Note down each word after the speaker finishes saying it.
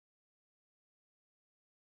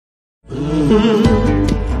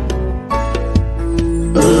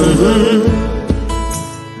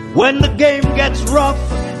When the game gets rough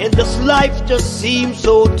and this life just seems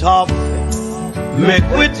so tough, make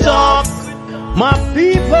we talk, my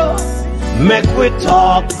people, make we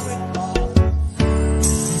talk.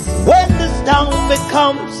 When this town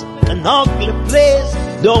becomes an ugly place,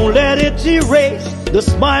 don't let it erase the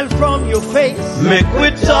smile from your face. Make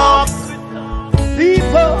we talk,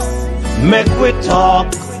 people, make we talk.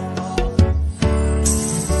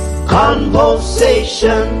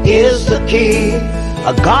 Conversation is the key,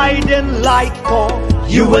 a guiding light for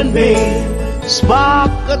you and me. Spark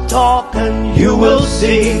a talk and you will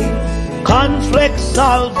see. Conflict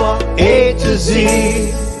solver A to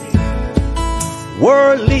Z.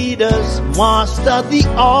 World leaders master the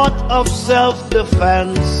art of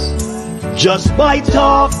self-defense just by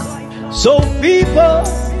talk. So people,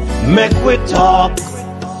 make we talk.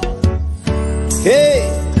 Hey,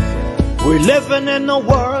 we're living in a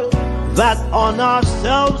world that on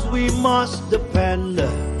ourselves we must depend.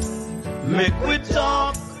 Make we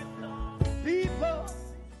talk, people.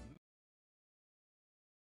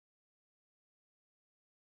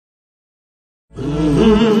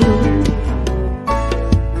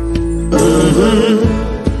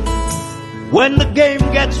 When the game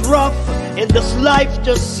gets rough and this life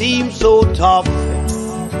just seems so tough,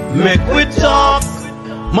 make we talk,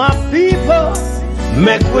 my people,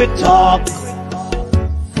 make we talk.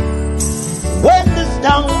 When this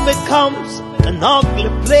town becomes an ugly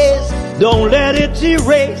place, don't let it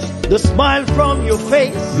erase the smile from your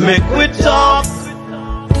face. Make we talk,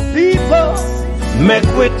 people, make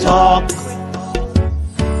we talk.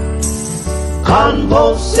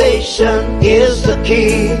 Conversation is the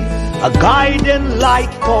key, a guiding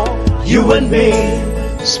light for you and me.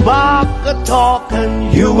 Spark a talk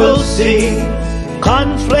and you will see.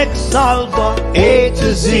 Conflict solver A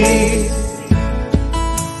to Z.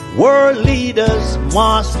 World leaders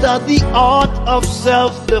master the art of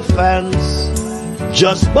self-defense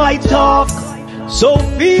just by talk. So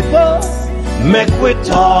people, make we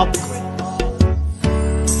talk.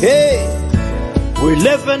 Hey, we're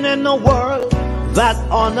living in a world that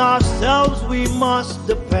on ourselves we must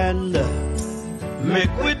depend.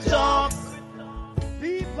 Make we talk,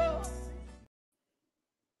 people.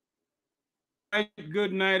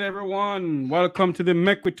 Good night, everyone. Welcome to the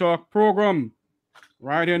Make We Talk program,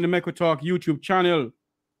 right here in the Make We Talk YouTube channel.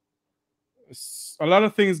 A lot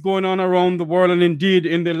of things going on around the world and indeed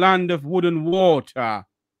in the land of wood and water.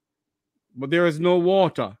 But there is no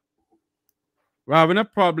water. We're having a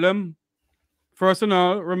problem. First of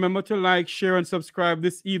all, remember to like, share, and subscribe.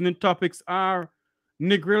 This evening topics are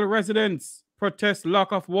Negril Residents, protest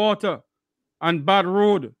lack of water, and bad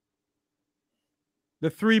road. The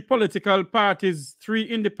three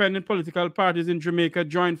independent political parties in Jamaica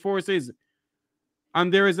join forces.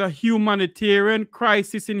 And there is a humanitarian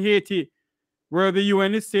crisis in Haiti where the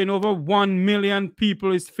UN is saying over 1 million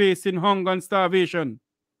people is facing hunger and starvation.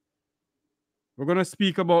 We're going to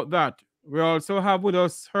speak about that. We also have with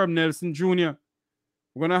us Herb Nelson Jr.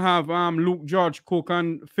 We're going to have Luke George Cooke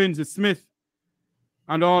and Finzi Smith.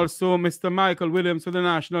 And also Mr. Michael Williams for the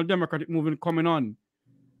National Democratic Movement coming on.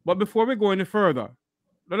 But before we go any further,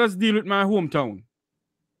 let us deal with my hometown.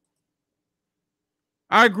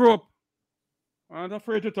 I grew up, I'm not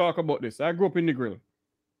afraid to talk about this. I grew up in Negril.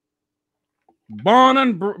 Born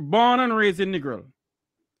and raised in Negril.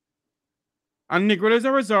 And Negril is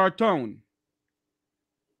a resort town.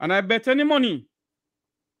 And I bet any money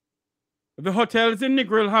the hotels in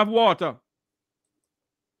Negril have water.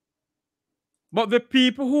 But the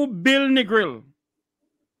people who build Negril,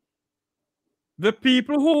 the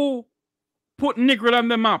people who put Negril on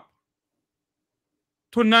the map,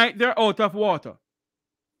 tonight they're out of water.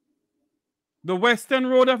 The western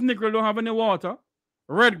road of Negril don't have any water.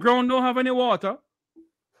 Red Ground don't have any water.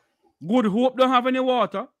 Good Hope don't have any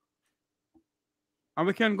water. And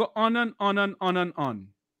we can go on and on and on and on.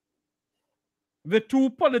 The two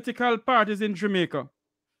political parties in Jamaica,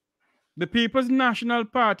 the People's National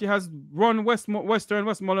Party has run Western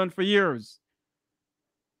Westmoreland for years.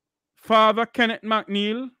 Father Kenneth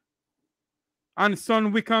McNeil and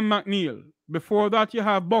son Wickham McNeil. Before that, you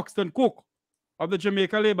have Buxton Cooke of the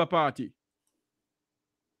Jamaica Labour Party.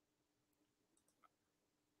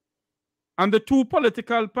 And the two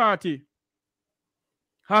political party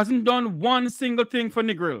hasn't done one single thing for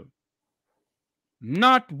Negril.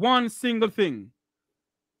 Not one single thing.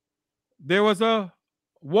 There was a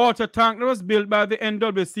water tank that was built by the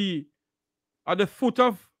NWC at the foot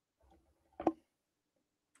of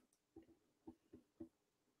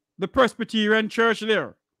the Presbyterian church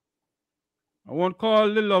there. I won't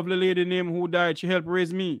call the lovely lady name who died. She helped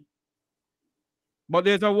raise me. But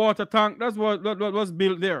there's a water tank. That's what was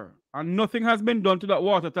built there. And nothing has been done to that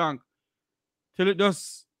water tank till it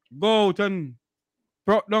just go out and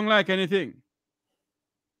brought down like anything.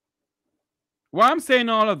 Why I'm saying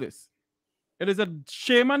all of this, it is a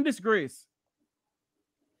shame and disgrace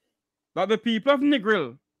that the people of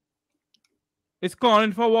Negril is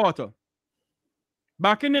calling for water.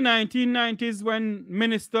 Back in the 1990s, when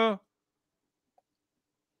Minister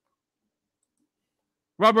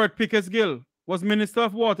Robert Pickersgill was Minister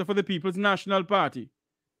of Water for the People's National Party,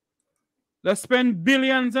 they spent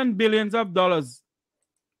billions and billions of dollars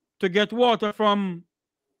to get water from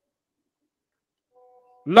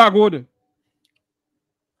Lagwood.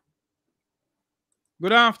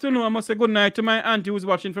 Good afternoon. I must say good night to my auntie who's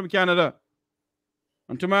watching from Canada.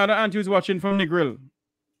 And to my other auntie who's watching from Negril.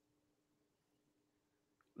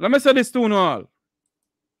 Let me say this to you all.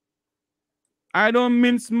 I don't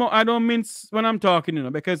mince when I'm talking, you know,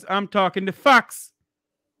 because I'm talking the facts.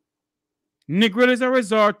 Negril is a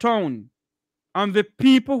resort town. And the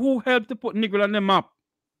people who helped to put Negril on the map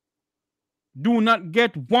do not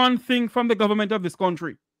get one thing from the government of this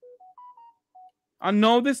country. And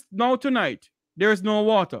now tonight, there is no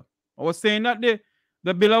water. I was saying that the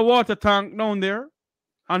bill of water tank down there,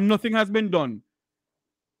 and nothing has been done.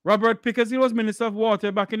 Robert Pickersgill was Minister of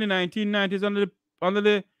Water back in the 1990s under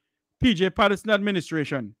the PJ Patterson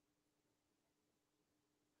administration.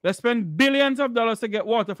 They spent billions of dollars to get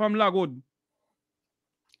water from Lagwood.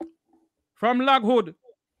 From Lagwood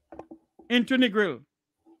into Negril.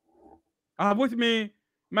 I have with me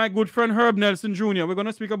my good friend Herb Nelson Jr. We're going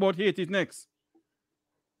to speak about Haiti next.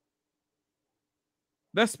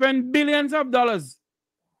 They spend billions of dollars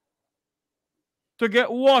to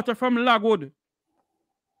get water from Lagwood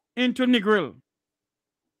into Negril.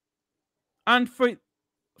 And for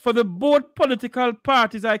the both political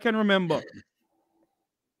parties I can remember,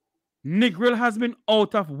 Negril has been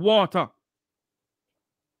out of water.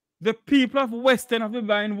 The people of Western have been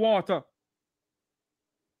buying water.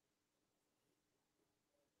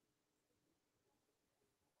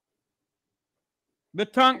 The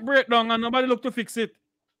tank breakdown and nobody look to fix it.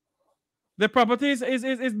 The property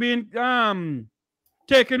is being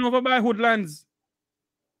taken over by hoodlands.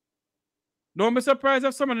 Don't be surprised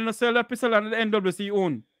if someone in a sell that piece of land that the NWC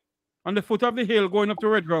own on the foot of the hill going up to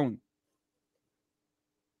Red Ground.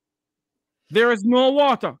 There is no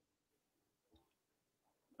water.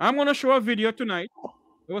 I'm going to show a video tonight.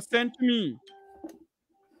 It was sent to me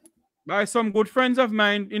by some good friends of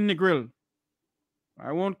mine in Negril.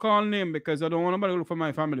 I won't call name because I don't want nobody to look for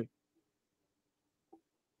my family.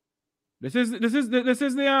 This is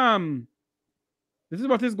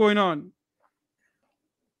what is going on.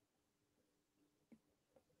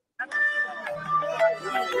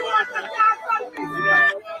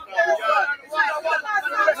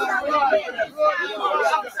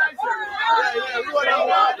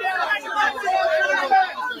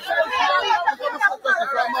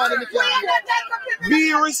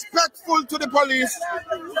 Be respectful to the police.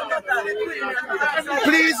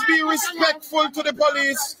 Please be respectful to the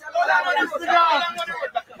police.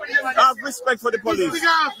 Have respect for the police. Good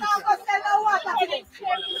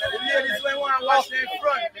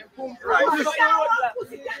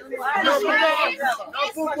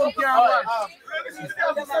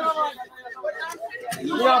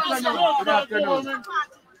afternoon.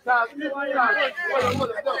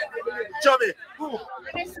 Chubby.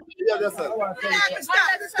 Yeah, that's it.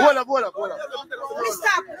 Hold up.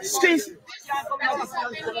 Stop. Stacey.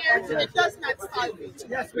 It does not solve it.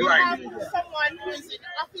 We have someone who is in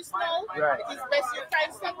office now. Right. It is best you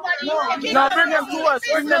find somebody. Now bring them to us.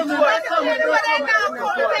 Bring them to us.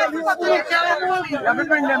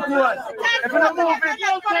 Bring them to us. If you don't move it,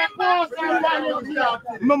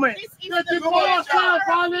 moment.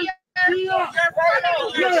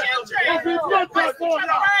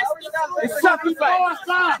 It's sacrifice.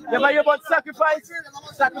 Yeah, but you're about sacrifice.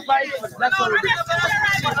 Sacrifice. That's what it is.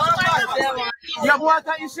 You have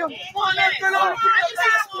water issue?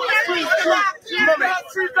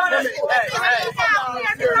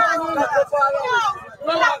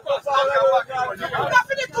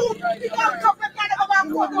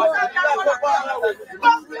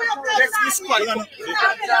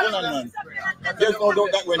 There's no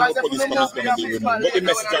doubt that when the police come is going to be removed. But the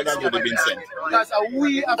message has already been sent.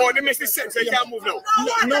 Oh, the message sent, so you can't move now.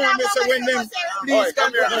 No, I say when them, please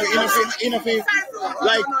come here. Enough,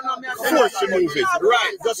 like, force to move it.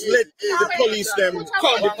 Right. Just let the police them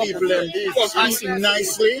call the people them come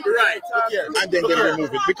nicely. Right. And then they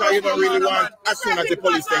remove it. Because you don't really want as soon as the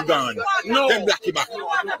police then gone. No. Then black it back.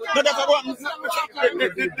 No, that's what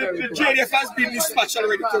the JDF has been dispatched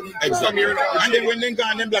already to exactly. And then when they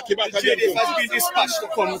gone, then black it back. The JDF has been dispatched to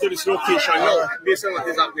come to this location now, based on what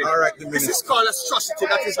is happening. All right. This is called atrocity.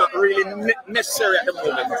 That is not really necessary at the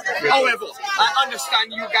moment. However, I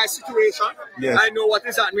understand you guys' situation. Yes. I know what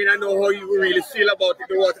is happening. I know how you really feel about it.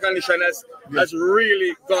 The water condition has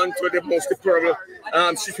really gone to the most deplorable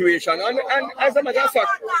situation. And as a matter of fact,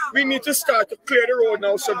 we need to start to clear the road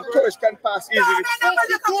now so the tourists can pass easily. Fuck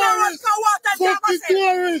the tourists! Fuck the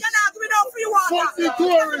tourists! Fuck the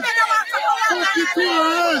tourists! Fuck the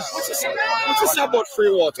tourists! What's this about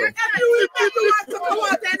free water?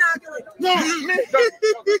 No!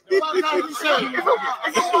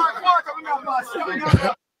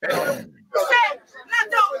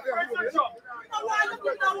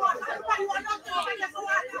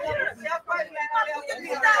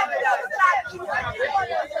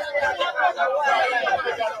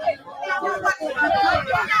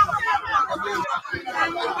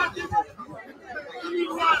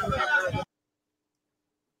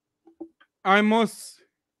 I must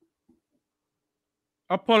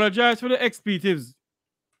apologize for the expletives.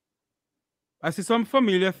 I see some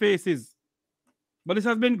familiar faces, but this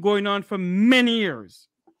has been going on for many years.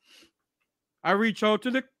 I reached out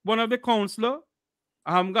to one of the councillor.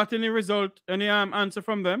 I haven't got any answer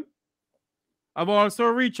from them. I've also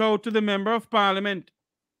reached out to the Member of Parliament,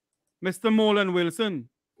 Mr. Molan Wilson,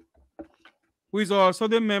 who is also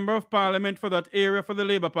the Member of Parliament for that area for the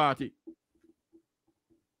Labour Party.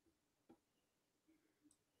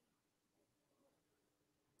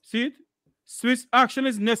 See it? Swiss action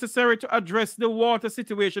is necessary to address the water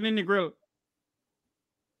situation in Negril.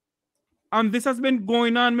 And this has been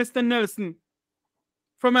going on, Mr. Nelson,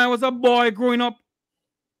 from I was a boy growing up.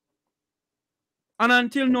 And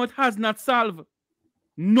until now, it has not solved.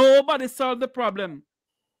 Nobody solved the problem.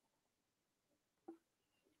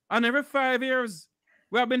 And every 5 years,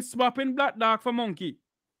 we have been swapping black dog for monkey.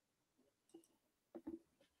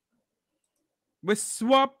 We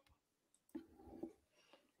swap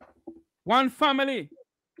one family.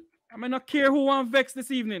 I may not care who wants vex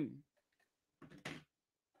this evening.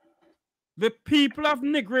 The people of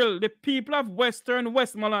Negril, the people of Western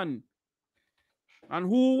Westmoreland, and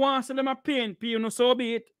who wants them a PNP, you know, so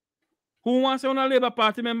be it. Who wants them a Labour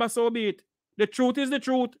Party member, so be it. The truth is the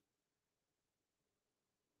truth.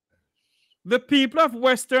 The people of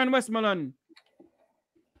Western Westmoreland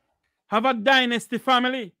have a dynasty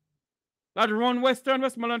family that run Western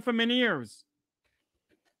Westmoreland for many years.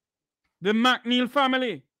 The McNeil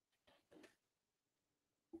family.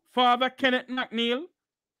 Father Kenneth McNeil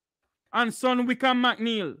and son Wickham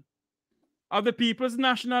McNeil of the People's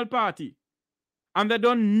National Party. And they've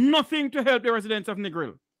done nothing to help the residents of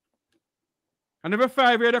Negril. And every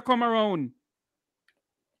 5 years they come around.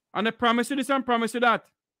 And they promise you this and promise you that.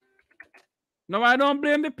 Now I don't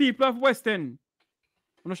blame the people of West End.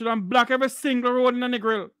 You should have blocked every single road in the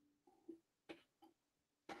Negril.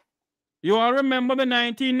 You all remember the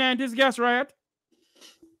 1990s gas riot?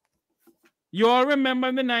 You all remember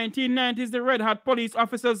in the 1990s the red hat police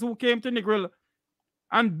officers who came to Negril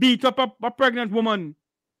and beat up a pregnant woman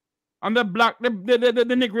on the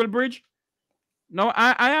Negril bridge? Now,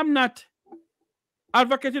 I am not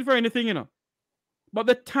advocating for anything, you know. But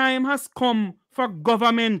the time has come for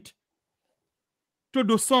government to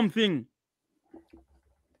do something.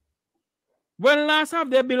 When last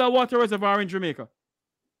have they built a water reservoir in Jamaica?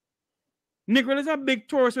 Negril is a big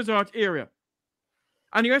tourist resort area.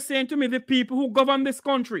 And you're saying to me the people who govern this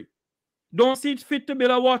country don't see it fit to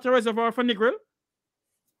build a water reservoir for Negril?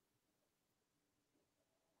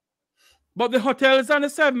 But the hotels on the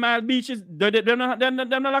 7 Mile beaches, they're not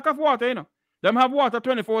lack of water, you know. Them have water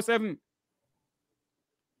 24/7.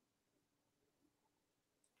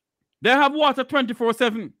 They have water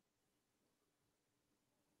 24/7.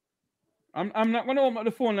 I'm not gonna open up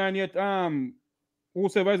the phone line yet.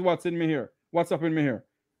 Whoever is WhatsApp me here.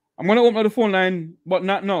 I'm gonna open up the phone line, but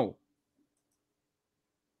not now.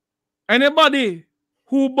 Anybody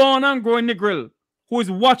who born and grow in Negril, who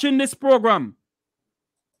is watching this program,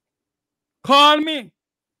 call me.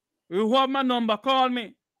 You have my number, call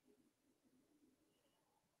me.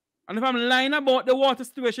 And if I'm lying about the water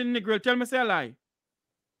situation in Negril, tell me say a lie.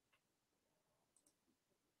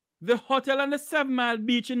 The hotel on the 7 Mile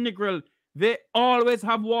beach in Negril, they always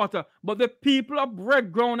have water. But the people of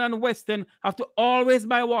Red Ground and Western have to always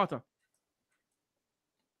buy water.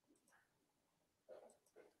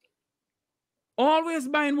 Always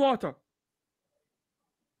buying water.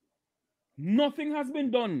 Nothing has been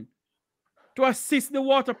done to assist the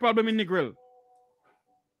water problem in Negril.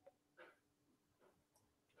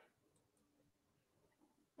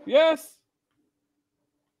 Yes.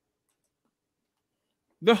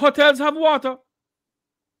 The hotels have water.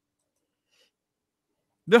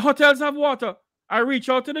 The hotels have water. I reach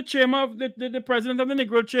out to the chamber of the president of the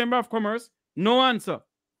Negril Chamber of Commerce. No answer.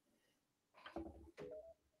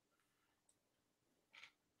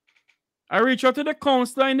 I reach out to the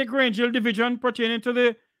councillor in the Grange Hill division pertaining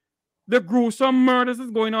to the gruesome murders that's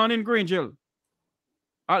going on in Grange Hill.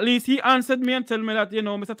 At least he answered me and told me that, you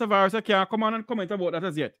know, Mr. Tavares, I can't come on and comment about that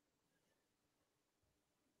as yet.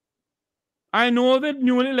 I know the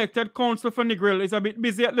newly elected council for Negril is a bit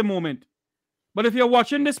busy at the moment. But if you're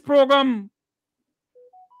watching this program,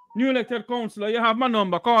 new elected councillor, you have my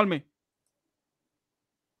number, call me.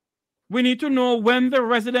 We need to know when the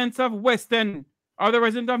residents of West End or the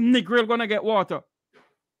residents of Negril are going to get water.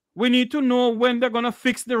 We need to know when they're going to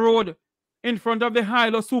fix the road in front of the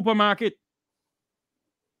Hilo supermarket.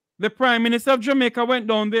 The Prime Minister of Jamaica went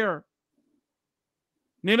down there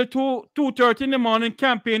nearly 2:30 in the morning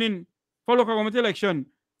campaigning for local government election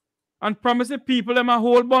and promised the people them a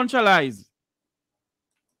whole bunch of lies.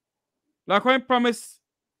 Like when he promised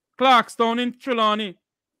Clarkstown in Trelawney,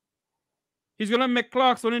 he's going to make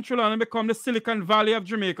Clarkstown in Trelawney become the Silicon Valley of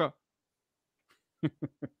Jamaica.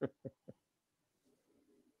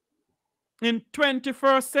 In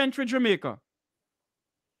 21st century Jamaica,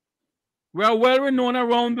 we are well renowned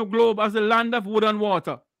around the globe as the land of wood and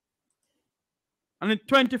water. And in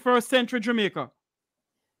 21st century Jamaica,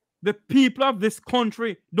 the people of this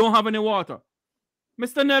country don't have any water.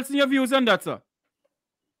 Mr. Nelson, your views on that, sir?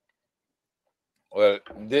 Well,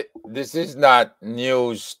 this is not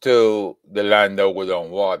news to the land of wood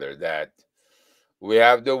and water that we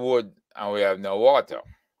have the wood and we have no water,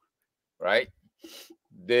 right?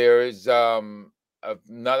 There is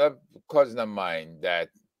another cousin of mine that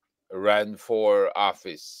ran for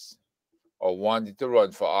office or wanted to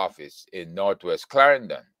run for office in Northwest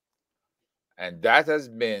Clarendon. And that has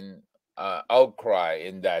been an outcry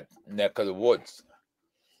in that neck of the woods.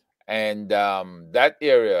 And that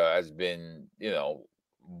area has been, you know,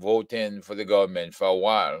 voting for the government for a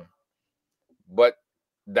while. But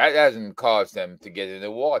that hasn't caused them to get any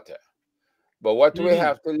water. But what we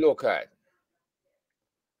have to look at,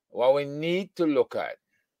 what we need to look at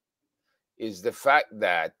is the fact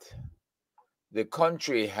that the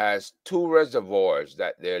country has 2 reservoirs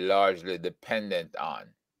that they're largely dependent on.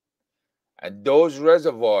 And those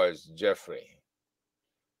reservoirs, Jeffrey,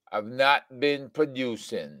 have not been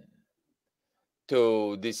producing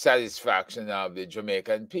to the satisfaction of the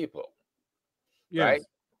Jamaican people, right?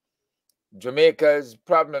 Jamaica's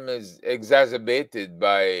problem is exacerbated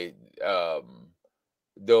by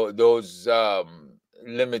those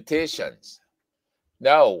limitations.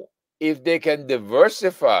 Now, if they can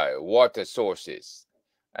diversify water sources,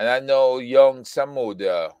 and I know young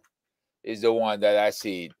Samuda is the one that I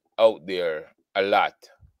see out there a lot,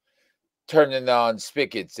 turning on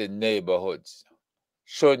spigots in neighborhoods,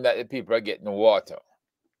 showing that the people are getting water.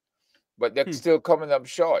 But they're still coming up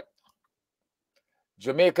short.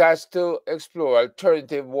 Jamaica has to explore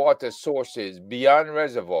alternative water sources beyond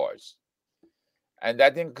reservoirs. And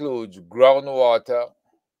that includes groundwater,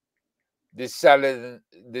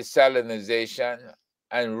 desalinization,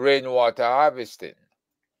 and rainwater harvesting.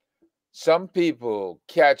 Some people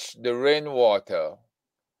catch the rainwater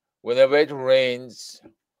whenever it rains,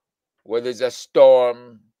 where there's a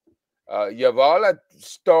storm. You have all that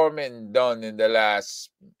storming done in the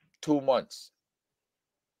last 2 months.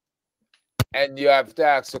 And you have to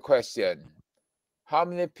ask the question, how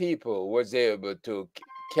many people was able to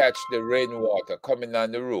catch the rainwater coming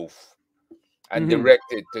on the roof and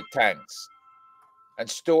direct it to tanks and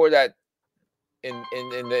store that in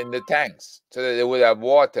the tanks so that they would have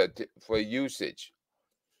water for usage?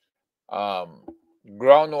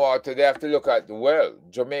 Groundwater, they have to look at the well.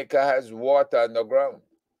 Jamaica has water underground.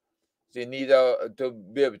 So you need to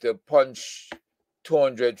be able to punch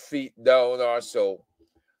 200 feet down or so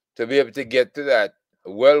to be able to get to that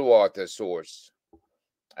well water source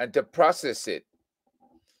and to process it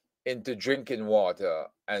into drinking water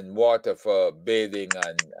and water for bathing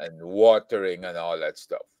and watering and all that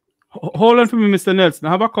stuff. Hold on for me, Mr. Nelson.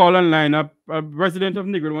 I have a call online. A resident of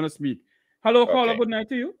Negril want to speak. Hello, caller. Good night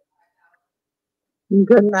to you.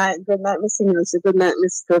 Good night, Mr. Nelson. Good night,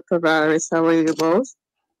 Mr. Tavares. How are you both?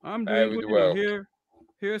 I'm doing good. Well.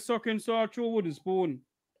 Here sucking salt through a wooden spoon.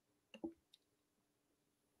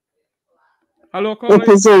 Hello, caller.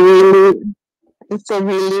 It's a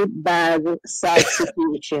really bad, sad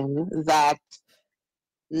situation that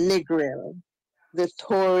Negril, the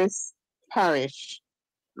tourist parish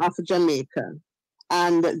of Jamaica,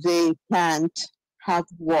 and they can't have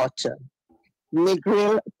water.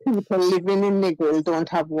 Negril people living in Negril don't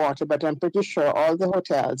have water, but I'm pretty sure all the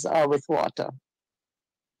hotels are with water.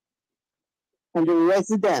 And the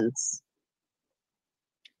residents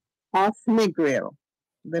of Negril,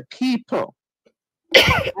 the people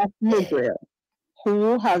of Negril,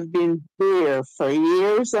 who have been there for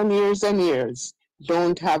years and years and years,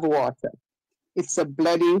 don't have water. It's a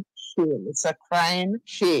bloody shame. It's a crying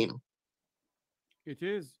shame. It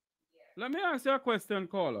is. Let me ask you a question,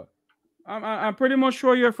 caller. I'm pretty much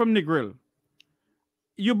sure you're from Negril.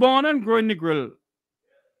 You born and grow in Negril.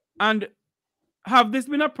 And have this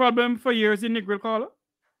been a problem for years in Negril, caller?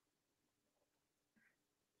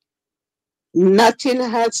 Nothing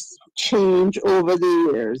has changed over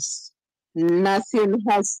the years. Nothing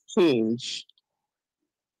has changed.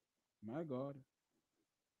 My God.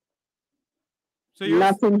 So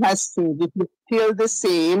nothing has changed. It is still the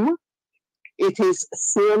same. It is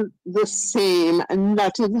still the same, and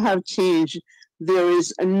nothing have changed. There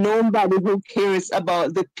is nobody who cares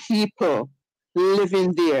about the people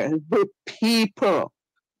living there, the people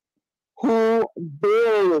who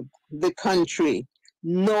build the country.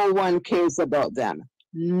 No one cares about them.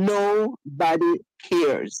 Nobody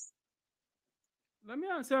cares. Let me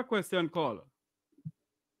answer a question, caller.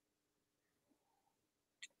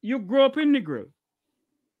 You grew up in Negril.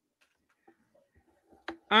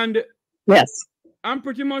 And yes, I'm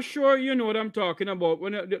pretty much sure you know what I'm talking about.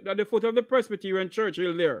 When at the foot of the Presbyterian Church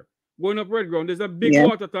Hill there, going up Red Ground, there's a big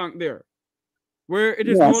water tank there, where it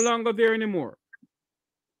is no longer there anymore.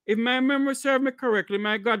 If my memory serves me correctly,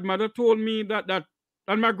 my godmother told me that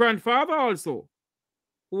and my grandfather also,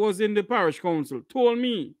 who was in the parish council, told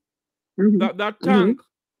me that tank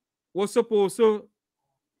was supposed to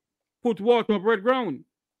put water up Red Ground.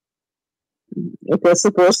 It was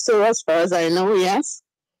supposed to, as far as I know, yes.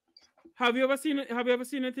 Have you ever seen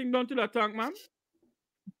anything done to that tank, ma'am?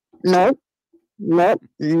 No,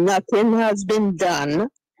 nothing has been done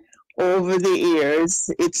over the years.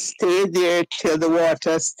 It stayed there till the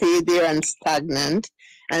water stayed there and stagnant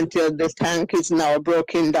until the tank is now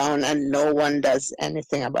broken down and no one does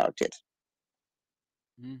anything about it.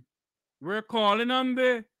 We're calling on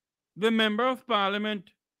the Member of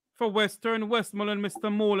Parliament for Western Westmoreland,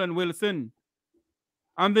 Mr. Molan Wilson,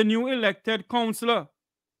 and the new elected councillor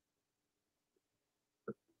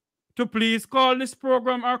to please call this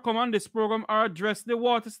program or come on this program or address the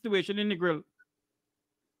water situation in Negril.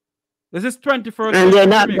 This is 21st. And they're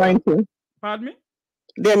not going to. Pardon me?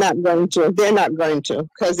 They're not going to. They're not going to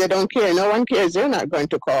because they don't care. No one cares. They're not going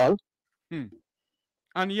to call.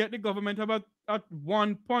 And yet the government have a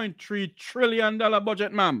 $1.3 trillion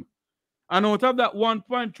budget, ma'am. And out of that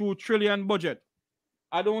 1.2 trillion budget,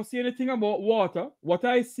 I don't see anything about water. What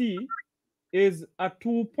I see is a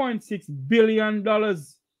 $2.6 billion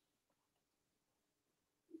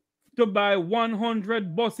to buy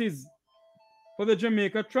 100 buses for the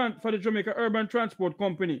Jamaica Urban Transport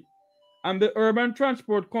Company. And the Urban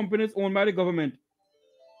Transport Company is owned by the government.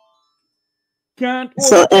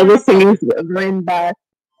 So everything is going back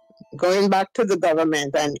to the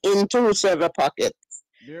government and into whichever pocket.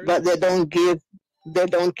 But they don't give, they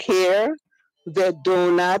don't care, they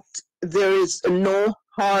do not, there is no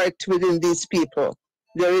heart within these people.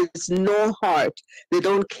 There is no heart. They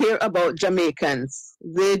don't care about Jamaicans.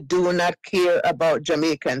 They do not care about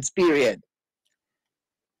Jamaicans, period.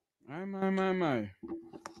 My.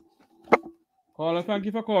 Caller, thank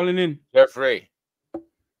you for calling in. Jeffrey.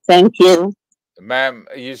 Thank you. Ma'am,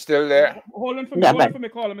 are you still there? Hold on for me, hold on for me,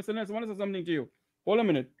 caller. Mr. Nelson, I want to say something to you. Hold a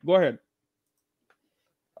minute. Go ahead.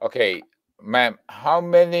 Okay, ma'am, how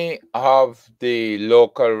many of the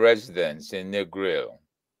local residents in Negril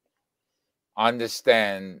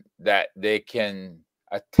understand that they can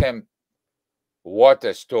attempt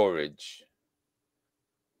water storage?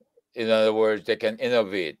 In other words, they can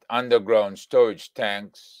innovate underground storage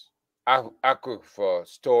tanks, aquifer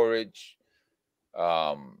storage,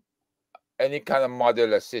 any kind of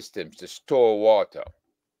modular systems to store water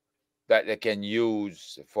that they can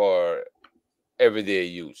use for everyday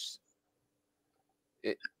use.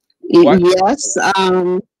 Yes.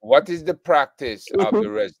 What is the practice of the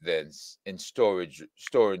residents in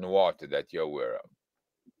storing water that you're aware of?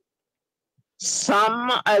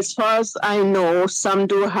 Some, as far as I know, some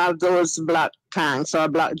do have those black tanks or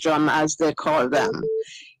black drum as they call them.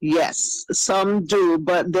 Yes, some do,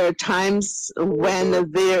 but there are times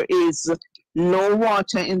when there is no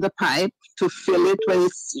water in the pipe to fill it when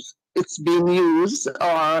it's being used,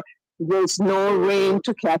 or there's no rain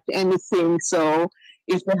to catch anything. So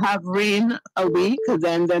If they have rain a week,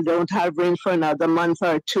 then they don't have rain for another month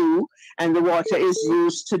or two, and the water is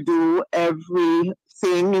used to do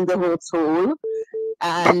everything in the household.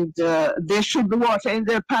 And there should be water in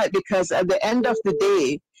their pipe, because at the end of the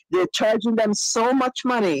day, they're charging them so much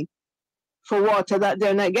money for water that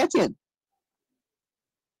they're not getting.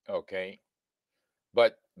 Okay.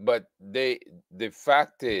 But the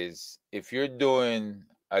fact is, if you're doing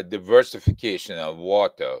a diversification of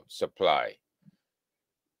water supply,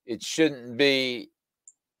 it shouldn't be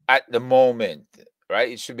at the moment, right?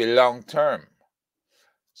 It should be long term.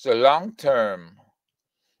 So long term,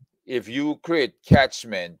 if you create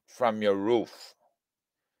catchment from your roof,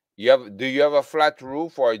 do you have a flat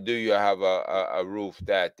roof, or do you have a roof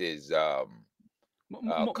that is most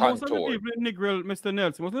of the contoured? people in Negril, Mr.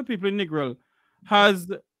 Nelson, most of the people in Negril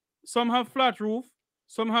some have flat roof,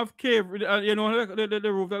 some have cave, you know,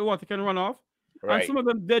 the roof that the water can run off, Right. and some of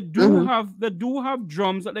them they do have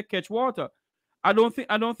drums that they catch water. I don't think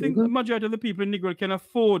the majority of the people in Negril can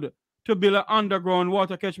afford to build an underground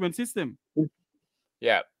water catchment system.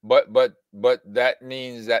 Yeah, but that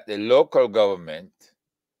means that the local government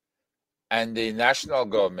and the national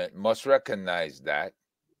government must recognize that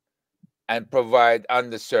and provide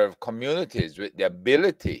underserved communities with the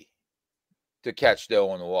ability to catch their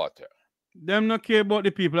own water. Them not care about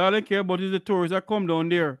the people. All they care about is the tourists that come down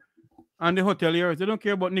there and the hoteliers. They don't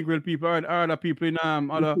care about Negril people or other people in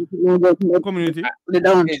other community.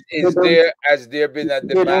 Has there been a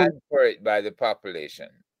demand for it by the population?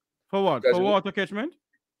 For what? For water catchment?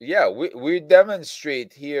 Yeah, we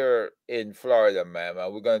demonstrate here in Florida, ma'am,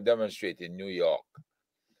 and we're going to demonstrate in New York,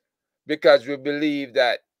 because we believe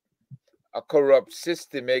that a corrupt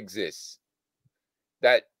system exists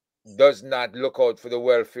that does not look out for the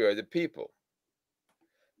welfare of the people.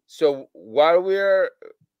 So while we're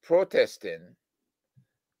protesting,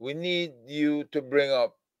 we need you to bring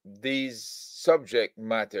up these subject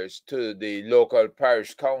matters to the local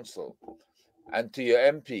parish council and to your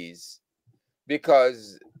MPs,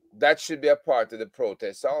 because that should be a part of the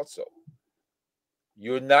protest also.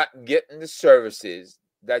 You're not getting the services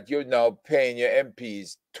that you're now paying your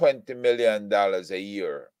MPs $20 million a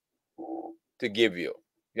year to give you.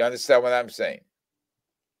 You understand what I'm saying?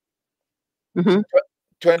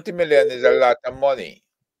 20 million is a lot of money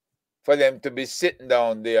for them to be sitting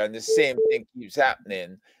down there and the same thing keeps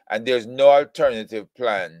happening, and there's no alternative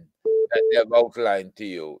plan that they've outlined to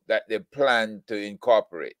you that they plan to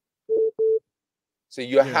incorporate. So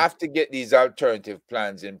you have to get these alternative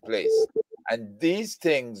plans in place, and these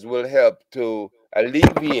things will help to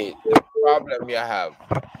alleviate the problem you have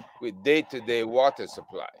with day-to-day water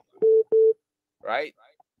supply, right?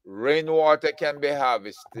 Rainwater can be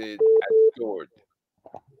harvested and stored,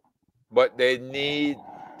 but they need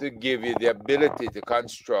to give you the ability to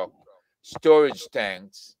construct storage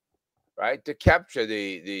tanks, right, to capture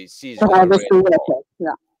the seasonal rainfall.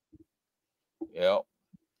 Yeah. You know,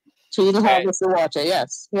 to harvest the water.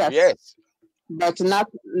 Yes. But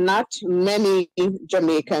not many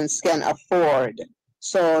Jamaicans can afford.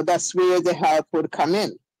 So that's where the help would come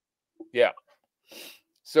in. Yeah.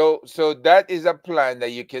 So that is a plan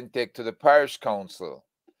that you can take to the parish council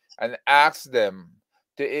and ask them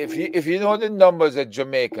to, if you know the numbers of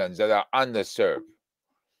Jamaicans that are underserved.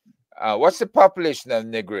 What's the population of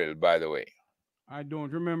Negril, by the way? I don't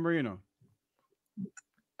remember, you know.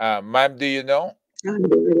 Ma'am, do you know?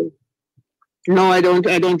 No, I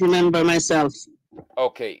don't remember myself.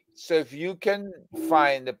 Okay, so if you can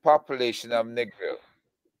find the population of Negril,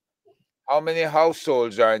 how many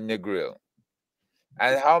households are in Negril?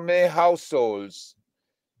 And how many households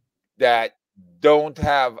that don't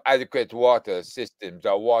have adequate water systems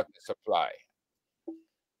or water supply?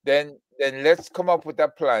 Then let's come up with a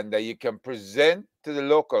plan that you can present to the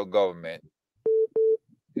local government.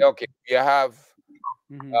 Okay, you have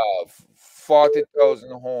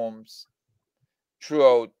 40,000 homes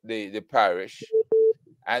throughout the parish,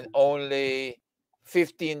 and only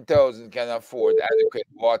 15,000 can afford adequate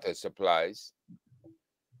water supplies.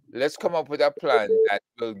 Let's come up with a plan that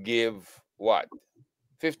will give what?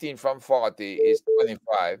 15 from 40 is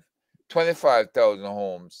 25. 25,000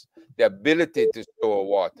 homes the ability to store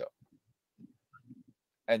water.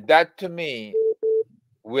 And that, to me,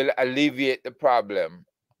 will alleviate the problem,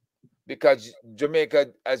 because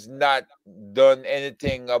Jamaica has not done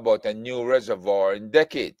anything about a new reservoir in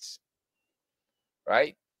decades,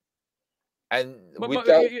 right? And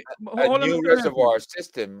without a new reservoir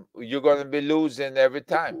system, you're going to be losing every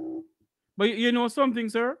time. But you know something,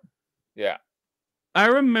 sir? Yeah. I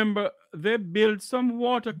remember they built some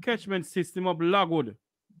water catchment system up Lagwood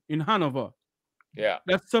in Hanover. Yeah.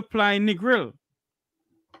 That supply Negril.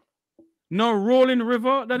 No, Rolling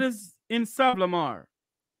River, that is in Sablamar.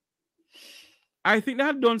 I think they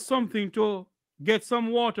had done something to get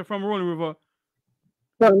some water from Rolling River.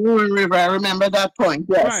 The Roaring River, I remember that point.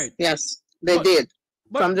 Yes, Right. yes, they did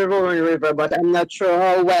from the Roaring River, but I'm not sure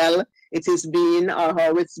how well it is being or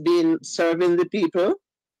how it's been serving the people.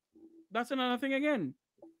 That's another thing again.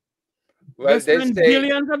 Well, they spend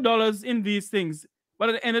billions of dollars in these things, but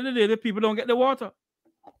at the end of the day, the people don't get the water.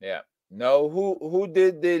 Yeah. No, who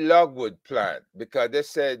did the logwood plant? Because they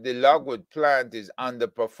said the logwood plant is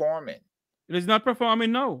underperforming. It is not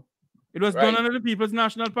performing now. It was done under the People's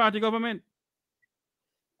National Party government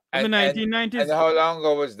in the 1990s. And how long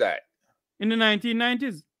ago was that? In the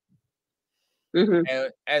 1990s. Mm-hmm.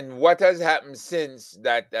 And what has happened since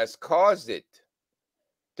that has caused it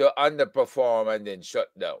to underperform and then shut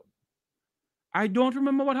down? I don't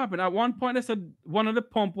remember what happened. At one point, they said one of the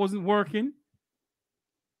pump wasn't working.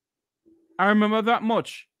 I remember that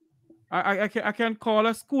much. I can call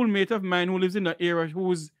a schoolmate of mine who lives in the area,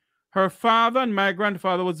 who's her father and my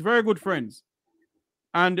grandfather was very good friends.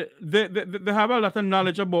 And they have a lot of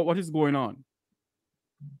knowledge about what is going on.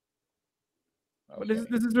 Okay. But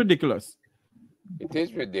this is ridiculous. It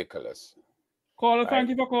is ridiculous. Caller, thank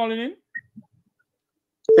you for calling in.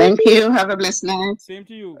 Thank you. Have a blessed night. Same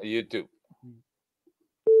to you. You too.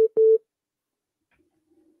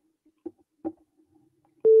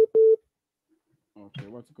 Okay,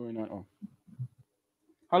 what's going on? Oh.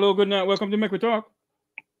 Hello, good night. Welcome to Make We Talk.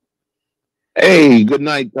 Hey, good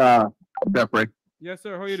night, Jeffrey. Yes,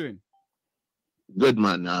 sir. How are you doing? Good,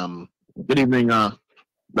 man. Good evening,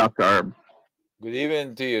 Dr. Herb. Good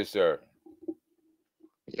evening to you, sir.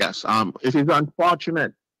 Yes, it is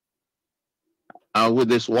unfortunate with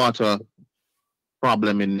this water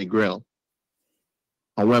problem in Negril.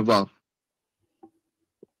 However,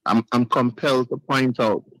 I'm compelled to point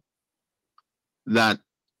out that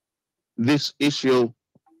this issue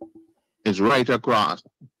is right across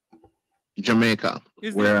Jamaica.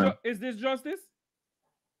 Is this justice?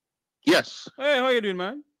 Yes. Hey, how you doing,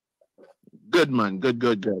 man? Good, man.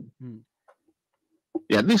 Good.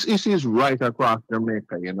 Yeah, this issue is right across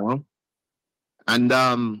Jamaica, you know. And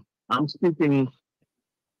I'm speaking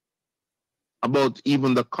about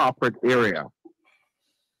even the corporate area.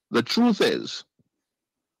 The truth is,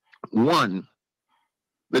 one,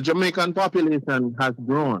 the Jamaican population has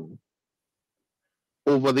grown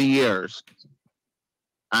over the years,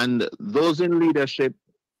 and those in leadership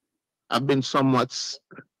have been somewhat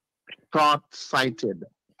short-sighted.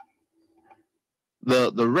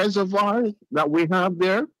 The reservoirs that we have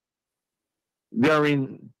there, they're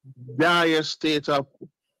in dire state of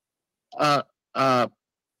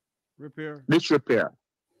disrepair.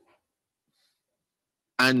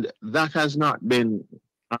 And that has not been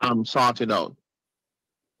sorted out.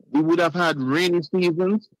 We would have had rainy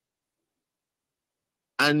seasons,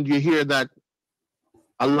 and you hear that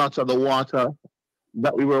a lot of the water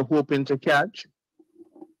that we were hoping to catch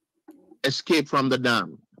escaped from the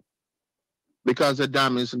dam because the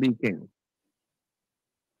dam is leaking.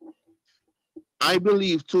 I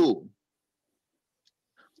believe too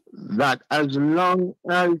that as long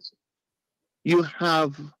as you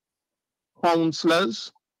have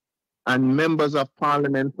councillors and members of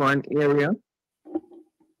parliament for an area,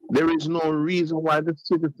 there is no reason why the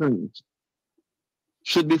citizens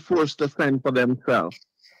should be forced to fend for themselves.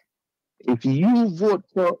 If you vote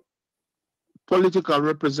for political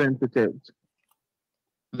representatives,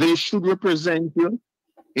 they should represent you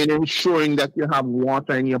in ensuring that you have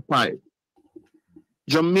water in your pipe.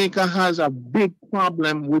 Jamaica has a big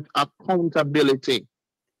problem with accountability.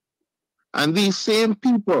 And these same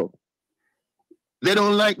people, they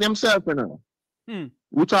don't like themselves enough.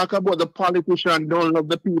 We talk about the politician don't love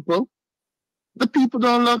the people. The people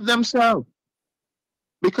don't love themselves.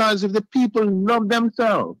 Because if the people love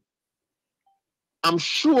themselves, I'm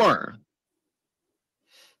sure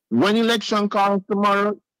when election comes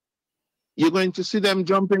tomorrow, you're going to see them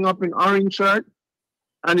jumping up in orange shirt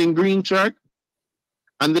and in green shirt.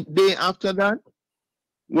 And the day after that,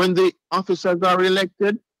 when the officers are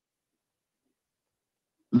elected,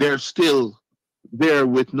 they're still there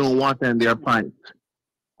with no water in their pipes.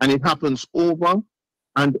 And it happens over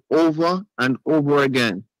and over and over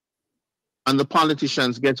again. And the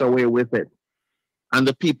politicians get away with it. And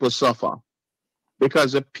the people suffer.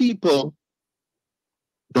 Because the people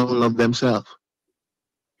don't love themselves.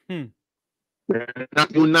 They're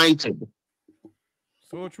not united.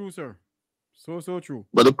 So true, sir. So true.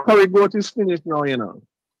 But the curry goat is finished now, you know.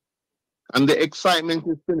 And the excitement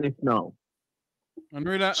is finished now. And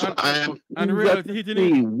really, so I am eager to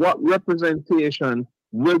see what representation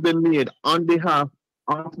will be made on behalf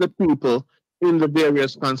of the people in the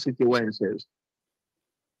various constituencies.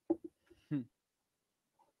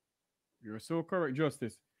 You're so correct,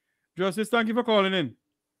 Justice. Justice, thank you for calling in.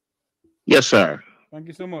 Yes, sir. Thank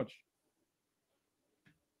you so much.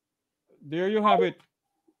 There you have it.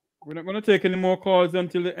 We're not going to take any more calls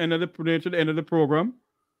until the end of the program.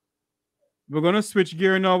 We're going to switch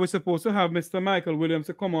gear now. We're supposed to have Mr. Michael Williams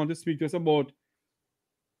to come on to speak to us about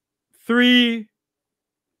 3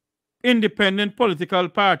 independent political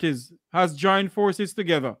parties has joined forces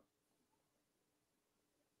together.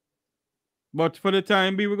 But for the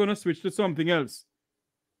time being, we're going to switch to something else.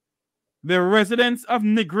 The residents of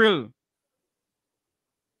Negril,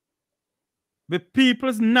 the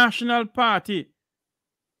People's National Party,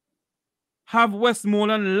 have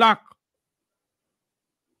Westmoreland locked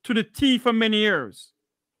to the teeth for many years.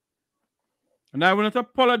 And I will not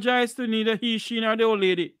apologize to neither he, she, nor the old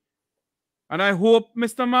lady. And I hope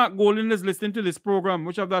Mr. Mark Golden is listening to this program,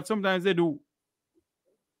 which of that sometimes they do.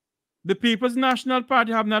 The People's National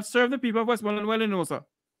Party have not served the people of Westmoreland well enough, sir.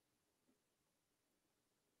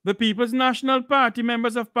 The People's National Party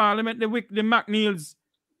members of Parliament, the McNeils,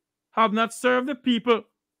 have not served the people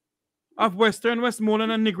of Western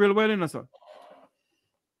Westmoreland and Negril well enough, sir.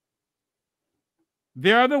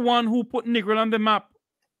 They are the one who put Negril on the map.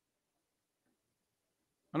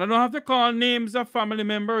 And I don't have to call names of family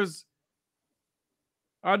members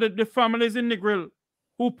or the families in Negril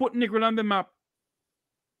who put Negril on the map.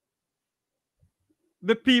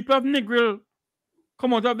 The people of Negril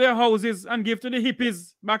come out of their houses and give to the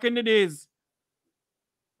hippies back in the days.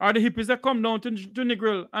 Or the hippies that come down to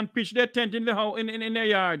Negril and pitch their tent in their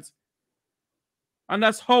yards. And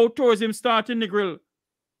that's how tourism started in Negril.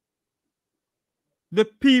 The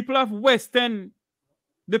people of West End,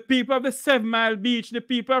 the people of the 7 Mile Beach, the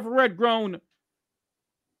people of Red Ground,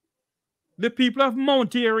 the people of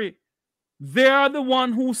Mount Airy, they are the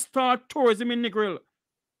one who start tourism in Negril.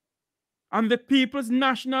 And the People's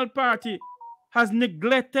National Party has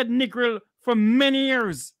neglected Negril for many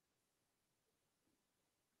years.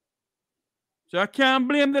 So I can't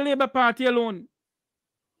blame the Labour Party alone.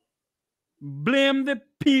 Blame the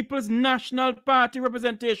People's National Party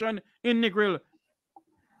representation in Negril.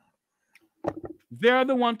 They are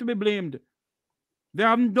the one to be blamed. They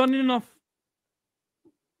haven't done enough.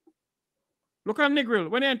 Look at Negril.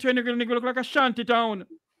 When you enter Negril, Negril look like a shanty town.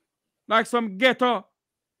 Like some ghetto.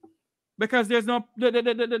 Because there's no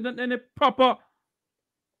any proper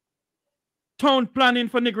town planning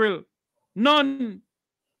for Negril. None.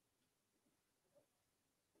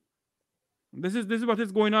 This is what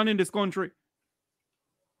is going on in this country.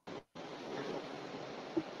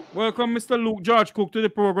 Welcome, Mr. Luke George Cooke, to the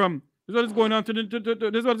program. This is what is going on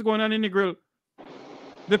this is what is going on in Negril.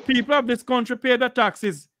 The people of this country pay their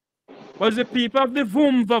taxes, but the people of the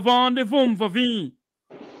Vavon, the Vavin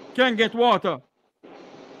can get water.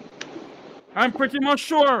 I'm pretty much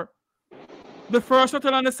sure the first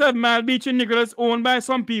hotel on the 7 Mile Beach in Negril is owned by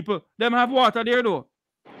some people. Them have water there though.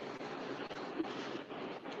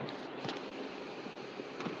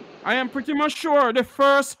 I am pretty much sure the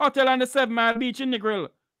first hotel on the 7 Mile Beach in Negril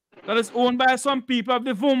that is owned by some people of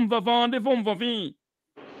the Vavon, the Vavin.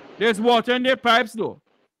 There's water in their pipes though.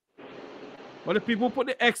 But the people who put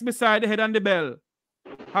the X beside the head and the bell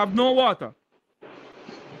have no water.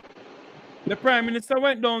 The Prime Minister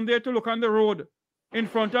went down there to look on the road in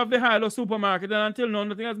front of the Hilo supermarket, and until now,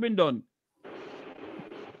 nothing has been done.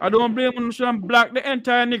 I don't blame him. Should have black the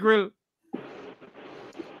entire Negril.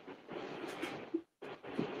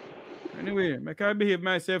 Anyway, make I behave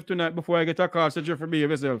myself tonight before I get a call to Jeffrey behave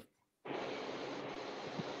yourself.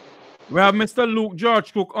 We have Mr. Luke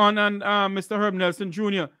George Cooke on and Mr. Herb Nelson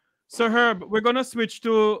Jr. So Herb, we're going to switch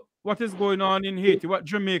to what is going on in Haiti, what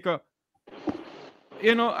Jamaica.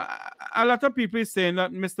 You know, a lot of people is saying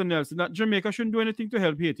that, Mr. Nelson, that Jamaica shouldn't do anything to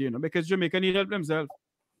help Haiti, you know, because Jamaica need help themselves.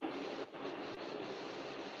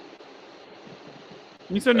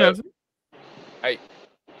 Mr. Nelson?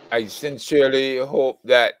 I sincerely hope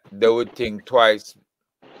that they would think twice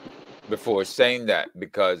before saying that,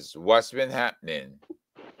 because what's been happening,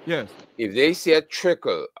 yes, if they see a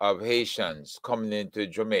trickle of Haitians coming into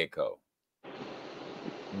Jamaica,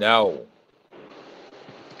 now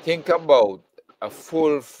think about a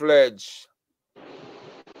full-fledged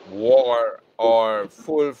war or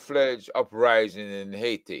full-fledged uprising in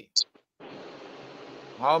Haiti.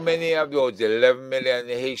 How many of those 11 million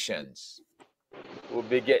Haitians will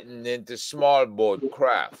be getting into small boat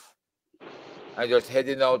craft and just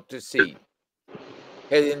heading out to sea,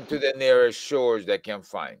 heading to the nearest shores they can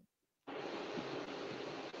find?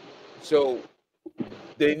 So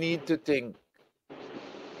they need to think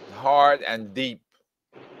hard and deep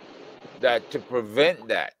that to prevent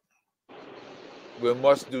that, we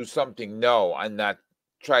must do something now and not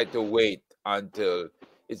try to wait until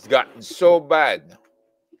it's gotten so bad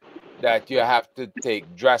that you have to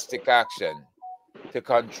take drastic action to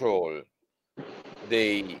control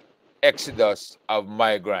the exodus of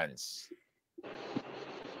migrants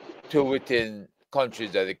to within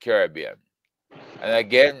countries of the Caribbean. And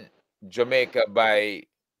again, Jamaica, by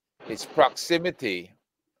its proximity,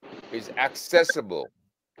 is accessible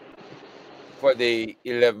for the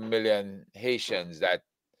 11 million Haitians that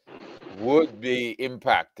would be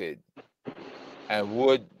impacted and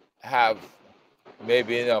would have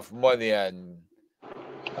maybe enough money and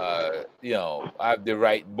you know, have the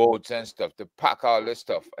right boats and stuff to pack all the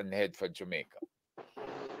stuff and head for Jamaica,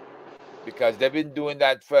 because they've been doing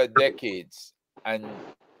that for decades, and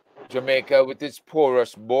Jamaica, with its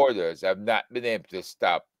porous borders, have not been able to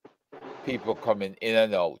stop people coming in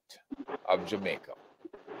and out of Jamaica.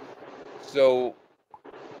 So,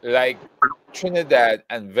 like Trinidad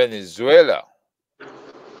and Venezuela,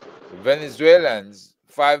 Venezuelans,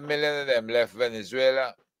 5 million of them left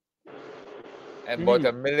Venezuela, and about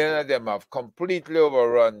 1 million of them have completely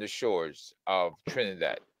overrun the shores of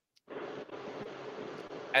Trinidad.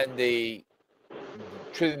 And the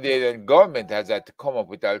Trinidadian government has had to come up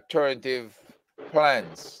with alternative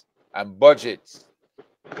plans and budgets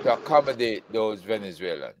to accommodate those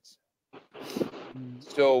Venezuelans.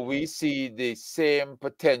 So we see the same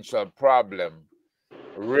potential problem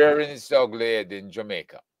rearing its ugly head in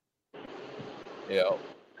Jamaica. You know,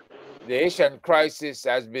 the Haitian crisis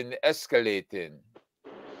has been escalating.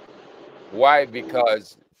 Why?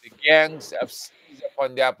 Because the gangs have seized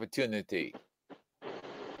upon the opportunity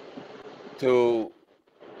to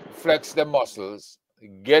flex the muscles,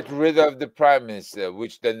 get rid of the prime minister,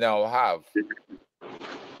 which they now have.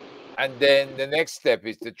 And then the next step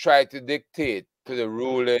is to try to dictate to the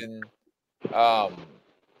ruling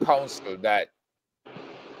council that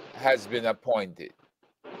has been appointed.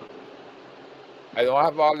 I don't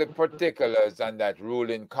have all the particulars on that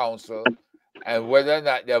ruling council and whether or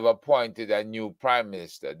not they have appointed a new prime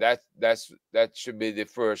minister. That should be the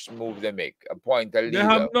first move they make. Appoint a leader. They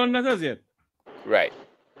haven't done that as yet. Right.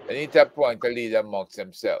 They need to appoint a leader amongst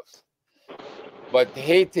themselves. But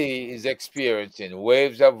Haiti is experiencing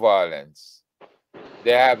waves of violence.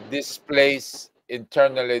 They have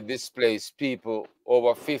internally displaced people,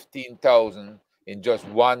 over 15,000 in just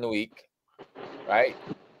 1 week, right?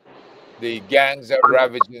 The gangs are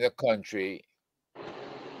ravaging the country.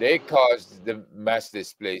 They caused the mass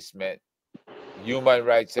displacement, human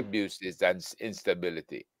rights abuses, and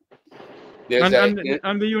instability.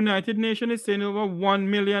 And the United Nations is saying over 1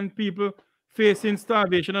 million people facing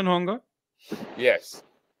starvation and hunger. Yes.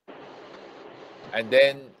 And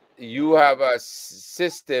then you have a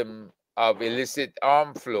system of illicit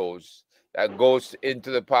arm flows that goes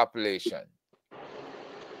into the population,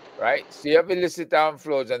 right? So you have illicit arm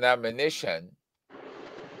flows and ammunition,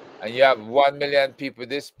 and you have 1 million people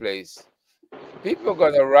displaced. People are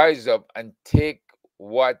going to rise up and take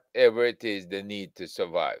whatever it is they need to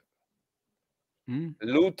survive.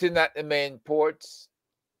 Looting at the main ports,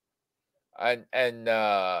 and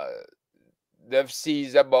they've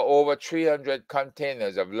seized about over 300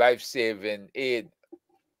 containers of life-saving aid,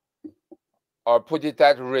 or put it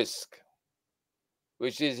at risk,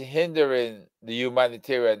 which is hindering the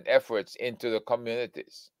humanitarian efforts into the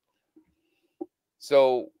communities.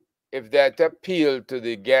 So if that appeal to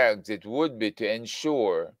the gangs, it would be to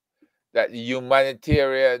ensure that the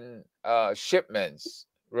humanitarian shipments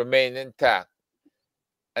remain intact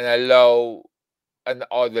and allow an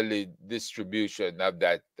orderly distribution of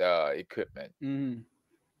that equipment.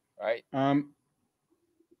 Right?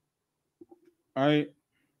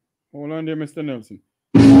 Hold on there, Mr. Nelson.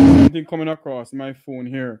 Something coming across my phone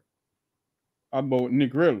here about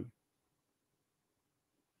Negril.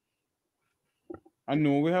 I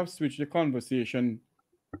know we have switched the conversation,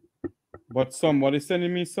 but somebody's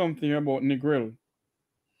sending me something about Negril.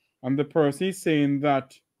 And the person is saying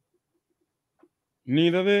that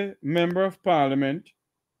neither the member of parliament,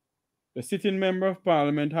 the sitting member of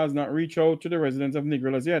parliament, has not reached out to the residents of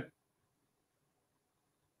Negril as yet.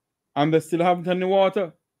 And they still haven't any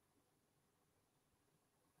water.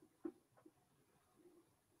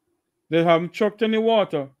 They haven't chucked any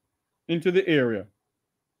water into the area.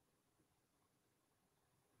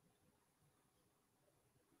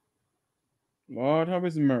 Lord have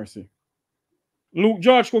his mercy. Luke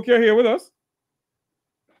George Cooke, you're here with us?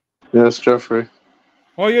 Yes, Jeffrey.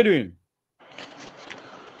 How are you doing?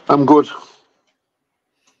 I'm good.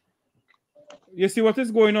 You see what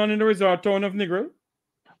is going on in the resort town of Negril?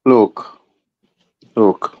 Look.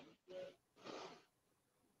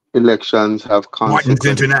 Elections have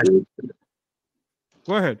consequences.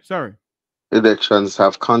 Go ahead. Sorry. Elections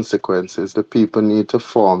have consequences. The people need to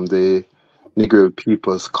form the Negril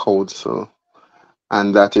People's Council,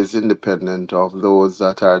 and that is independent of those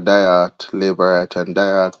that are Diet, Labourite, and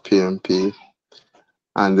Diet PMP,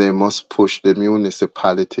 and they must push the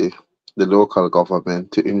municipality, the local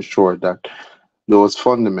government, to ensure that those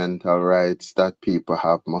fundamental rights that people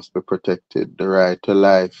have must be protected, the right to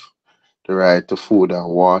life, the right to food and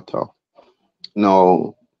water.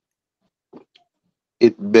 Now,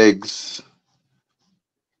 it begs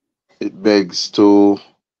it begs to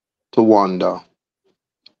wonder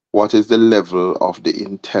what is the level of the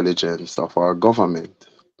intelligence of our government.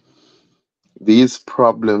 These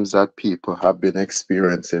problems that people have been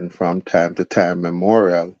experiencing from time to time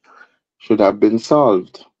memorial should have been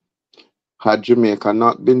solved. Had Jamaica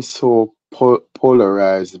not been so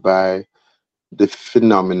polarized by the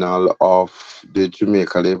phenomenon of the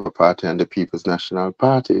Jamaica Labour Party and the People's National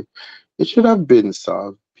Party, it should have been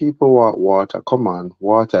solved. People want water. Come on,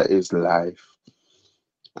 water is life.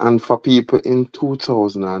 And for people in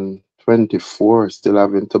 2024 still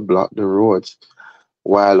having to block the roads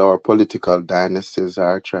while our political dynasties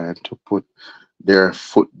are trying to put their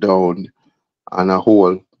foot down on a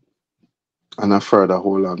hole and a further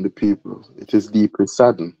hole on the people, it is deeply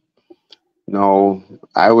saddening. Now,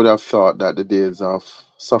 I would have thought that the days of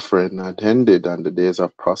suffering had ended and the days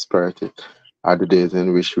of prosperity are the days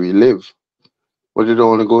in which we live. But it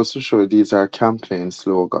only goes to show these are campaign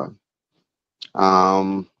slogans.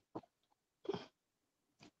 Um,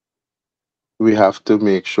 we have to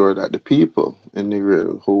make sure that the people in the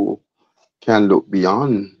real who can look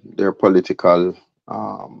beyond their political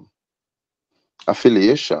um,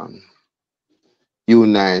 affiliation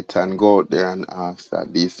unite and go out there and ask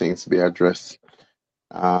that these things be addressed.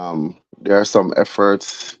 There are some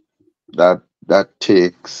efforts that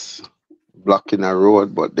takes blocking a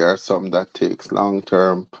road, but there are some that takes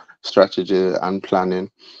long-term strategy and planning.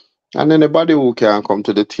 And anybody who can come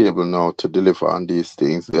to the table now to deliver on these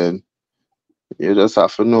things, then you just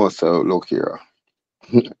have to know, so look here,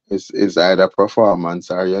 it's either performance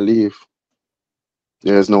or you leave.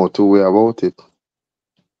 There's no two way about it.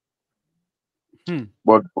 Hmm.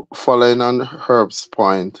 But following on Herb's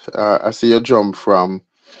point, I see a jump from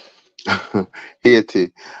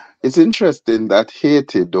Haiti. It's interesting that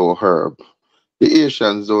Haiti, though, Herb, the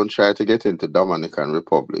Haitians don't try to get into Dominican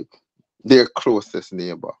Republic, their closest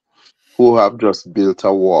neighbor, who have just built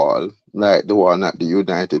a wall like the one at the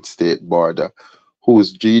United States border,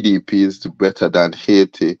 whose GDP is better than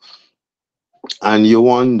Haiti. And you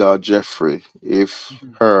wonder, Jeffrey, if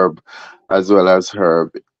Mhm. Herb, as well as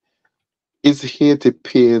Herb, is Haiti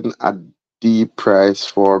paying a deep price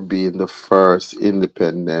for being the first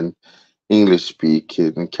independent English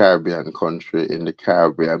speaking Caribbean country in the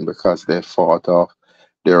Caribbean because they fought off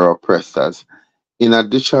their oppressors? In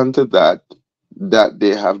addition to that, that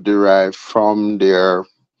they have derived from their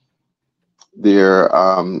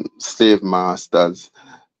slave masters,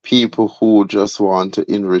 people who just want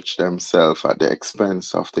to enrich themselves at the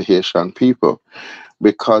expense of the Haitian people,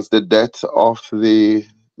 because the death of the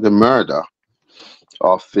murder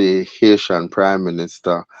of the Haitian Prime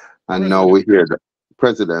Minister, and now President. we hear the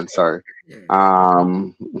president. Sorry,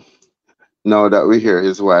 um, now that we hear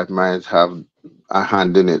his wife might have a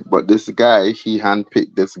hand in it, but this guy, he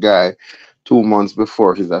handpicked this guy 2 months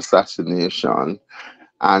before his assassination,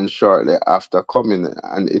 and shortly after coming,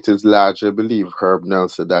 and it is largely believed, Herb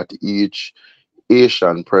Nelson, that each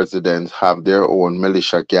Asian president have their own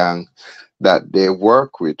militia gang that they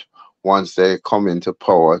work with once they come into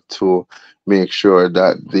power to make sure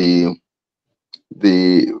that the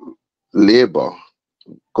labor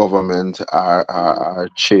government are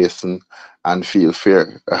chastened and feel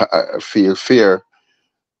fear.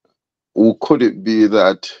 Who could it be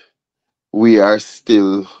that we are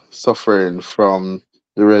still suffering from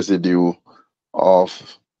the residue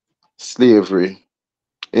of slavery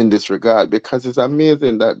in this regard? Because it's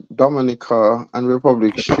amazing that Dominica and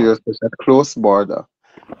Republic share such a close border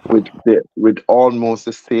with almost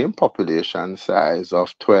the same population size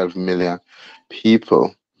of 12 million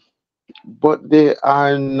people, but they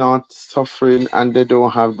are not suffering and they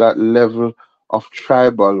don't have that level of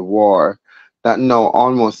tribal war that now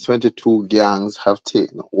almost 22 gangs have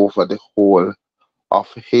taken over the whole of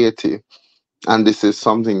Haiti. And this is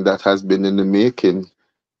something that has been in the making.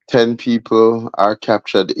 10 people are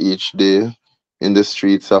captured each day in the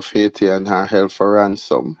streets of Haiti and are held for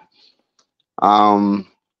ransom. Um,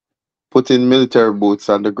 Putting military boots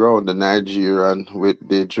on the ground, the Nigerian with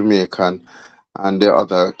the Jamaican and the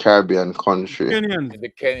other Caribbean country. Kenyans. The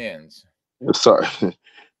Kenyans. Sorry,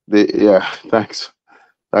 yeah, thanks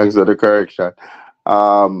for the correction.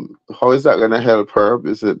 How is that going to help her?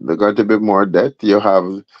 Is it going to be more debt? You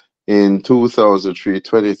have in 2003,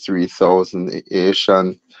 23,000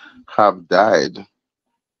 Asians have died.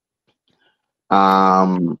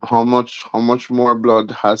 How much more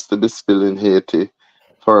blood has to be spilled in Haiti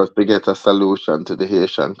for us to get a solution to the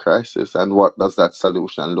Haitian crisis? And what does that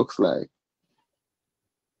solution looks like?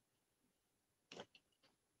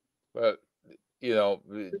 Well,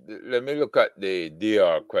 let me look at the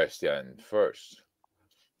DR question first.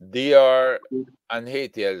 DR and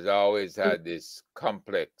Haiti has always had this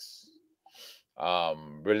complex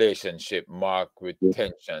relationship marked with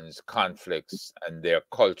tensions, conflicts, and their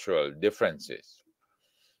cultural differences.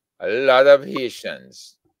 A lot of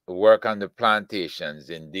Haitians work on the plantations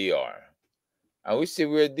in DR, and we see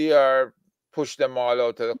where DR pushed them all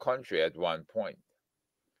out of the country at one point.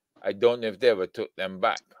 I don't know if they ever took them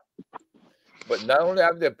back. But not only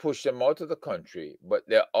have they pushed them out of the country, but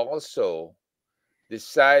they also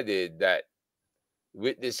decided that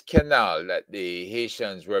with this canal that the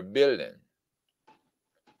Haitians were building,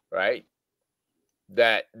 right,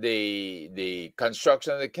 that the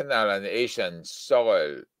construction of the canal on the Haitian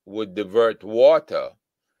soil would divert water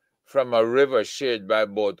from a river shared by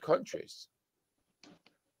both countries.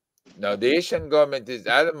 Now, the Haitian government is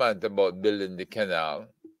adamant about building the canal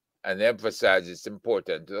and emphasizes it's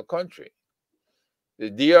important to the country. The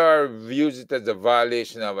DR views it as a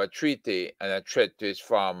violation of a treaty and a threat to its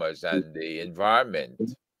farmers and the environment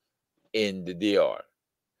in the DR.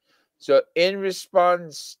 So in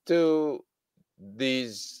response to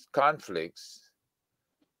these conflicts,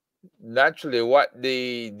 naturally what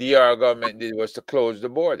the DR government did was to close the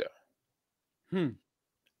border.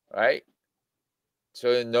 Right?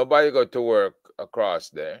 So nobody got to work across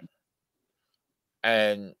there.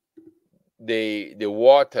 And the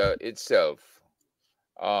water itself,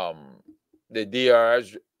 the DR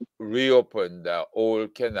has reopened the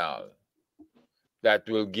old canal that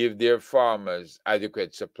will give their farmers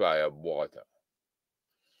adequate supply of water.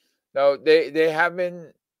 Now, they have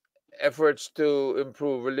been efforts to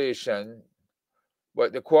improve relations,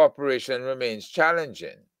 but the cooperation remains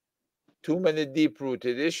challenging. Too many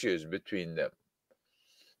deep-rooted issues between them,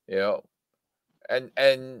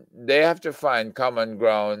 and they have to find common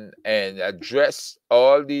ground and address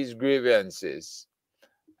all these grievances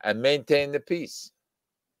and maintain the peace.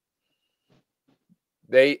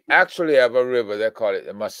 They actually have a river, they call it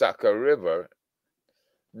the Massacre River,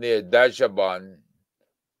 near Dajabon,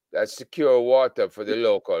 that secure water for the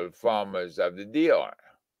local farmers of the DR.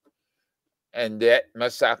 And that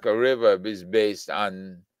Massacre River is based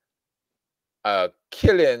on a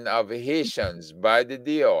killing of Haitians by the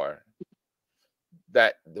DR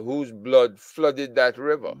whose blood flooded that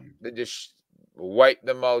river. They just wiped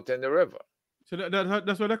them out in the river. So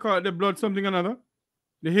that's what they call it, the blood something another?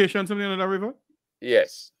 The Haitian something another river?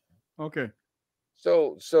 Yes. Okay.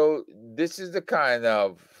 So this is the kind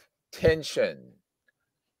of tension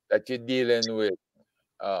that you're dealing with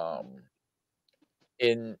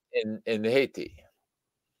in Haiti,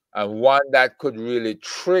 and one that could really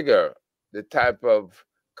trigger the type of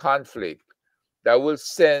conflict that will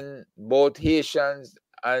send both Haitians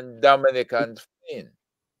and Dominicans fleeing.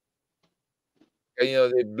 And,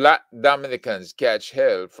 the black Dominicans catch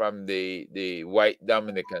hell from the white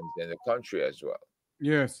Dominicans in the country as well.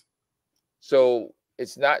 Yes. So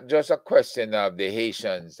it's not just a question of the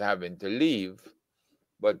Haitians having to leave,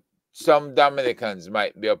 but some Dominicans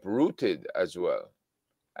might be uprooted as well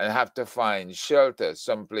and have to find shelter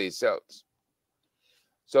someplace else.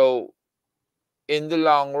 So in the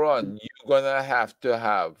long run, you're going to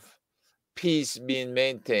have peace being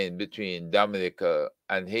maintained between Dominica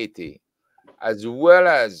and Haiti, as well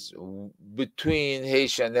as between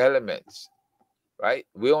Haitian elements, right?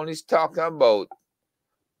 We're only talking about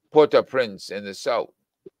Port-au-Prince in the south,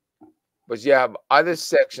 but you have other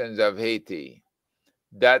sections of Haiti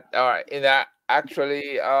that are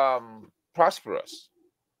actually prosperous.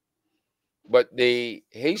 But the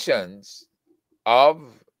Haitians of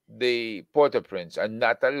the Port-au-Prince are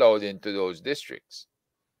not allowed into those districts.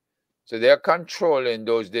 So they're controlling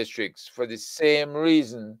those districts for the same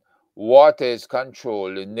reason water is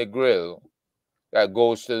controlled in Negril that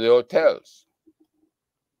goes to the hotels.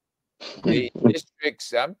 The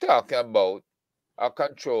districts I'm talking about are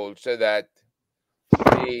controlled so that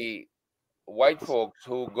the white folks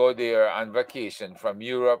who go there on vacation from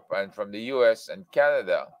Europe and from the US and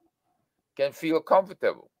Canada can feel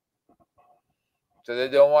comfortable. So they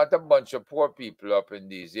don't want a bunch of poor people up in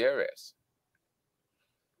these areas.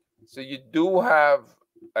 So you do have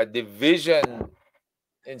a division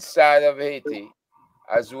inside of Haiti,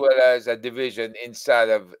 as well as a division inside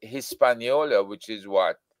of Hispaniola, which is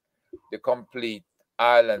what the complete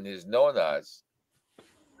island is known as,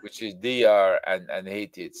 which is DR and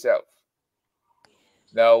Haiti itself.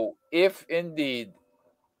 Now, if indeed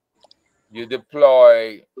you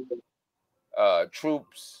deploy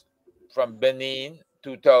troops from Benin,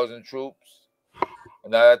 2,000 troops,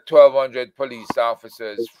 another 1,200 police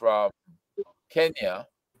officers from Kenya,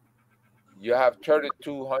 you have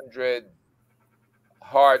 3,200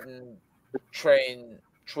 hardened, trained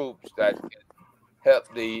troops that can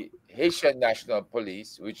help the Haitian National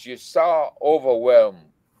Police, which you saw overwhelmed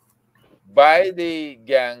by the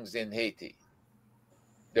gangs in Haiti.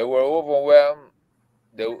 They were overwhelmed.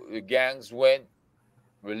 The gangs went,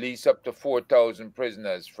 released up to 4,000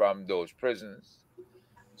 prisoners from those prisons.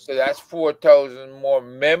 So that's 4,000 more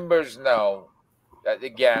members now that the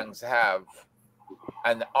gangs have,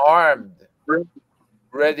 and armed,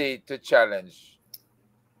 ready to challenge,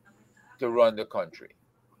 to run the country,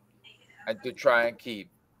 and to try and keep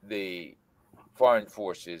the foreign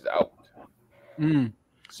forces out.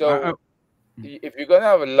 So if you're going to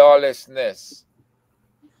have a lawlessness,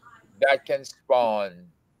 that can spawn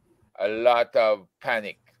a lot of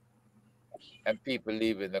panic and people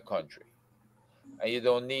leaving the country. And you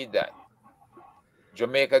don't need that.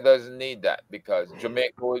 Jamaica doesn't need that, because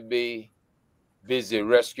Jamaica would be busy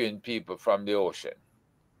rescuing people from the ocean,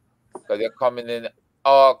 because they're coming in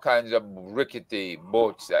all kinds of rickety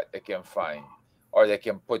boats that they can find or they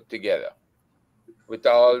can put together with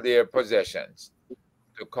all their possessions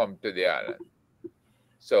to come to the island.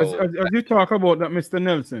 So as you talk about that, Mr.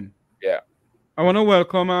 Nelson, yeah, I want to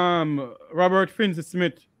welcome Robert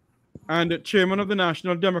Finch-Smith and the chairman of the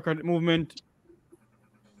National Democratic Movement,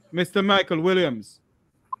 Mr. Michael Williams.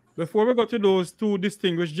 Before we go to those two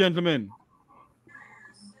distinguished gentlemen,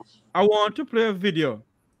 I want to play a video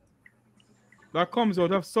that comes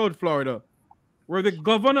out of South Florida, where the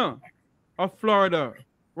governor of Florida,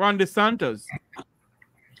 Ron DeSantis,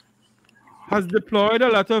 has deployed a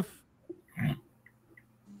lot of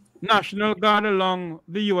National Guard along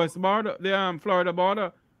the U.S. border, the Florida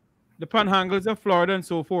border, the panhandles of Florida and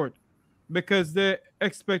so forth, because they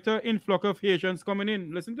expect an influx of Haitians coming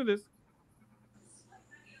in. Listen to this.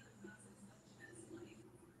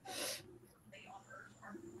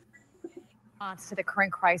 To the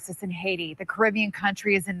current crisis in Haiti, the Caribbean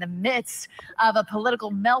country is in the midst of a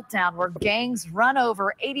political meltdown where gangs run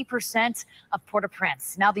over 80% of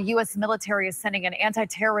Port-au-Prince. Now the U.S. military is sending an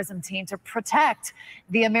anti-terrorism team to protect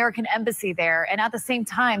the American embassy there. And at the same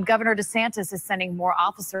time, Governor DeSantis is sending more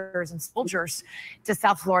officers and soldiers to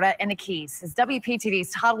South Florida and the Keys. As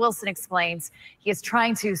WPTV's Todd Wilson explains, he is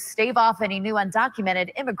trying to stave off any new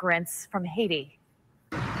undocumented immigrants from Haiti.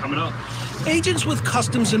 Coming up. Agents with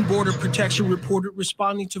Customs and Border Protection reported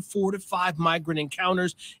responding to 4 to 5 migrant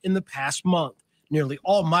encounters in the past month. Nearly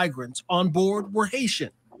all migrants on board were Haitian.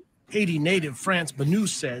 Haiti native France Banu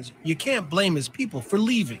says you can't blame his people for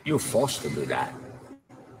leaving. You're forced to do that.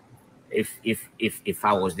 If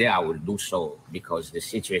I was there, I would do so, because the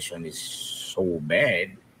situation is so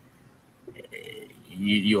bad.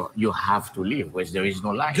 You have to leave, where there is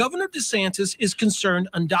no life. Governor DeSantis is concerned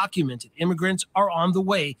undocumented immigrants are on the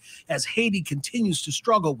way as Haiti continues to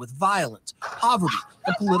struggle with violence, poverty,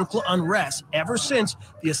 and political unrest ever since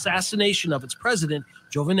the assassination of its president,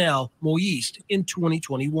 Jovenel Moïse, in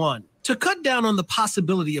 2021. To cut down on the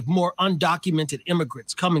possibility of more undocumented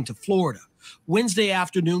immigrants coming to Florida, Wednesday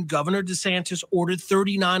afternoon, Governor DeSantis ordered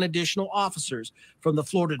 39 additional officers from the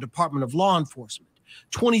Florida Department of Law Enforcement,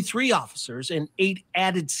 23 officers, and 8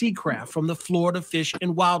 added seacraft from the Florida Fish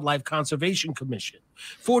and Wildlife Conservation Commission,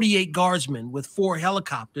 48 guardsmen with 4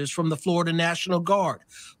 helicopters from the Florida National Guard,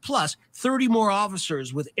 plus 30 more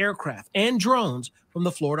officers with aircraft and drones from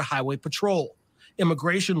the Florida Highway Patrol.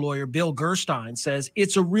 Immigration lawyer Bill Gerstein says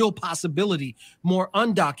it's a real possibility more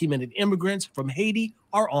undocumented immigrants from Haiti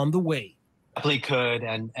are on the way. Could,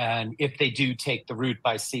 and if they do take the route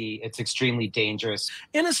by sea, it's extremely dangerous.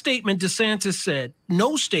 In a statement, DeSantis said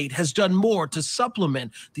no state has done more to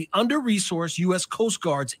supplement the under-resourced U.S. Coast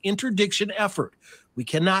Guard's interdiction effort. We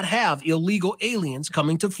cannot have illegal aliens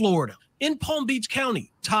coming to Florida. In Palm Beach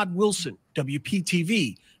County, Todd Wilson,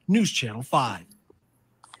 WPTV, News Channel 5.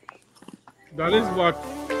 That is what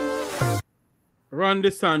Ron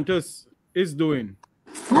DeSantis is doing.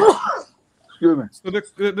 So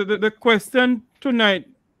the question tonight,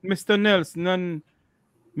 Mr. Nelson and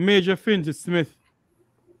Major Finch-Smith,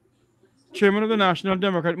 chairman of the National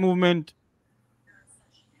Democratic Movement,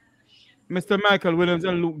 Mr. Michael Williams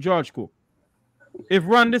and Luke George Cooke. If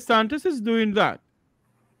Ron DeSantis is doing that,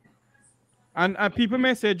 and people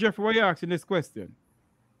may say, Jeffrey, why are you asking this question?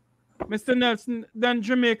 Mr. Nelson, then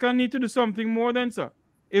Jamaica need to do something more than, sir,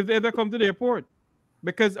 if they ever come to the airport.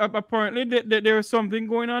 Because apparently there is something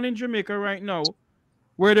going on in Jamaica right now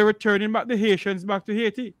where they're returning back the Haitians back to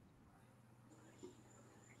Haiti.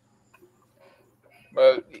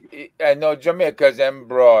 Well, I know Jamaica's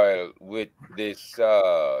embroiled with this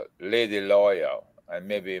lady lawyer, and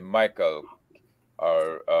maybe Michael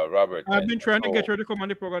or Robert. I've been trying to get her to come on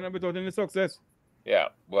the program without any success. Yeah,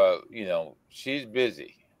 well, she's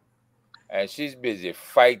busy. And she's busy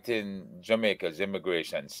fighting Jamaica's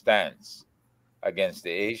immigration stance against the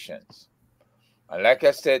Haitians. And like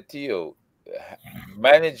I said to you,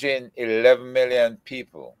 managing 11 million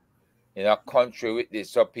people in a country with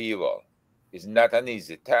this upheaval is not an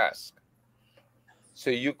easy task. So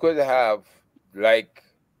you could have, like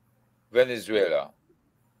Venezuela,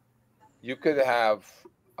 you could have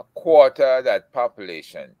a quarter of that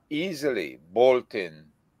population easily bolting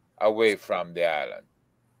away from the island.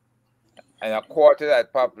 And a quarter of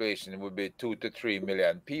that population would be 2 to 3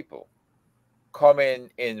 million people coming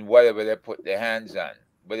in whatever they put their hands on,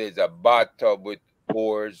 whether it's a bathtub with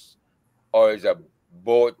oars, or it's a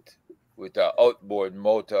boat with an outboard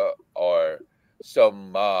motor, or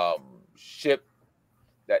some ship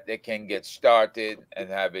that they can get started and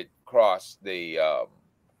have it cross the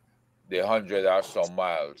 100 or so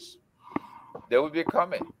miles. They would be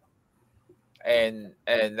coming, and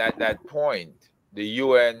at that point, the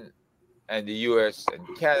UN and the US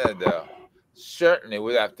and Canada certainly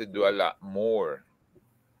would have to do a lot more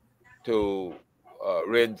to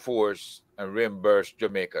reinforce and reimburse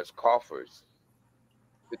Jamaica's coffers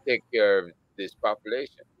to take care of this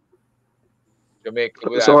population. Jamaica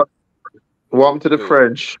would So have what happened to the to.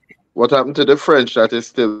 French? What happened to the French that is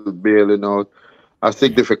still bailing out a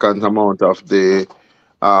significant amount of the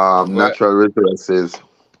Well, natural resources?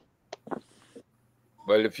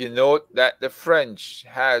 well, if you note that the French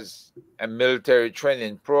has a military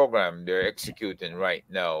training program they're executing right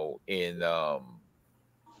now in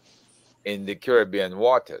the Caribbean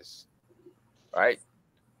waters, right?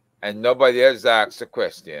 And nobody has asked the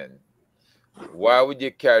question, why would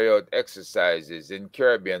you carry out exercises in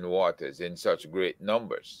Caribbean waters in such great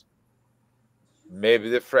numbers? Maybe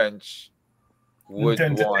the French would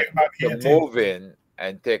Intend to want take back to Haiti. move in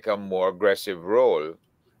and take a more aggressive role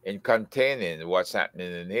in containing what's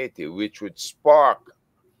happening in Haiti, which would spark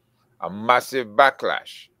a massive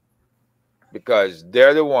backlash, because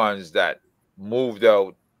they're the ones that moved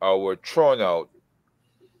out or were thrown out,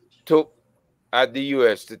 took at the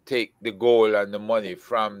US to take the gold and the money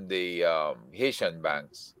from the Haitian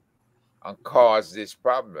banks, and caused this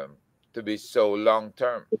problem to be so long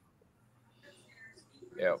term.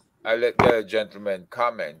 I let the other gentleman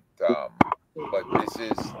comment, but this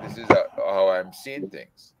is how I'm seeing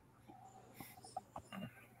things.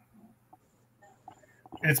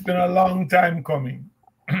 It's been a long time coming.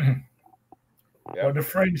 Yeah. But the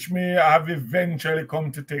French may have eventually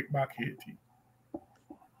come to take back Haiti.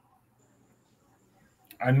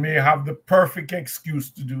 And may have the perfect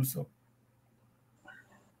excuse to do so.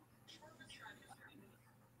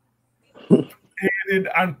 Aided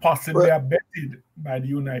and possibly abetted by the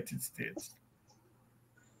United States.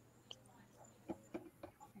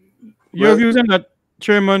 Your views on that,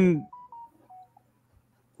 Chairman?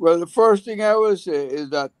 Well, the first thing I will say is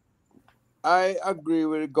that I agree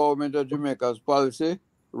with the government of Jamaica's policy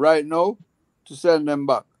right now to send them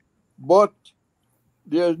back. But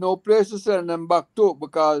there's no place to send them back to,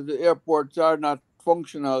 because the airports are not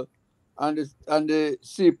functional, and the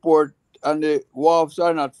seaport and the wharves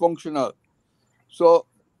are not functional. So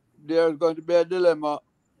there's going to be a dilemma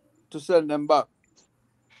to send them back.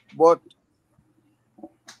 But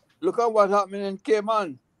look at what's happening in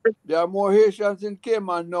Cayman. There are more Haitians in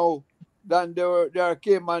Cayman now than there are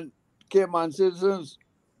Cayman citizens.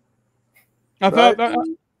 I thought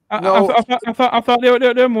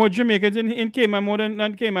there were more Jamaicans in Cayman more than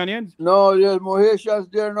Caymanians. No, there's more Haitians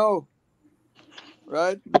there now,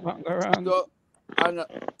 right? So, and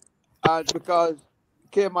because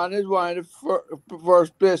Cayman is one of the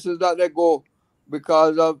first places that they go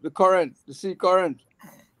because of the current, the sea current.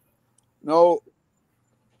 Now,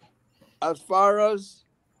 as far as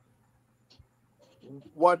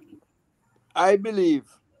what I believe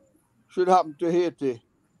should happen to Haiti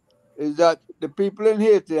is that the people in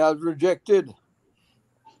Haiti have rejected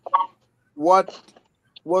what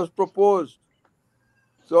was proposed.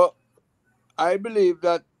 So I believe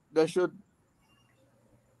that they should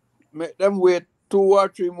make them wait 2 or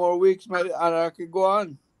 3 more weeks, and I can go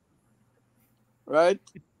on. Right?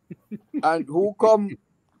 And who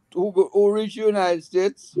reach the United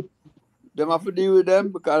States, them have to deal with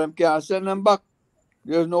them, because them can't send them back.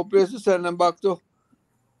 There's no place to send them back to.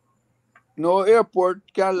 No airport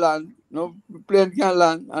can land, no plane can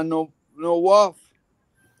land, and no wharf.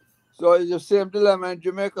 So it's the same dilemma in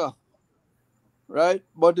Jamaica, right?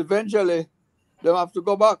 But eventually, they have to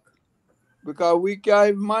go back because we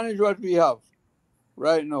can't manage what we have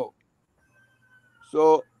right now.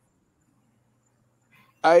 So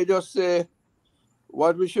I just say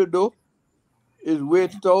what we should do is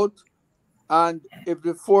wait it out, and if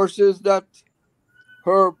the forces that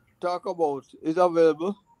Herb talk about is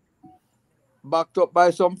available, backed up by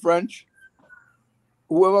some French,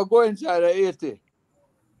 whoever go inside of Haiti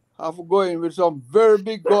have to go in with some very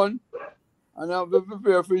big gun and have to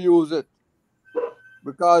prepare to use it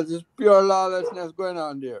because there's pure lawlessness going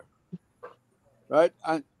on there, right?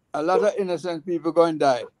 And a lot of innocent people going to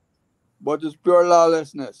die, but it's pure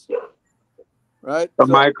lawlessness, right? So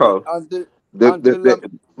So Michael, until them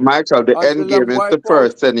Michael, the end game is the wipe out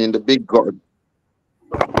first sending the big gun.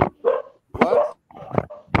 what?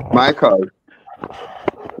 Michael,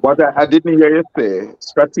 what I didn't hear you say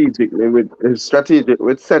strategic with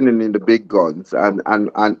sending in the big guns and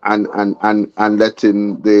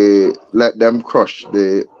let them crush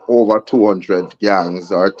the over 200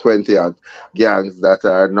 gangs or 20 odd gangs that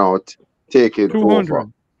are now taking 200.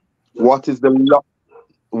 over. What is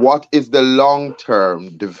the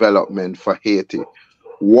long-term development for Haiti? The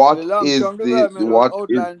What long-term development was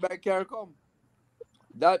outlined by CARICOM.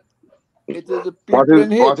 That it is the people in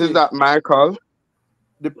Haiti. what is that, Michael?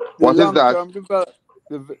 The What is that?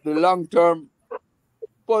 the long-term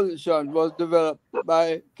position was developed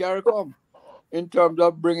by CARICOM in terms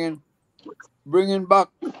of bringing back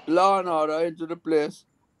law and order into the place,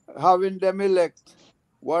 having them elect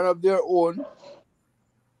one of their own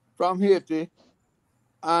from Haiti,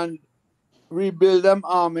 and rebuild them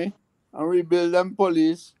army and rebuild them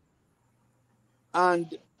police,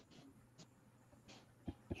 and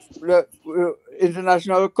the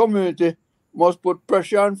international community must put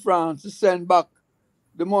pressure on France to send back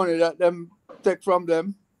the money that them take from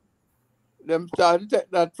them. Them started to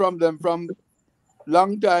take that from them from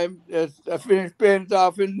long time. They finished paying it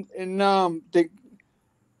off in about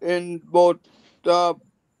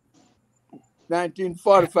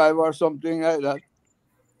 1945 or something like that.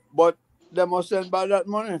 But they must send back that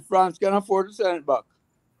money. France can afford to send it back.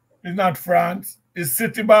 It's not France. It's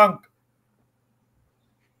Citibank.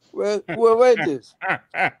 Well, whoever it is.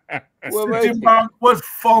 Citibank was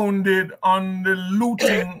founded on the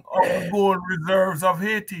looting of the gold reserves of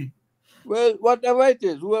Haiti. Well, whatever it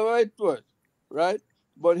is, whoever it was, right?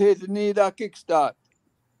 But Haiti need a kickstart.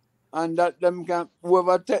 And that them can,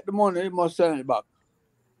 whoever take the money must send it back.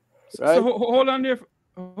 Right? So hold on there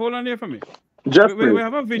for me. Jeffrey, we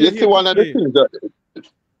have a video you see one of the things that,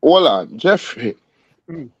 hold on, Jeffrey.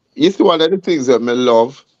 You see one of the things that I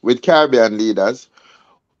love with Caribbean leaders,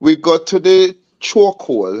 we got to the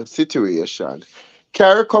chokehold situation.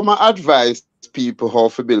 CARICOM advised people how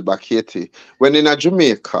to build back Haiti. When in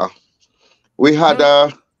Jamaica, we have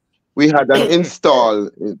an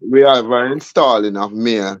installing of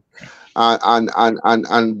mayor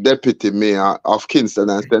and deputy mayor of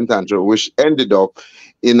Kingston and St. Andrew, which ended up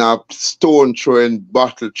in a stone throwing,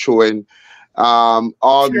 bottle throwing,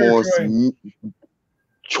 almost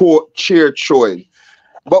chair throwing.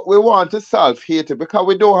 But we want to solve Haiti because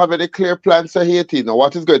we don't have any clear plans for Haiti now.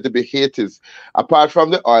 What is going to be Haiti's, apart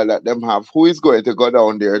from the oil that them have? Who is going to go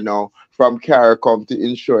down there now from CARICOM to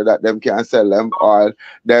ensure that them can sell them oil,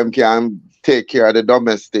 them can take care of the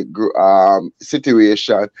domestic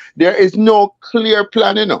situation? There is no clear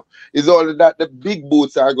plan, you know. It's only that the big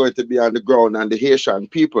boots are going to be on the ground and the Haitian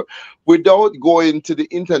people. Without going to the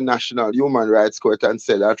International Human Rights Court and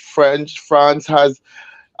say that France has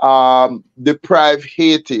deprive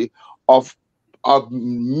Haiti of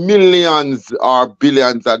millions or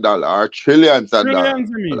billions of dollars or trillions of dollars.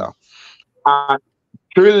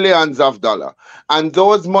 Trillions of dollars. And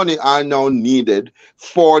those money are now needed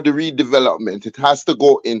for the redevelopment. It has to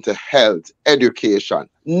go into health, education,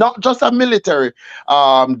 not just a military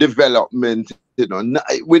development. You know,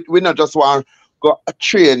 we not just want go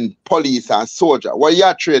train police and soldier. What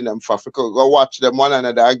you train them for? Go watch them one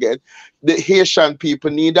another again. The Haitian people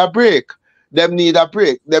need a break. Them need a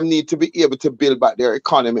break. Them need to be able to build back their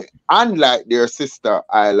economy. Unlike their sister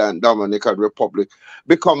island, Dominican Republic,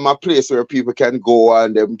 become a place where people can go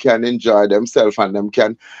and them can enjoy themselves and them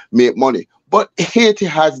can make money. But Haiti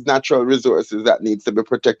has natural resources that needs to be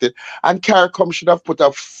protected. And CARICOM should have put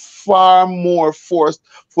a far more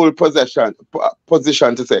forceful position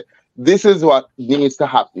to say, this is what needs to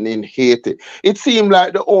happen in Haiti. It seems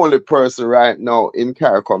like the only person right now in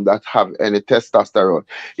CARICOM that have any testosterone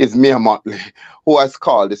is Mia Motley, who has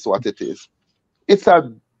called this what it is. It's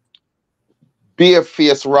a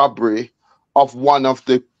bare-faced robbery of one of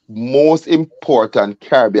the most important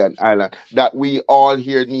Caribbean island that we all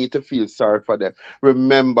here need to feel sorry for them.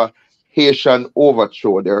 Remember, Haitian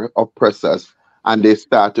overthrew their oppressors and they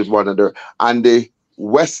started one another. And the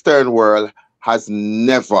Western world has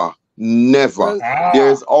never. Well,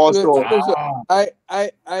 There's also listen,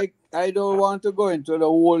 I don't want to go into the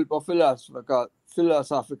whole of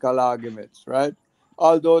philosophical arguments, right?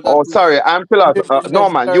 Although that oh, is sorry, I'm maybe no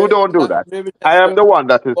man, you necessary, don't do that that. may be I am necessary, the one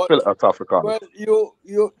that is but philosophical. well,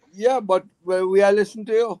 yeah, but well, we are listening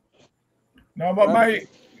to you. No, but my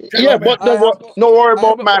Yeah, gentlemen, but no worry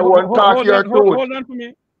about my one. Talk your truth. Hold on for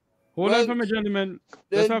me. Hold on for me, gentlemen.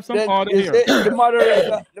 Let's have some Then order you here. say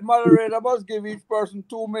the moderator must give each person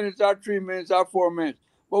 2 minutes or 3 minutes or 4 minutes.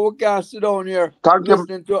 But we can't sit down here Thank you.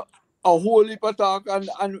 listening to a whole heap of talk and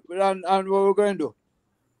what we're going to do.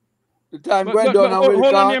 The time going down and we'll hold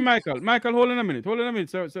on gone. here, Michael. Michael, hold on a minute. Hold on a minute,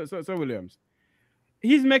 Sir Williams.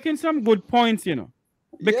 He's making some good points, you know.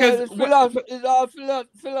 Because it's all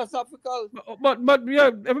philosophical. But yeah,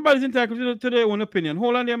 everybody's entitled to their own opinion.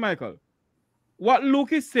 Hold on there, Michael. What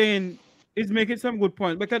Luke is saying is making some good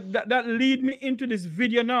points, because that lead me into this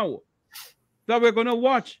video now that we're gonna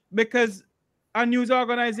watch, because a news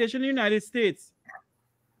organization in the United States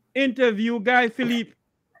interviewed Guy Philippe,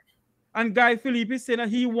 and Guy Philippe is saying that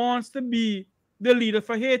he wants to be the leader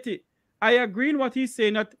for Haiti. I agree in what he's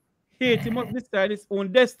saying, that Haiti must decide its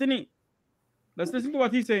own destiny. Let's listen to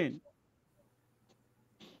what he's saying.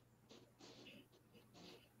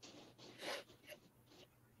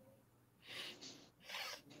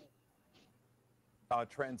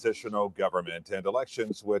 Transitional government and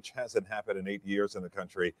elections, which hasn't happened in 8 years in the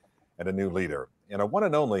country, and a new leader. In a one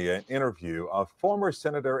and only interview, a former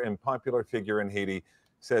senator and popular figure in Haiti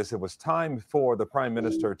says it was time for the prime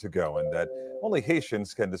minister to go and that only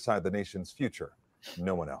Haitians can decide the nation's future,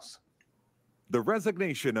 no one else. The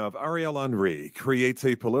resignation of Ariel Henry creates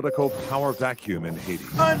a political power vacuum in Haiti,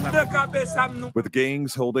 with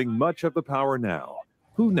gangs holding much of the power now.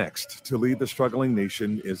 Who next to lead the struggling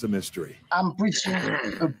nation is a mystery. I'm preaching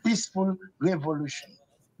a peaceful revolution.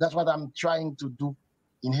 That's what I'm trying to do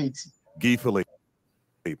in Haiti. Guy Philippe,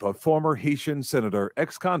 a former Haitian senator,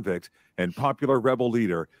 ex-convict, and popular rebel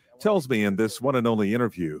leader, tells me in this one and only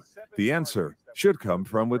interview, the answer should come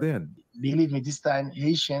from within. Believe me, this time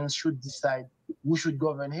Haitians should decide who should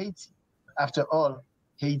govern Haiti. After all,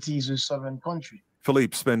 Haiti is a sovereign country.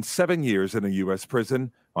 Philippe spent 7 years in a U.S.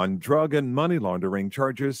 prison on drug and money laundering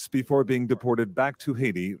charges before being deported back to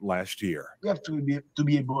Haiti last year. We have to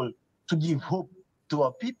be able to give hope to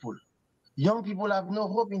our people. Young people have no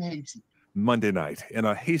hope in Haiti. Monday night, in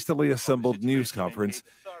a hastily assembled news conference,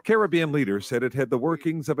 Caribbean leaders said it had the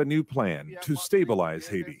workings of a new plan to stabilize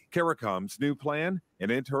Haiti. CARICOM's new plan,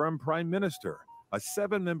 an interim prime minister, a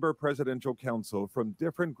 7-member presidential council from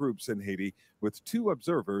different groups in Haiti with 2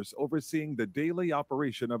 observers overseeing the daily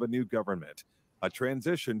operation of a new government, a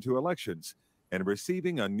transition to elections, and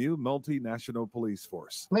receiving a new multinational police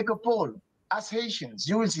force. Make a poll. As Haitians,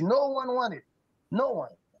 you will see no one wanted. No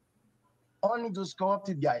one. Only those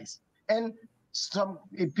corrupted guys. And some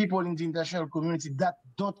people in the international community that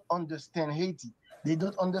don't understand Haiti. They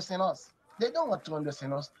don't understand us. They don't want to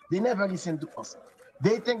understand us. They never listen to us.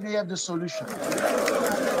 They think they have the solution.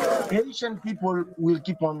 Haitian people will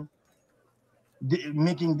keep on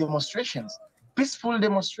making demonstrations, peaceful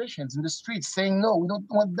demonstrations in the streets, saying, no, we don't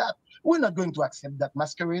want that. We're not going to accept that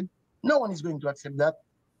masquerade. No one is going to accept that.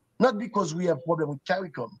 Not because we have a problem with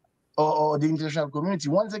CARICOM or the international community.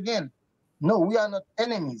 Once again, no, we are not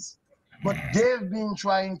enemies. But they've been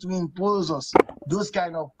trying to impose us those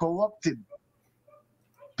kind of corrupted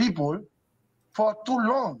people for too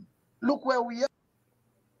long. Look where we are.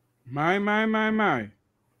 My.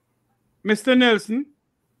 Mr. Nelson,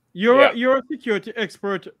 you're a security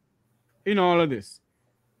expert in all of this.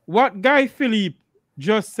 What Guy Philippe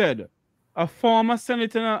just said, a former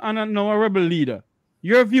senator and now a rebel leader,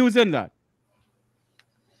 your views on that?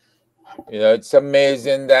 You know, it's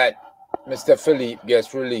amazing that Mr. Philippe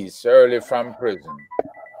gets released early from prison.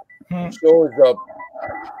 Shows up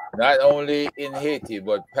not only in Haiti,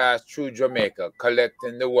 but passed through Jamaica,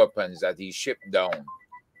 collecting the weapons that he shipped down.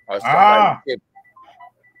 Or somebody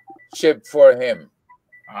shipped for him.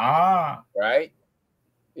 Right?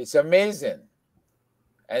 It's amazing.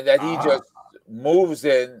 And that he just moves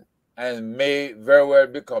in and may very well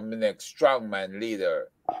become the next strongman leader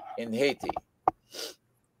in Haiti.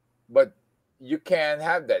 But you can't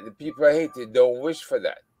have that. The people of Haiti don't wish for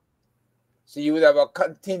that. So you would have a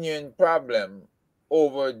continuing problem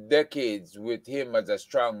over decades with him as a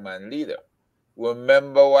strongman leader.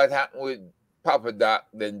 Remember what happened with Papa Doc,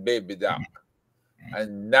 then Baby Doc,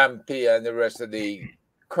 and Nampi and the rest of the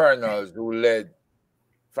colonels who led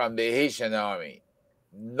from the Haitian army.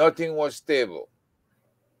 Nothing was stable,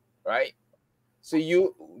 right? So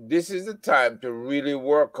this is the time to really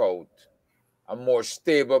work out a more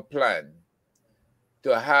stable plan,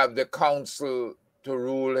 to have the council to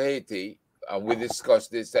rule Haiti, and we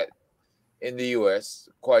discussed this in the U.S.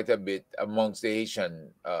 quite a bit amongst the Haitian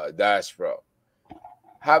diaspora.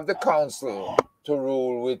 Have the council to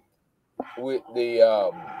rule with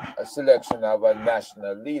the selection of a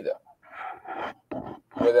national leader,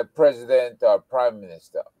 with a president or prime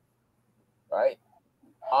minister, right?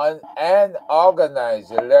 And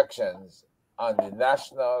organize elections on the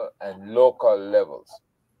national and local levels.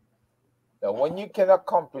 Now, when you can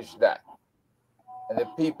accomplish that, and the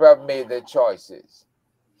people have made their choices,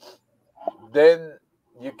 then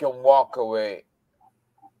you can walk away,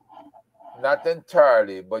 not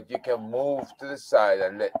entirely, but you can move to the side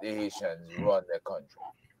and let the Haitians run their country.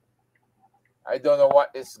 I don't know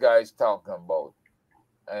what this guy is talking about,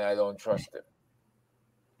 and I don't trust him,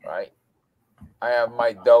 right? I have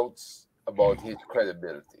my doubts about his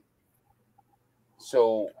credibility.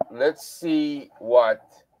 So let's see what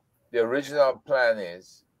the original plan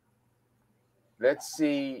is. Let's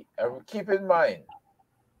see, and keep in mind,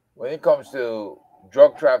 when it comes to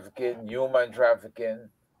drug trafficking, human trafficking,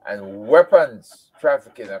 and weapons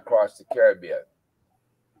trafficking across the Caribbean,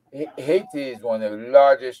 Haiti is one of the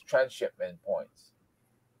largest transshipment points,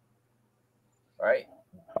 right?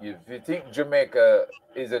 If you think Jamaica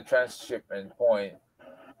is a transshipment point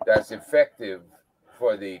that's effective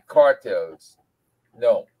for the cartels,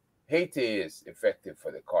 no, Haiti is effective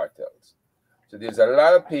for the cartels. So there's a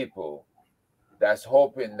lot of people that's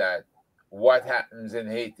hoping that what happens in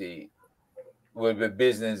Haiti will be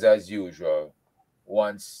business as usual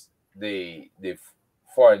once the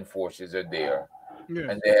foreign forces are there, yes,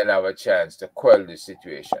 and they'll have a chance to quell the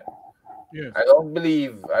situation. Yes. I don't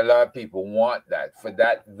believe a lot of people want that for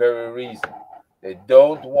that very reason. They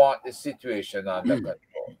don't want the situation under control.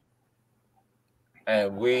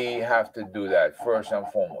 And we have to do that first and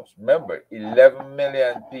foremost. Remember, 11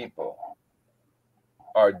 million people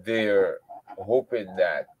are there hoping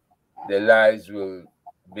that their lives will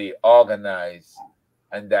be organized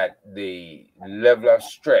and that the level of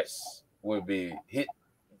stress will be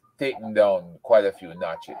taken down quite a few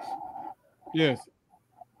notches. Yes.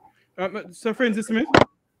 Sir Francis Smith?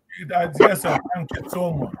 Yes, sir. Thank you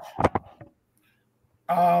so much.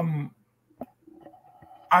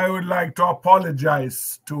 I would like to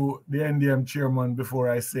apologize to the NDM chairman before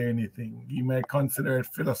I say anything. He may consider it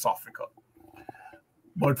philosophical.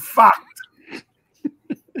 But fact,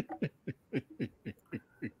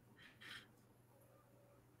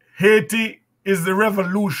 Haiti is the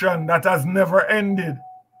revolution that has never ended.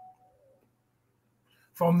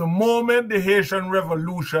 From the moment the Haitian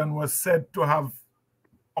Revolution was said to have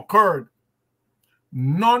occurred,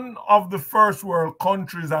 none of the first world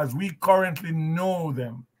countries as we currently know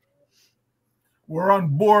them were on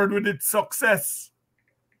board with its success.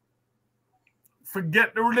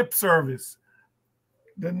 Forget the lip service.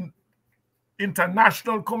 The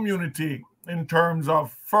international community in terms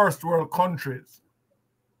of first world countries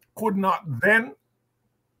could not then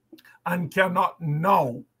and cannot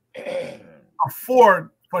now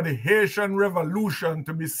afford for the Haitian Revolution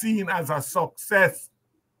to be seen as a success.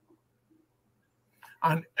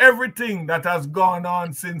 And everything that has gone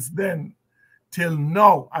on since then till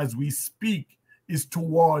now as we speak is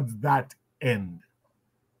towards that end.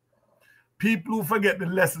 People who forget the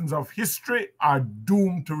lessons of history are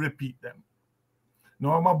doomed to repeat them.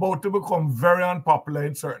 Now I'm about to become very unpopular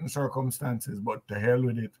in certain circumstances, but to hell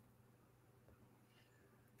with it.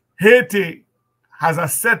 Haiti has a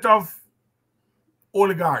set of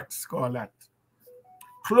oligarchs, call that,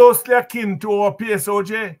 closely akin to our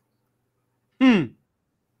PSOJ, who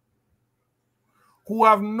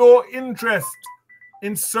have no interest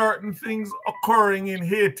in certain things occurring in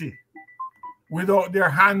Haiti without their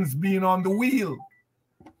hands being on the wheel.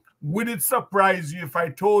 Would it surprise you if I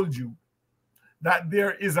told you that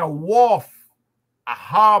there is a wharf, a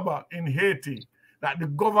harbor in Haiti that the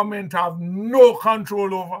government have no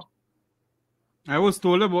control over? I was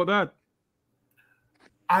told about that.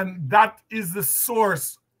 And that is the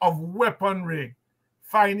source of weaponry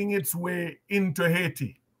finding its way into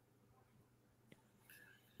Haiti.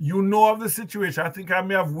 You know of the situation. I think I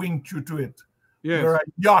may have winked you to it. Yes. Where a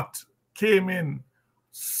yacht came in,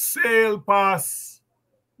 sailed past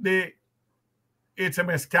the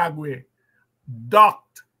HMS Kagwe,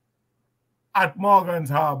 docked at Morgan's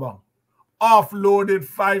Harbor, offloaded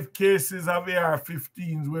 5 cases of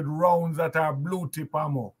AR-15s with rounds that are blue tip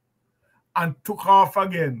ammo, and took off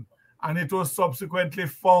again. And it was subsequently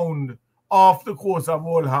found off the coast of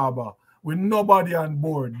Old Harbor with nobody on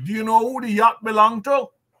board. Do you know who the yacht belonged to?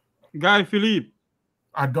 Guy Philippe.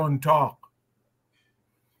 I don't talk.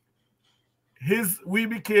 We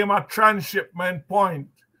became a transshipment point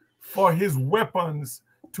for his weapons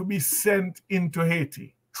to be sent into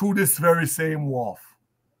Haiti through this very same wharf.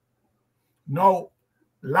 Now,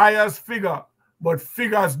 liars figure, but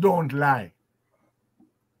figures don't lie.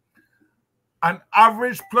 An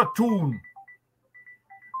average platoon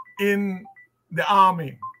in the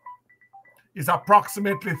army is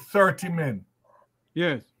approximately 30 men.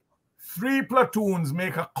 Yes. 3 platoons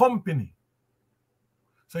make a company.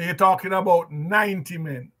 So you're talking about 90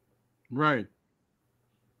 men. Right.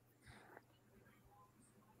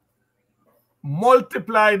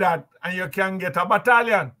 Multiply that and you can get a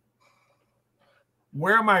battalion.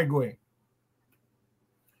 Where am I going?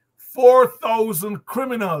 4,000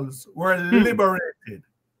 criminals were liberated.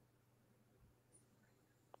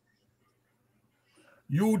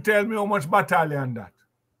 You tell me how much battalion that.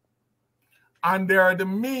 And there are the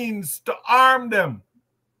means to arm them.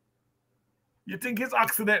 You think his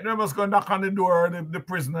accident members going to knock on the door of the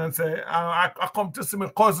prison and say, I come to see my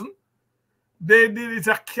cousin? They did it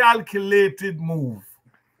a calculated move.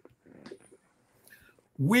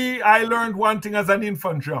 I learned one thing as an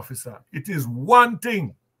infantry officer. It is one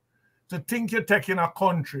thing to think you're taking a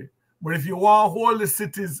country, but if you want to hold the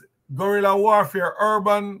cities, guerrilla warfare,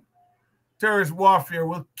 urban terrorist warfare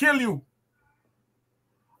will kill you.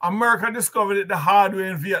 America discovered it the hard way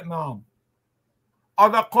in Vietnam.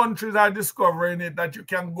 Other countries are discovering it, that you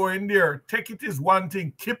can go in there. Take it is one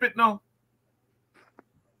thing. Keep it now.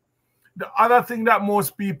 The other thing that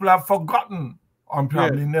most people have forgotten or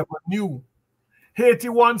probably never knew, Haiti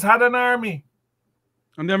once had an army.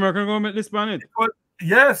 And the American government disbanded.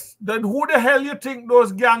 Yes. Then who the hell you think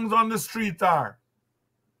those gangs on the street are?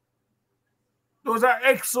 Those are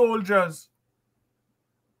ex-soldiers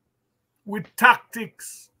with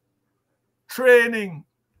tactics, training,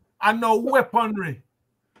 and no weaponry.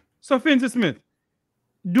 So, Finty Smith,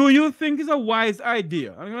 do you think it's a wise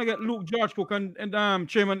idea? I'm going to get Luke, George Cooke, and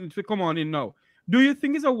Chairman to come on in now. Do you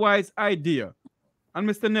think it's a wise idea, and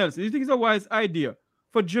Mr. Nelson, do you think it's a wise idea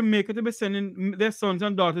for Jamaica to be sending their sons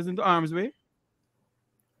and daughters into harm's way?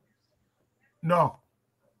 No.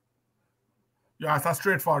 You ask a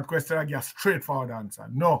straightforward question, I guess straightforward answer.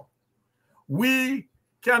 No. We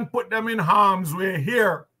can put them in harm's way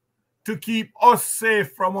here to keep us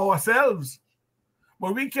safe from ourselves.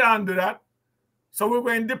 But we can't do that. So we're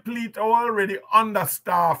going to deplete our already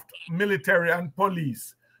understaffed military and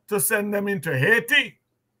police to send them into Haiti.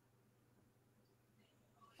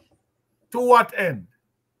 To what end?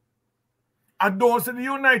 I don't see the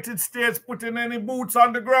United States putting any boots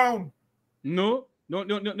on the ground. No.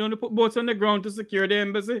 Don't put boots on the ground to secure the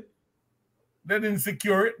embassy. They didn't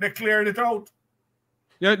secure it. They cleared it out.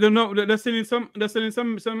 Yeah, they're sending some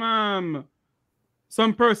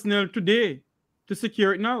personnel today to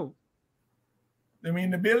secure it now. They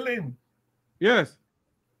mean the building? Yes.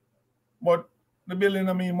 But the building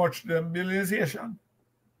don't mean much to them. Building is Haitian.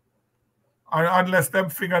 Unless they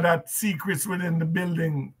figure that secrets within the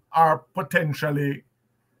building are potentially,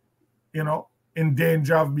 in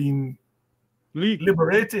danger of being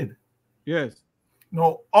liberated. Yes.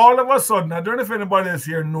 Now, all of a sudden, I don't know if anybody else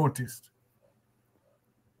here noticed.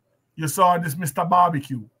 You saw this Mr.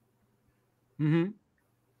 Barbecue. Mm-hmm.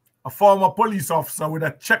 A former police officer with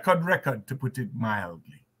a checkered record, to put it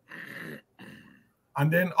mildly.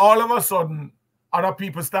 And then all of a sudden, other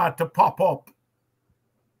people start to pop up.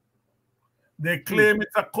 They claim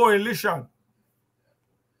it's a coalition.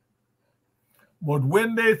 But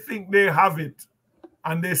when they think they have it,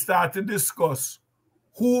 and they start to discuss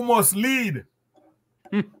who must lead,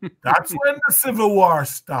 that's when the civil war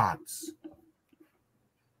starts.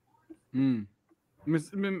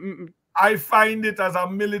 I find it, as a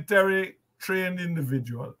military trained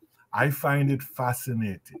individual, I find it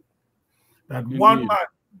fascinating that one man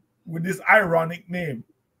with this ironic name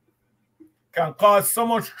can cause so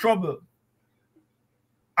much trouble,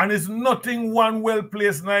 and it's nothing one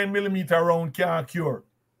well-placed 9mm round can cure.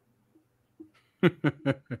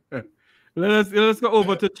 Let's go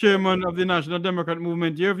over to Chairman of the National Democrat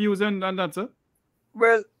Movement. Your views on that, sir?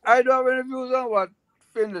 Well, I don't have any views on what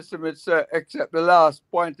Finley Smith said, except the last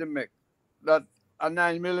point to make, that a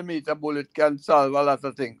 9mm bullet can solve a lot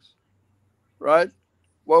of things, right?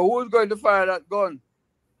 Well, who's going to fire that gun?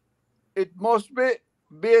 It must be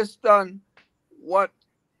based on what,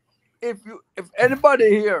 if anybody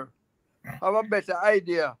here have a better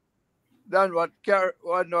idea than what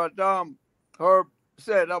Herb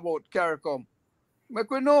said about CARICOM, make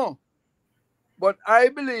we know. But I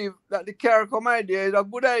believe that the CARICOM idea is a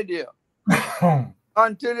good idea.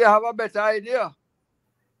 until you have a better idea.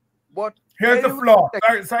 But here's the flaw.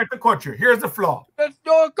 Sorry to cut you. Here's the flaw.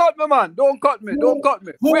 Don't cut me, man. Don't cut me. Don't cut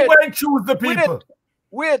me. Who Wait. went choose the people?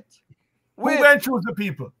 Wait. Who went choose the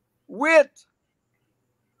people? Wait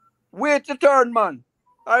your turn, man.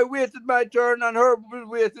 I waited my turn, and Herb was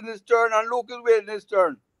waiting his turn, and Luke is waiting his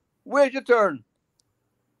turn. Wait your turn.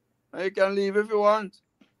 And you can leave if you want.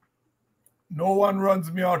 No one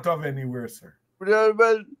runs me out of anywhere, sir.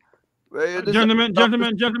 Well, Gentlemen.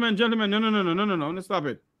 No. Stop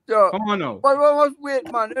it. So, come on now. But we must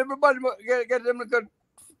wait, man. Everybody must get them like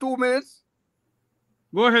 2 minutes.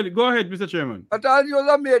 Go ahead, Mr. Chairman. I told you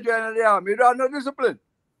was a major in the army. You don't have no discipline.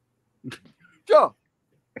 Sure.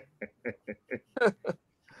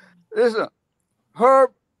 Listen,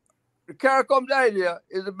 Herb, the CARICOM's idea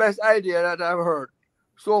is the best idea that I've heard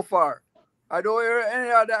so far. I don't hear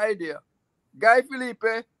any other idea. Guy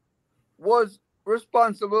Felipe was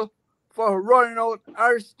responsible for running out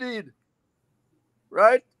Aristide,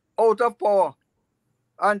 right, out of power.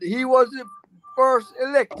 And he was the first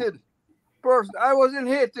elected person. I was in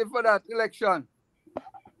Haiti for that election,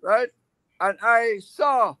 right? And I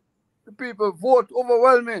saw the people vote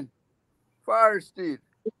overwhelming for Aristide,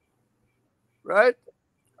 right?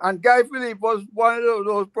 And Guy Philippe was one of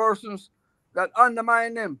those persons that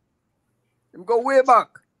undermined him. Him go way back.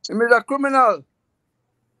 He was a criminal.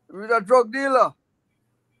 He was a drug dealer,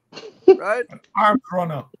 right? Armed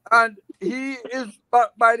runner. And he is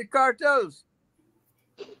backed by the cartels.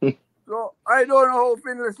 So I don't know how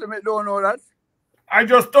Finley Smith don't know that. I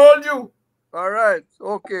just told you. All right.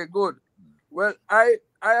 Okay, good. Well, I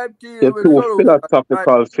have dealt You're with too solutions.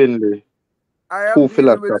 philosophical, Finley. I have Too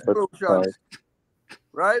dealt with philosophical. solutions,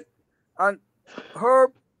 right? And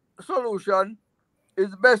her solution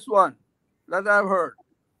is the best one that I've heard.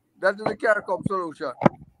 That is the CARICOM solution.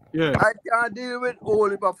 Yeah. I can't deal with all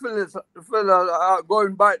of a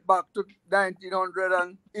going back to 1900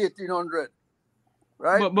 and 1800.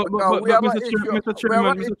 Right? But we have Mr. an issue, Mr. we have Chairman,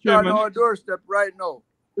 an Mr. issue Chairman. on our doorstep right now.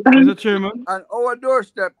 Mr. Chairman. And our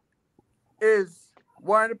doorstep is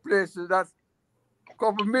one of the places that a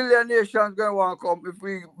couple million nations going to want to come if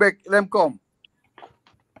we make them come.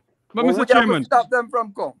 But we Mr. have to Chairman. stop them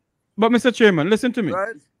from come. But Mr. Chairman, listen to me.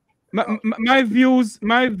 Right? My views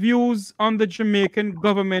on the Jamaican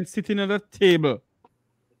government sitting at a table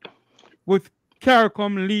with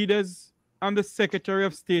CARICOM leaders and the Secretary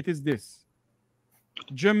of State is this.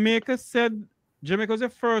 Jamaica was the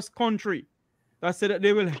first country that said that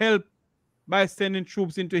they will help by sending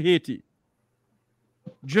troops into Haiti.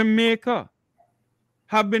 Jamaica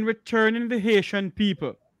have been returning the Haitian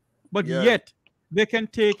people, but yet they can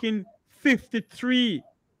take in 53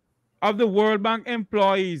 of the World Bank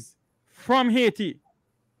employees from Haiti.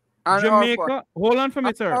 And Jamaica, hold on for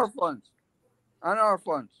me, sir. Our funds. And our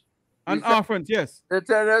funds. And our funds, yes. They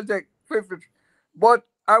tell they'll take 50. But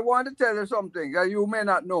I want to tell you something that you may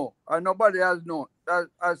not know, and nobody has known, as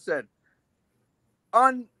I said.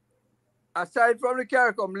 Aside from the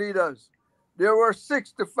CARICOM leaders, there were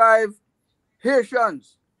 65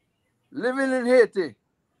 Haitians living in Haiti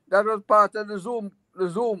that was part of the Zoom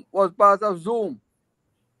was part of Zoom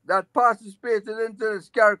that participated into this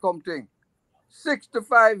CARICOM thing.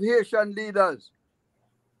 65 Haitian leaders,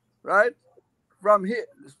 right, from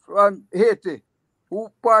Haiti who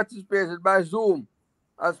participated by Zoom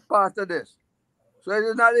as part of this. So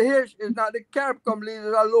it's not the CARICOM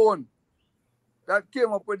leaders alone that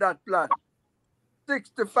came up with that plan.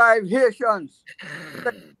 65 Haitians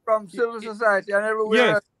from civil society and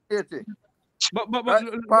everywhere in Haiti. But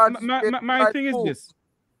my thing is this.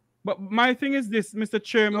 But my thing is this, Mr.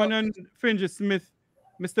 Chairman and Fringe Smith,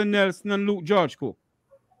 Mr. Nelson and Luke George Cooke.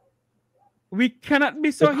 We cannot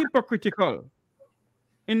be so hypocritical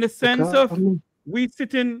in the sense of we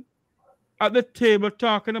sitting at the table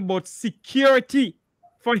talking about security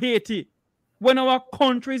for Haiti when our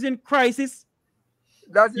country is in crisis.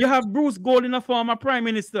 You have Bruce Golding, a former prime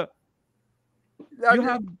minister.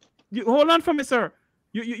 Hold on for me, sir.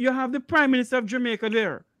 You have the Prime Minister of Jamaica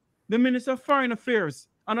there, the Minister of Foreign Affairs,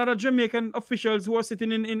 and other Jamaican officials who are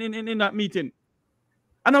sitting in that meeting.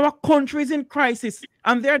 And our country is in crisis,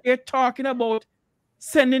 and they're talking about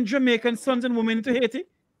sending Jamaican sons and women to Haiti.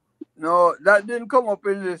 No, that didn't come up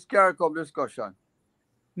in this CARICOM discussion.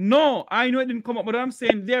 No, I know it didn't come up, but I'm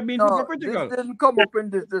saying they're being hypocritical. This didn't come up in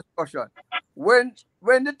this discussion. When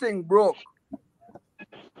the thing broke,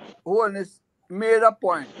 Holness made a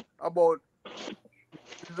point about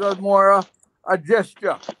it was more a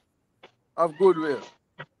gesture of goodwill.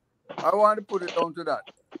 I want to put it down to that.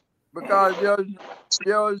 Because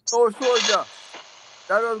there was no soldier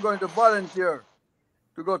that was going to volunteer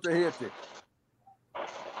to go to Haiti.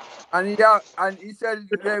 And he said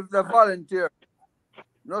there's a volunteer.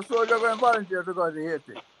 No soldier going to volunteer to go to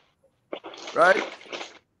Haiti. Right?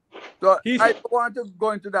 So I don't want to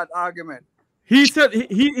go into that argument. He said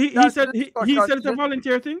he said it's a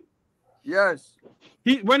volunteer thing. Yes.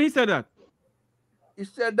 When he said that. He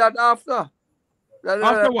said that after.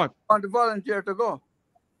 After what? Want the volunteer to go.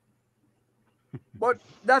 But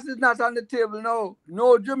that is not on the table now.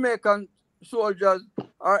 No Jamaican soldiers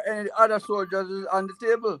or any other soldiers is on the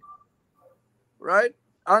table. Right?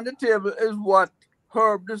 On the table is what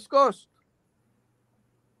Herb discussed.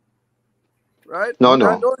 Right? No, That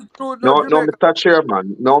no. don't include no No, no, Jamaican. Mr.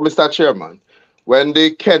 Chairman. No, Mr. Chairman. When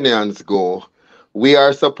the Kenyans go, we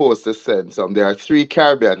are supposed to send some. There are 3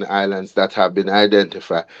 Caribbean islands that have been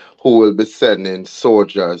identified who will be sending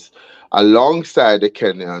soldiers alongside the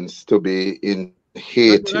Kenyans to be in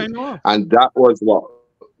Haiti. And that was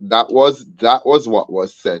what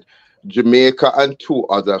was said. Jamaica and 2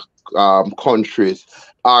 other countries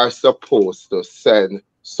are supposed to send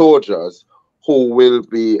soldiers who will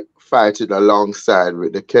be fighting alongside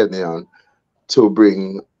with the Kenyan to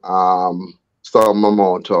bring some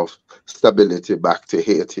amount of stability back to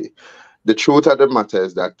Haiti. The truth of the matter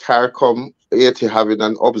is that CARICOM, Haiti having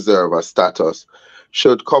an observer status,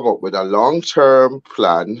 should come up with a long-term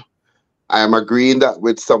plan. I am agreeing that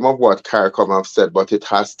with some of what CARICOM have said, but it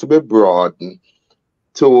has to be broadened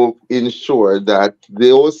to ensure that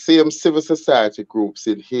those same civil society groups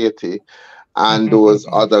in Haiti and those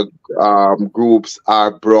other groups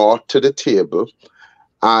are brought to the table.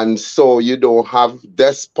 And so you don't have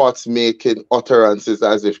despots making utterances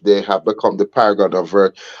as if they have become the paragon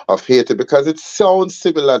of Haiti, because it sounds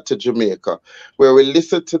similar to Jamaica, where we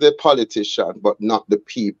listen to the politician but not the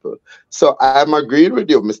people. So I'm agreeing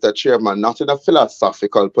with you, Mr. Chairman, not in a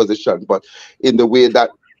philosophical position, but in the way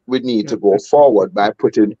that we need to go forward by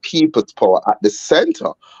putting people's power at the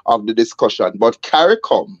center of the discussion. But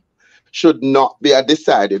CARICOM should not be a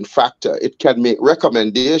deciding factor. It can make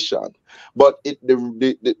recommendation, but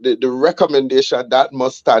the recommendation that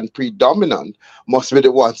must stand predominant must be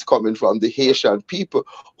the ones coming from the Haitian people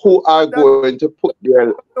who are going to put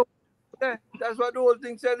their... That's what the whole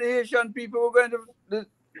thing said. The Haitian people were going to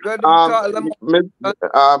call them.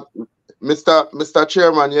 Mr.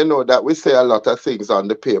 Chairman, you know that we say a lot of things on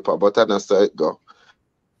the paper, but I know so it go.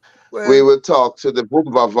 We will talk to the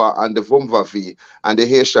Vumvava and the Vumvavi, and the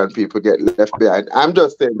Haitian people get left behind. I'm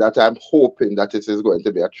just saying that I'm hoping that it is going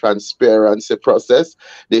to be a transparency process.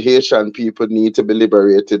 The Haitian people need to be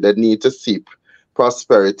liberated. They need to see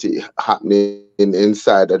prosperity happening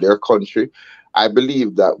inside of their country. I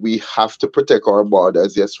believe that we have to protect our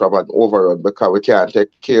borders, yes, from an overrun, because we can't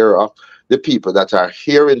take care of the people that are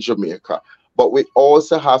here in Jamaica. But we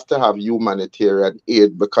also have to have humanitarian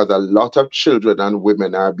aid, because a lot of children and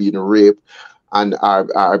women are being raped and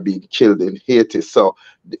are being killed in Haiti. So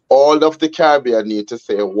all of the Caribbean need to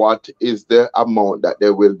say what is the amount that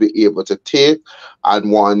they will be able to take.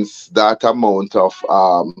 And once that amount of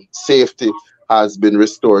safety has been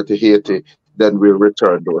restored to Haiti, then we'll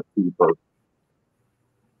return those people.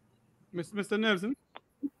 Mr. Nelson?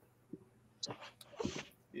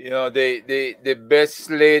 You know, the best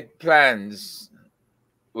laid plans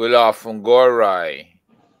will often go awry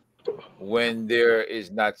when there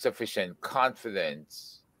is not sufficient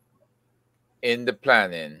confidence in the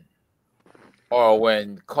planning, or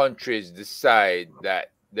when countries decide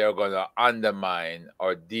that they're going to undermine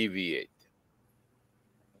or deviate.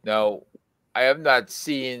 Now, I have not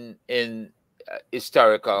seen in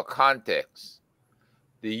historical context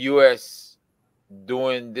the U.S.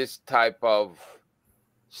 doing this type of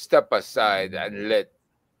step aside and let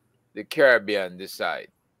the Caribbean decide.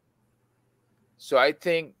 So I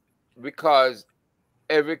think because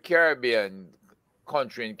every Caribbean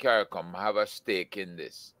country in CARICOM have a stake in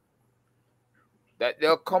this, that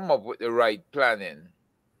they'll come up with the right planning,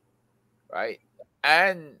 right?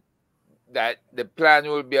 And that the plan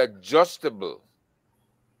will be adjustable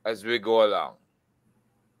as we go along.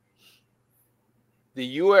 The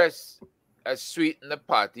U.S. has sweetened the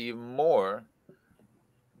pot even more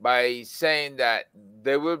by saying that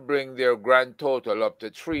they will bring their grand total up to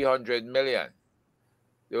 300 million.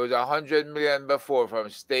 There was 100 million before from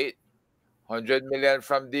state, 100 million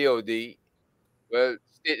from DOD. Well,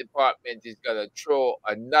 State Department is going to throw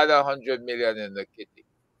another 100 million in the kitty.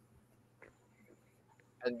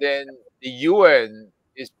 And then the UN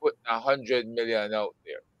is putting 100 million out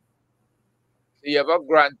there. So you have a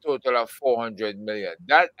grand total of 400 million.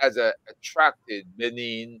 That has attracted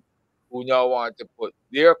Benin, who now want to put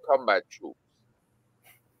their combat troops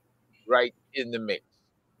right in the mix.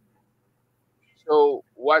 So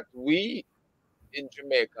what we in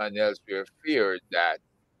Jamaica and elsewhere feared that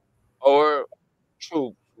our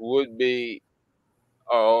troops would be,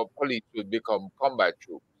 our police would become combat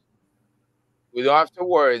troops. We don't have to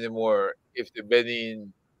worry anymore if the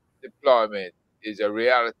Benin deployment is a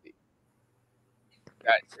reality.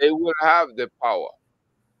 That they will have the power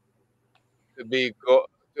to be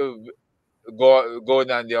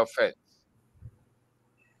going on the offense.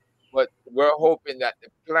 But we're hoping that the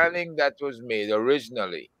planning that was made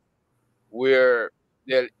originally, where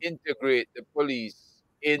they'll integrate the police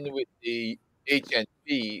in with the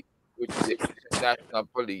HNP, which is the Haitian National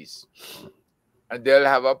Police, and they'll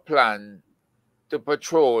have a plan to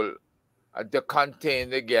patrol and to contain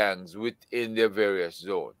the gangs within their various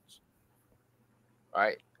zones,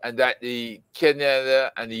 right? And that the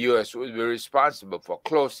Canada and the US will be responsible for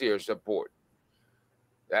close air support.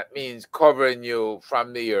 That means covering you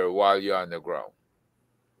from the air while you're on the ground.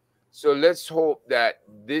 So let's hope that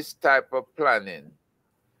this type of planning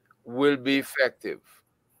will be effective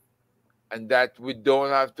and that we don't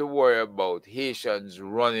have to worry about Haitians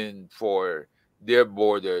running for their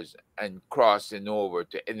borders and crossing over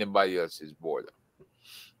to anybody else's border.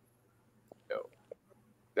 You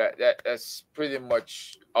know, that's pretty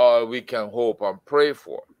much all we can hope and pray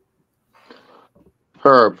for.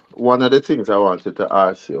 Herb, one of the things I wanted to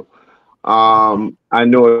ask you, I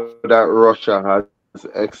know that Russia has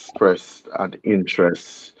expressed an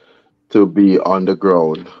interest to be on the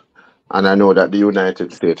ground, and I know that the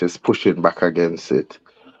United States is pushing back against it.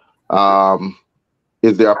 Um,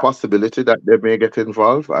 is there a possibility that they may get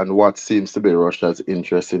involved, and what seems to be Russia's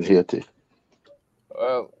interest in Haiti?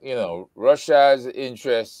 Well, you know, Russia has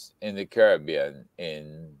interests in the Caribbean,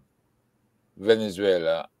 in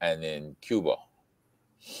Venezuela, and in Cuba.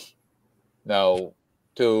 Now,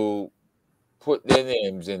 to put their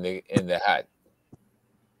names in the hat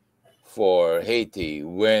for Haiti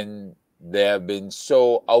when they have been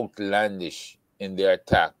so outlandish in their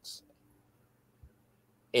attacks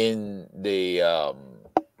in the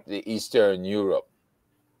Eastern Europe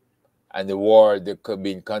and the war that could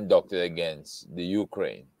be conducted against the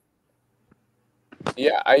Ukraine.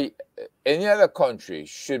 Yeah, any other country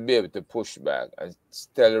should be able to push back and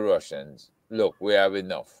tell the Russians, look, we have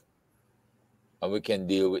enough and we can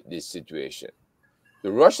deal with this situation.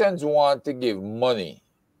 The Russians want to give money,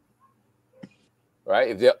 right?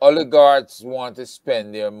 If the oligarchs want to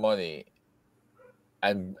spend their money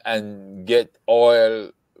and get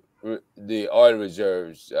the oil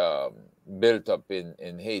reserves built up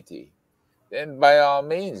in Haiti, then by all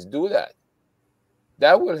means do that.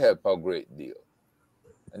 That will help a great deal.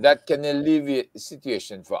 And that can alleviate the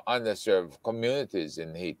situation for underserved communities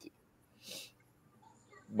in Haiti.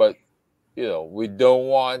 But, you know, we don't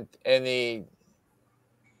want any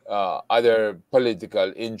other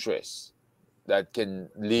political interests that can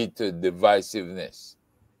lead to divisiveness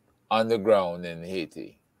on the ground in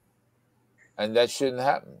Haiti. And that shouldn't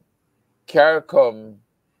happen. CARICOM,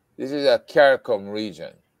 this is a CARICOM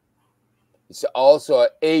region. It's also an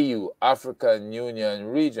AU, African Union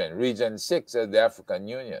region, Region 6 of the African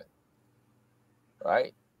Union,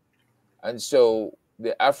 right? And so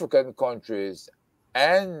the African countries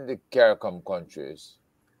and the CARICOM countries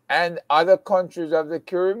and other countries of the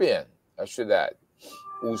Caribbean, I should add,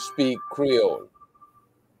 who speak Creole,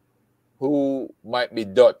 who might be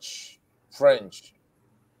Dutch, French,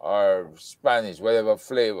 or Spanish, whatever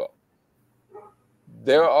flavor,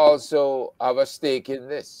 they also have a stake in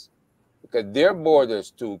this because their borders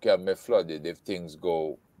too can be flooded if things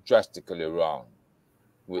go drastically wrong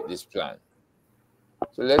with this plan.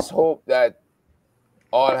 So let's hope that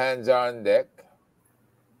all hands are on deck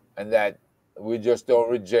and that we just don't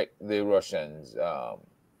reject the Russians out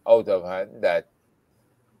of hand, that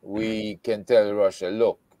we can tell Russia,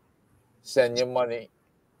 look, send your money,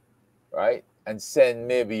 right? And send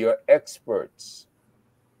maybe your experts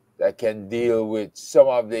that can deal with some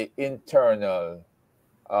of the internal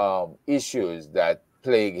issues that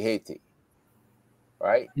plague Haiti,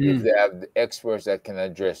 right? If they have the experts that can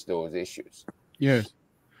address those issues. Yes.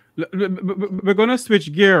 We're going to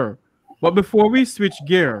switch gear. But before we switch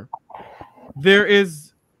gear, there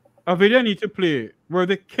is a video I need to play where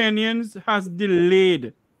the Kenyans has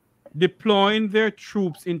delayed deploying their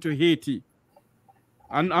troops into Haiti.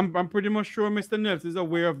 And I'm pretty much sure Mr. Nelson is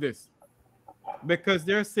aware of this because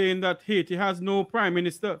they're saying that Haiti has no prime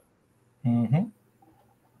minister. Mm-hmm.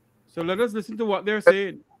 So let us listen to what they're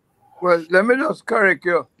saying. Well, let me just correct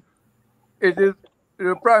you. It is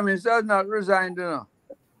the prime minister has not resigned, you know.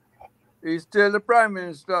 He's still the prime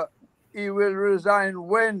minister. He will resign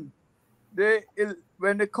when the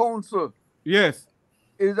council is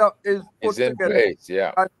put it's in together, place,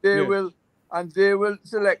 yeah. And they will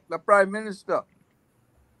select the prime minister.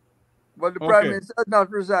 But the prime minister has not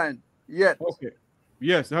resigned. Yet. Okay.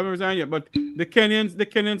 Yes, they haven't resigned yet. But the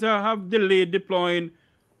Kenyans have delayed deploying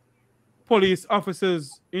police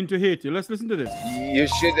officers into Haiti. Let's listen to this. You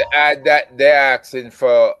should add that they're asking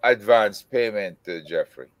for advance payment,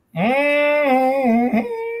 Jeffrey.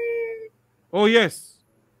 Oh yes.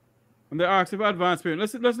 And they're asking for advance payment.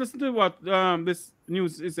 Let's listen to what this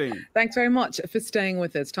news is saying. Thanks very much for staying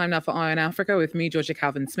with us. Time now for Eye on Africa with me, Georgia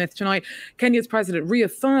Calvin-Smith. Tonight, Kenya's president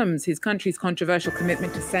reaffirms his country's controversial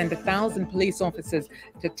commitment to send 1,000 police officers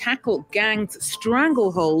to tackle gangs'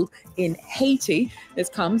 stranglehold in Haiti. This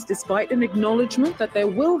comes despite an acknowledgement that there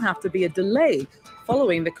will have to be a delay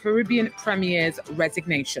following the Caribbean premier's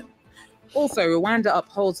resignation. Also, Rwanda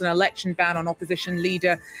upholds an election ban on opposition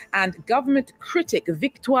leader and government critic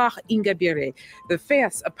Victoire Ingabire. The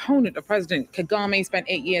fierce opponent of President Kagame spent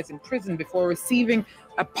 8 years in prison before receiving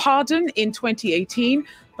a pardon in 2018,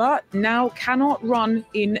 but now cannot run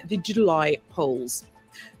in the July polls.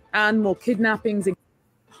 And more kidnappings,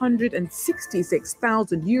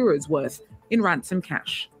 166,000 euros worth in ransom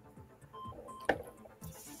cash.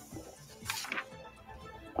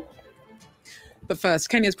 But first,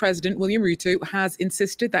 Kenya's President William Ruto has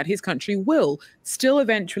insisted that his country will still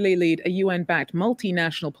eventually lead a UN-backed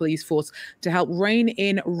multinational police force to help rein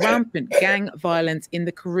in rampant gang violence in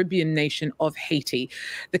the Caribbean nation of Haiti.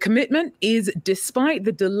 The commitment is despite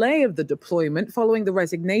the delay of the deployment following the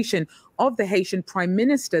resignation of the Haitian Prime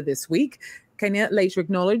Minister this week. Kenya later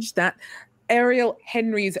acknowledged that Ariel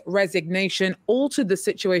Henry's resignation altered the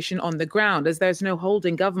situation on the ground, as there's no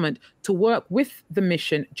holding government to work with the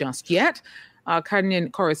mission just yet. Our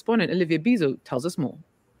Kenyan correspondent Olivia Bizo tells us more.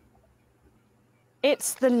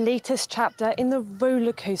 It's the latest chapter in the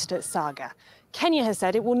roller coaster saga. Kenya has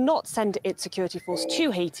said it will not send its security force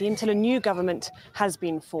to Haiti until a new government has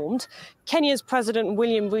been formed. Kenya's President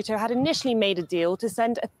William Ruto had initially made a deal to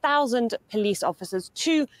send 1,000 police officers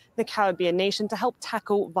to the Caribbean nation to help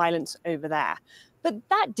tackle violence over there. But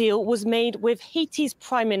that deal was made with Haiti's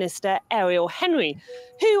Prime Minister Ariel Henry,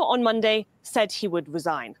 who on Monday said he would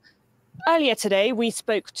resign. Earlier today, we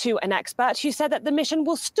spoke to an expert who said that the mission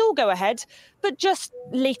will still go ahead, but just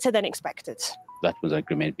later than expected. That was an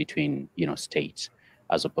agreement between, states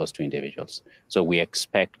as opposed to individuals. So we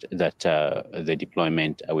expect that the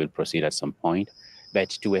deployment will proceed at some point,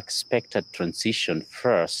 but to expect a transition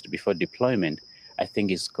first before deployment, I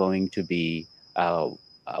think is going to be a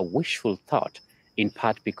wishful thought, in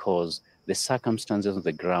part because the circumstances on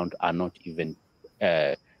the ground are not even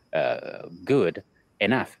good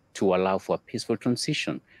enough to allow for a peaceful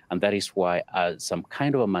transition. And that is why some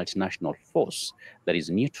kind of a multinational force that is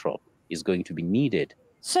neutral is going to be needed.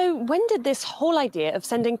 So when did this whole idea of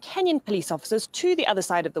sending Kenyan police officers to the other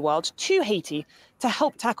side of the world, to Haiti, to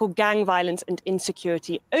help tackle gang violence and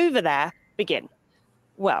insecurity over there begin?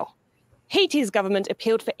 Well, Haiti's government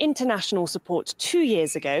appealed for international support 2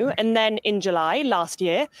 years ago, and then in July last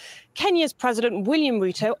year, Kenya's President William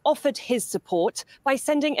Ruto offered his support by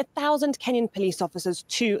sending 1,000 Kenyan police officers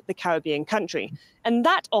to the Caribbean country. And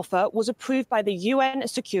that offer was approved by the UN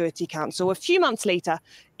Security Council a few months later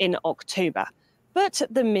in October. But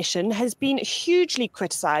the mission has been hugely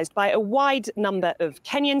criticized by a wide number of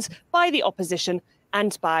Kenyans, by the opposition,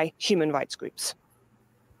 and by human rights groups.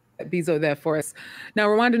 Bizo there for us. Now,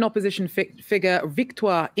 Rwandan opposition figure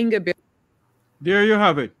Victoire Ingabire. There you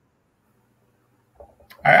have it.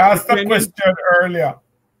 I asked a question earlier,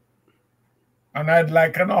 and I'd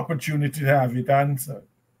like an opportunity to have it answered.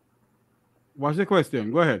 What's the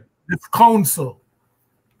question? Go ahead. This council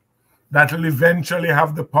that will eventually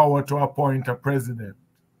have the power to appoint a president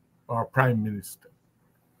or a prime minister.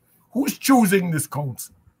 Who's choosing this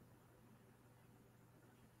council?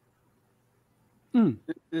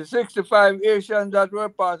 The 65 Asians that were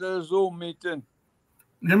part of the Zoom meeting.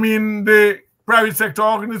 You mean the private sector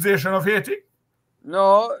organization of Haiti?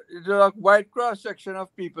 No, it's a white cross section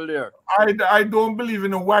of people there. I don't believe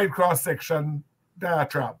in a white cross section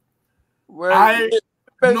diatribe. Well,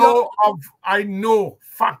 I know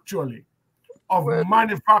factually of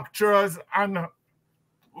manufacturers and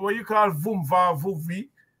what you call Vumvavi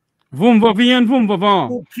and Vumvavan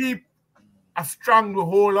who keep a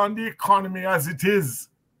stranglehold on the economy as it is,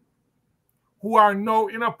 who are now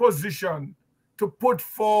in a position to put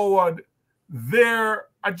forward their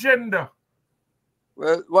agenda.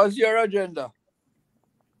 Well, what's your agenda?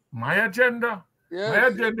 My agenda? Yes. My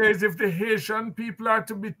agenda is if the Haitian people are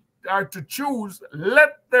to choose,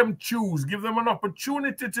 let them choose. Give them an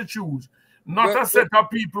opportunity to choose. Not a set of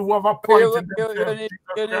people who have appointed themselves.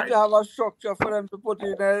 You need to have a structure for them to put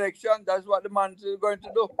in an election. That's what the man is going to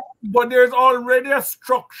do. But there's already a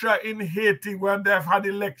structure in Haiti when they've had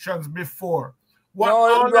elections before.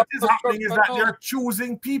 All that is happening is that they're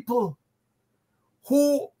choosing people.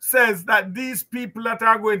 who says that these people that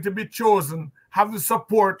are going to be chosen have the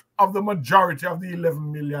support of the majority of the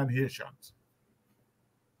 11 million Haitians?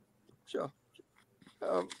 Sure.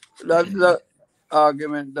 That's the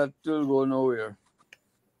argument that will go nowhere.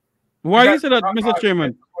 Why you say that, Mr.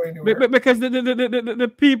 Chairman? Because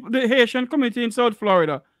the people, the Haitian community in South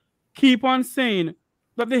Florida, keep on saying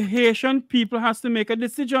that the Haitian people has to make a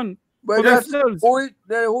decision But for that's themselves. who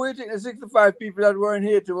you think the 65 people that were in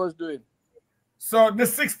Haiti was doing? So the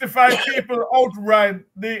 65 people outride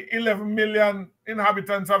the 11 million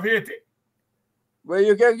inhabitants of Haiti? Where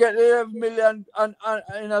you can get 11 million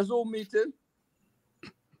in a Zoom meeting?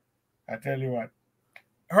 I tell you what,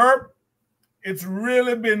 Herb, it's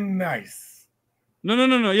really been nice. No.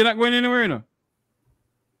 You're not going anywhere, no.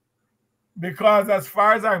 Because as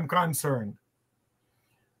far as I'm concerned,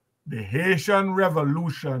 the Haitian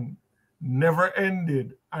Revolution never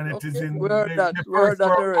ended, and it is in the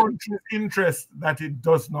country's interest that it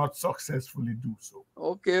does not successfully do so.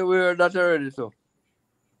 Okay, we heard that already, so.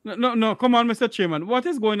 No, come on, Mr. Chairman. What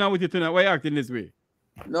is going on with you tonight? Why are you acting this way?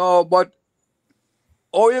 No, but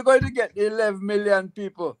how are you going to get the 11 million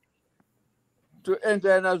people to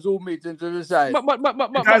enter in a Zoom meeting to decide? But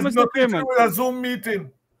it has Mr. nothing Chairman, to do with a Zoom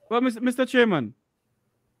meeting. But Mr. Chairman,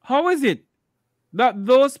 how is it that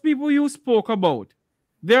those people you spoke about,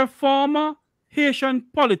 they're former Haitian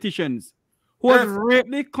politicians who have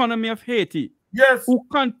raped the economy of Haiti, who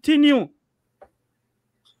continue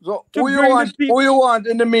So to who you want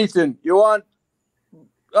in the meeting? You want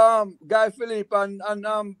Guy Philippe and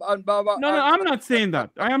Baba? No, I'm not saying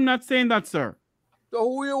that. I am not saying that, sir. So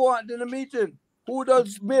who you want in the meeting? Who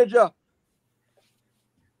does Major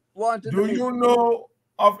want in the meeting? Do you know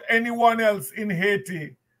of anyone else in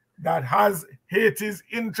Haiti that has Haiti's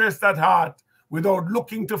interest at heart without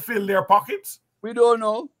looking to fill their pockets? We don't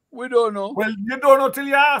know. We don't know. Well, you don't know till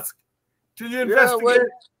you ask, till you investigate.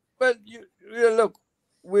 Well, look,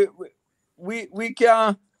 we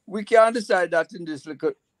can't decide that in this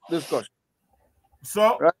discussion.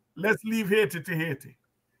 So let's leave Haiti to Haiti.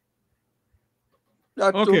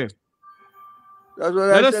 Okay. That's what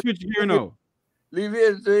Let I us said. switch gear now. Leave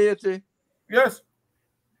Haiti to Haiti. Yes.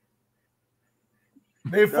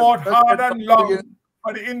 They fought hard and long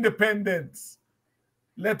for the independence.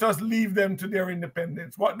 Let us leave them to their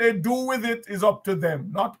independence. What they do with it is up to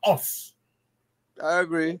them, not us. I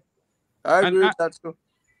agree. I agree with that too.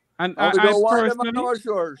 And we don't want them on our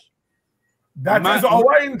shores. That is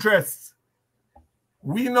our interest.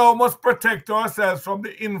 We now must protect ourselves from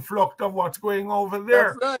the influx of what's going over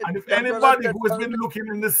there. Right. And if That's anybody who has been looking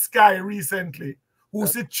in the sky recently, who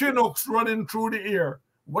see Chinooks running through the air,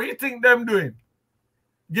 what do you think them doing?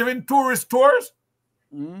 Giving tourist tours?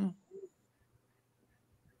 Mm.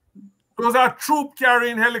 Those are troop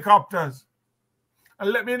carrying helicopters.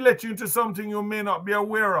 And let me let you into something you may not be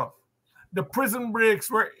aware of. The prison breaks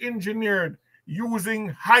were engineered using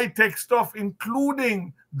high-tech stuff,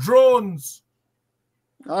 including drones.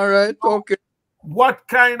 All right, okay. What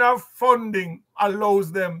kind of funding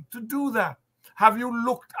allows them to do that? Have you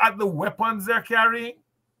looked at the weapons they're carrying?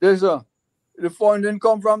 Yes, sir. The funding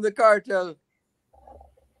come from the cartel.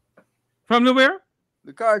 From the where?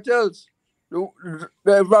 The cartels.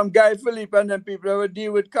 From Guy Philippe and then people that would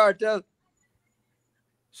deal with cartel.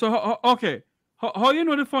 So okay, how you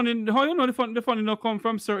know the funding? How you know the funding not come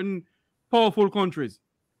from certain powerful countries?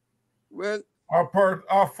 Well, our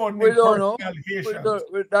funding. We don't know.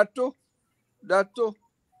 That too. That too.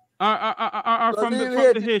 Are from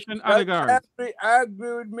the Haitian oligarchs. I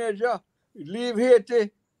agree with Major. Leave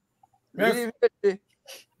Haiti. Yes. Leave Haiti.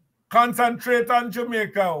 Concentrate on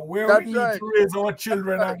Jamaica, where we need to raise our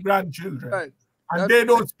children and grandchildren. Right. And they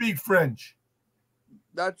don't speak French.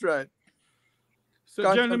 That's right.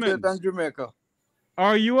 So, gentlemen, on Jamaica.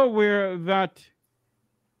 Are you aware that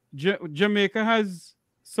Jamaica has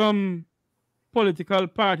some political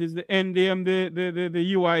parties, the NDM,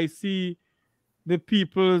 the UIC,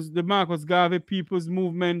 the Marcus Garvey People's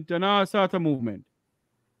Movement, and all sorts of movement?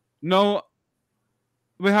 Now,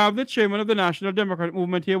 we have the chairman of the National Democratic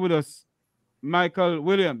Movement here with us, Michael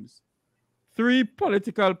Williams. 3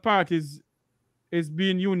 political parties is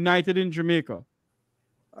being united in Jamaica.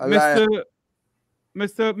 Mr.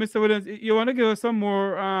 Williams, you want to give us some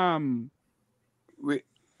more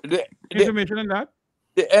information on that?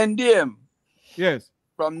 The NDM, yes,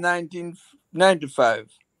 from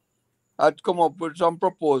 1995, had come up with some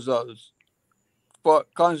proposals for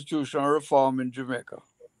constitutional reform in Jamaica.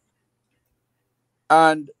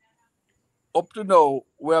 And up to now,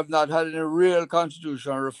 we have not had any real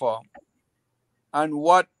constitutional reform. And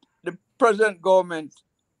what the present government,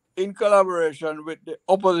 in collaboration with the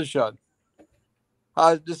opposition,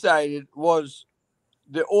 has decided was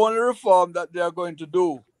the only reform that they are going to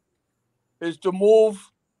do is to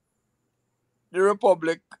move the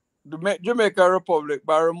Republic, the Jamaica Republic,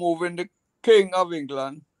 by removing the King of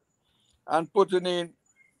England and putting in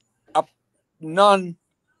a non-elected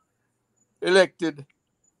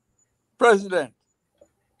president.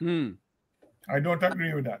 I don't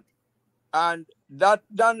agree with that. And that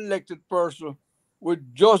non-elected person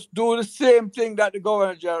would just do the same thing that the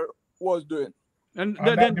governor general was doing. And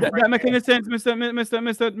that make any sense,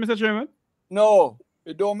 Mr. Chairman? No,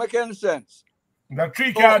 it don't make any sense. The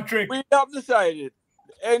three-card trick. We have decided,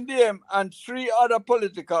 NDM and 3 other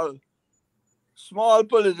small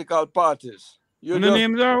political parties. And the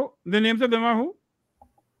names of them are who?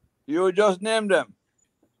 You just name them.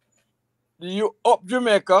 Up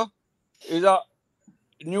Jamaica is a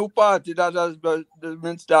new party that has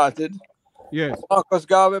been started. Yes. Marcus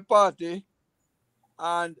Garvey Party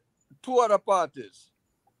and 2 other parties.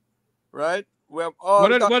 Right? We have all.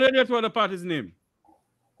 What are the 2 other parties' name?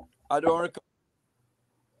 I don't recall.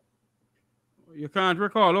 You can't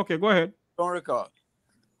recall. Okay, go ahead. Don't recall.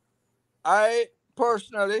 I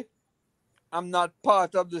personally am not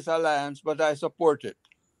part of this alliance, but I support it.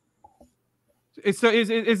 Is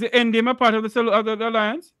the NDM a part of the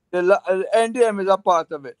alliance? The NDM is a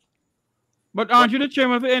part of it. But aren't you the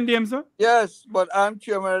chairman of the NDM, sir? Yes, but I'm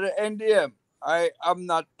chairman of the NDM. I am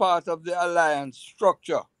not part of the alliance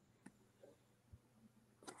structure.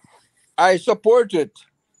 I support it,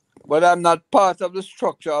 but I'm not part of the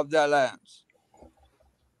structure of the alliance.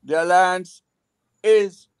 The alliance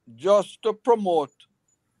is just to promote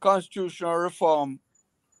constitutional reform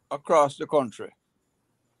across the country.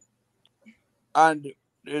 And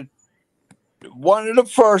one of the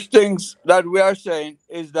first things that we are saying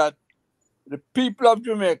is that the people of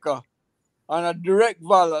Jamaica on a direct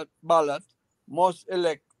ballot must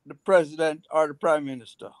elect the president or the prime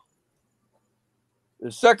minister.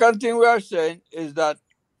 The second thing we are saying is that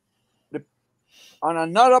on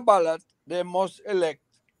another ballot, they must elect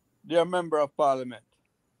their member of parliament.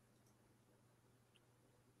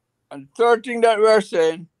 And the third thing that we are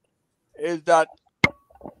saying is that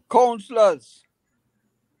councillors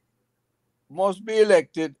must be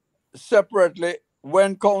elected separately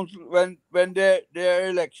when their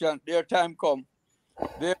election, their time comes.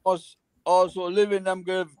 They must also live in them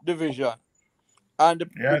division. And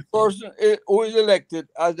the person who is elected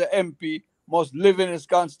as the MP must live in his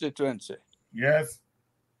constituency. Yes.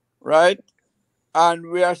 Right?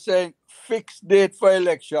 And we are saying fixed date for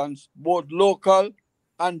elections, both local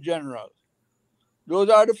and general. Those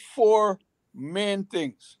are the 4 main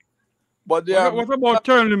things. But what about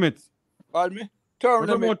term limits? Pardon me? What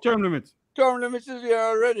about term limits? Term limits is here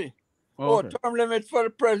already. Okay. Term limits for the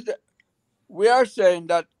president. We are saying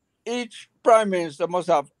that each prime minister must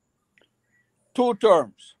have 2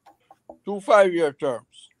 terms, 2 5-year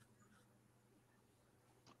terms.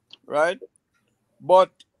 Right?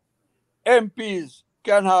 But MPs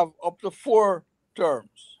can have up to 4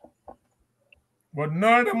 terms. But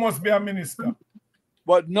none of them must be a minister.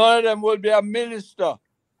 But none of them will be a minister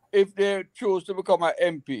if they choose to become an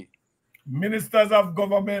MP. Ministers of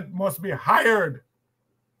government must be hired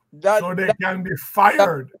so they can be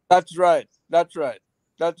fired. That's right. That's right.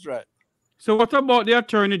 That's right. So what about the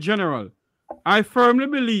Attorney General? I firmly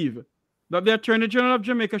believe that the Attorney General of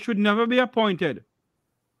Jamaica should never be appointed.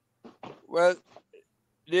 Well,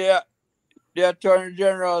 the Attorney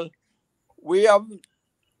General, we have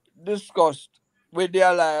discussed with the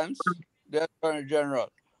alliance, the Attorney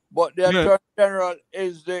General, but the Attorney General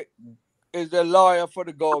is the lawyer for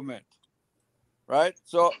the government, right?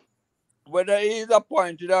 So whether he is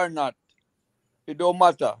appointed or not, it don't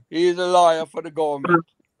matter. He is a lawyer for the government.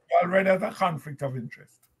 He already has a conflict of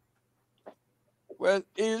interest. Well,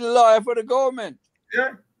 he's a lawyer for the government.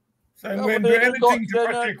 Yeah. So I'm going to do anything to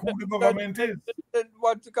protect who the government is. Then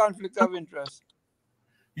what's the conflict of interest?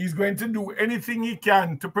 He's going to do anything he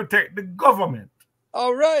can to protect the government.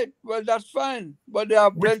 All right. Well, that's fine. But they are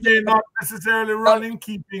which may not necessarily run in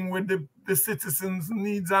keeping with the citizens'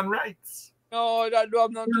 needs and rights. No, that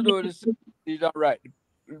don't have nothing to do with the citizens' needs and rights.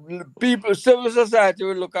 People, civil society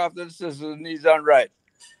will look after the citizens' needs and rights.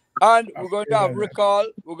 And we're going to have recall.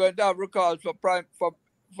 We're going to have recalls for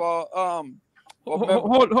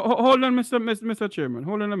hold on, Mr. Chairman.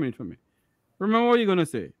 Hold on a minute for me. Remember what you're going to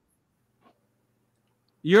say.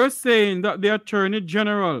 You're saying that the Attorney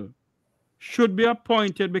General should be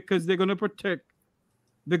appointed because they're going to protect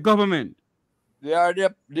the government. They are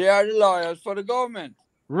the lawyers for the government.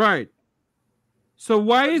 Right. So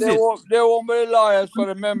why is it? They won't be lawyers for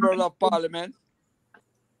the members of parliament.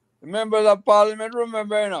 The members of parliament,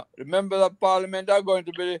 remember, the members of parliament are going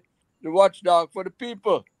to be the watchdog for the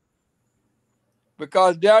people.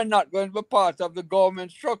 because they are not going to be part of the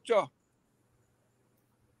government structure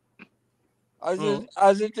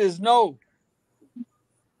as it is now.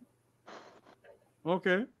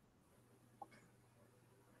 Okay.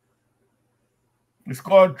 It's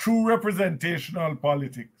called true representational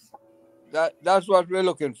politics. That's what we're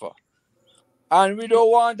looking for. And we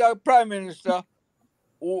don't want a prime minister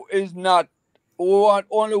who want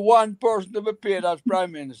only one person to be paid as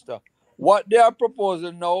prime minister. What they are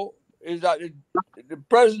proposing now is that the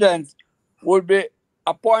president will be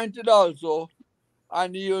appointed also,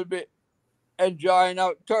 and he will be enjoying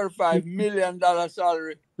a $35 million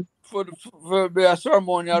salary for be a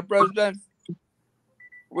ceremonial president.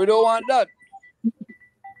 We don't want that,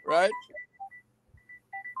 right?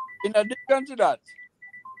 In addition to that,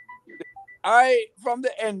 from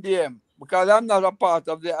the NDM, because I'm not a part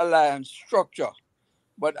of the alliance structure,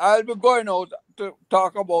 but I'll be going out to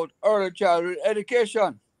talk about early childhood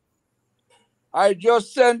education. I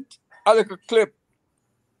just sent a little clip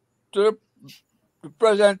to the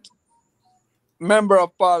present member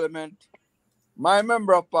of parliament. My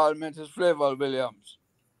member of parliament is Flavor Williams,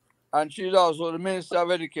 and she's also the Minister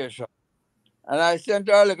of Education. And I sent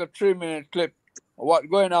her a little 3-minute clip of what's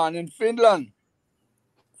going on in Finland.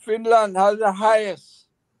 Finland has the highest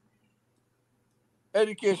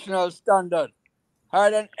educational standard,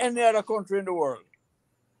 higher than any other country in the world.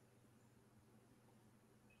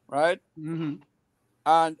 Right? Mm-hmm.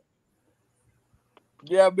 And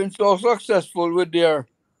they have been so successful with their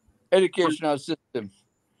educational system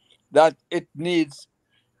that it needs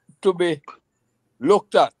to be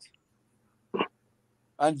looked at.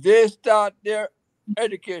 And they start their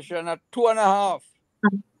education at 2.5.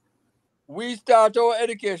 We start our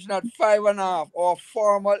education at 5.5. Our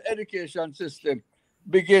formal education system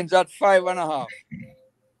begins at 5.5.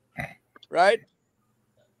 Right?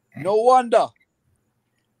 No wonder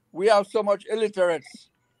we have so much illiterates.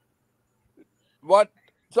 What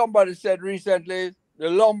somebody said recently is the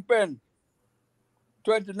lumpen.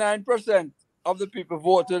 29% of the people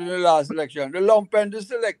voted in the last election. The lumpen just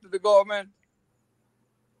selected the government.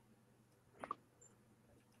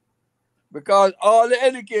 Because all the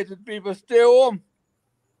educated people stay home.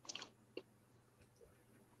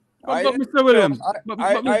 But Mr. Williams,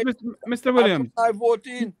 Mr. Williams, I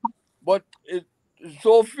voted, but it's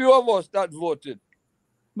so few of us that voted.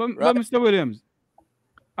 But Mr. Williams,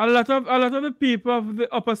 a lot of the people of the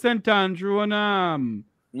Upper St. Andrew and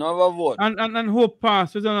never vote. And Hope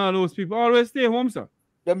Pastors and all those people always stay home, sir.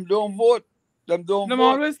 Them don't vote. Them vote.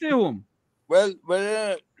 Always stay home. Well,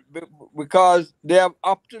 because they have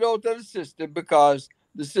opted out of the system because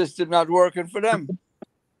the system not working for them.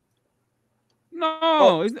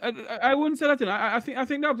 No, I wouldn't say that. I think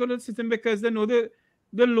they opted out of the system because they know the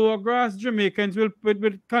lower grass Jamaicans will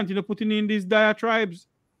continue putting in these diatribes.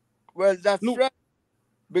 Well, that's right.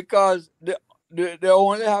 Because they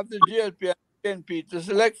only have the GLP and PNP to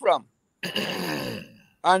select from.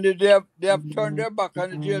 And they have turned their back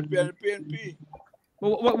on the GLP and the PNP.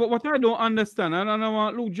 What I don't understand, and I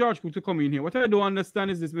want Luke George to come in here. What I don't understand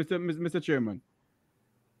is this, Mr. Chairman.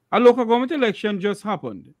 A local government election just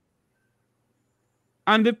happened.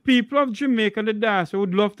 And the people of Jamaica and the diaspora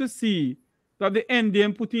would love to see that the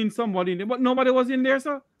NDM put in somebody in there. But nobody was in there,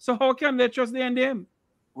 sir. So how can they trust the NDM?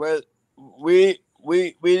 Well, we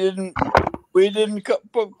didn't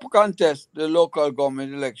contest the local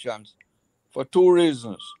government elections for 2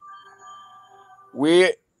 reasons.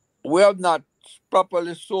 We have not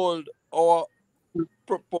properly sold our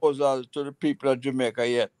proposal to the people of Jamaica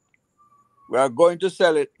yet. We are going to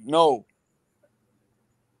sell it now.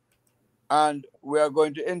 And we are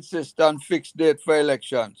going to insist on fixed date for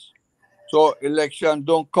elections. So elections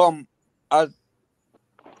don't come as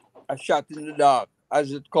a shot in the dark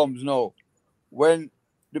as it comes now. When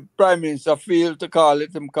the Prime Minister feels to call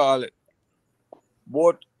it, him call it.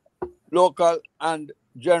 Both local and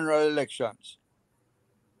general elections.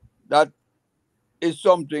 That is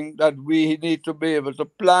something that we need to be able to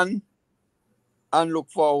plan and look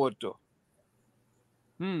forward to.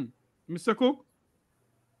 Mr. Cooke?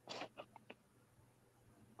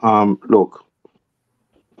 Look,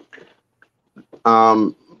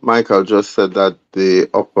 Michael just said that the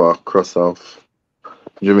upper crust of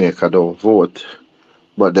Jamaica don't vote,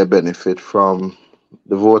 but they benefit from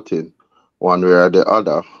the voting one way or the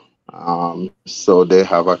other. So they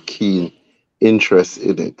have a keen interest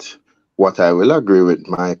in it. What I will agree with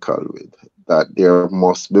Michael with, that there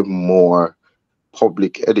must be more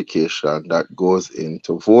public education that goes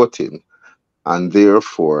into voting, and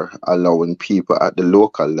therefore allowing people at the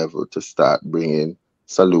local level to start bringing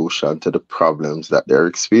solution to the problems that they're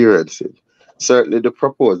experiencing. Certainly the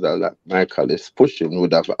proposal that Michael is pushing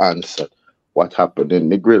would have answered what happened in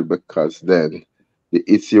Negril, because then the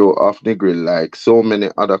issue of Negril, like so many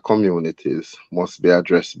other communities, must be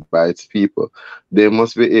addressed by its people. They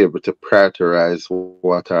must be able to prioritize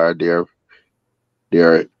what are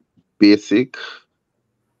their basic,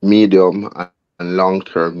 medium, and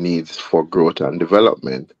long-term needs for growth and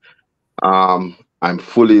development. I'm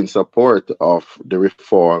fully in support of the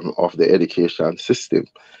reform of the education system.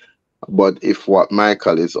 But if what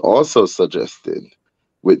Michael is also suggesting,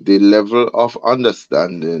 with the level of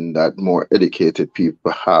understanding that more educated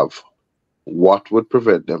people have, what would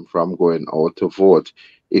prevent them from going out to vote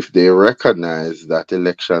if they recognize that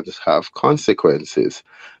elections have consequences,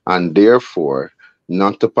 and therefore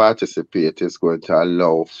not to participate is going to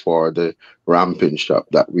allow for the ramping shop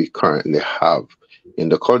that we currently have in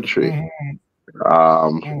the country?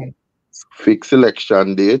 Um, Fixed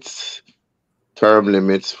election dates, term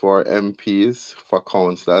limits for MPs, for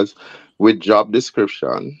councillors, with job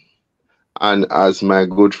description. And as my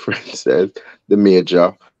good friend said, the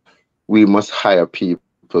major, we must hire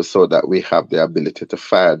people so that we have the ability to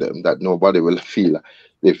fire them, that nobody will feel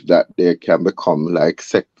if that they can become like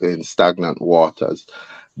in stagnant waters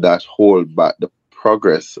that hold back the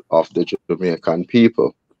progress of the Jamaican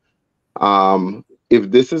people.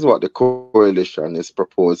 If this is what the coalition is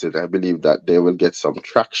proposing, I believe that they will get some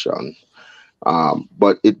traction.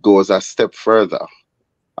 But it goes a step further.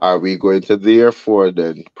 Are we going to therefore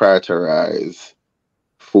then prioritize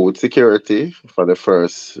food security for the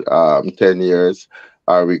first 10 years?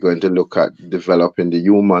 Are we going to look at developing the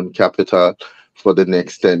human capital for the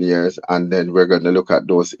next 10 years? And then we're going to look at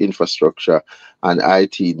those infrastructure and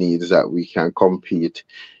IT needs that we can compete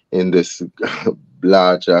in this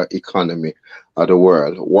larger economy of the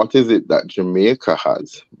world. What is it that Jamaica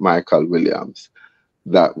has, Michael Williams,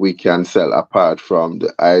 that we can sell apart from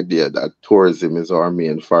the idea that tourism is our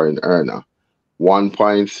main foreign earner?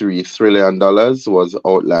 $1.3 trillion was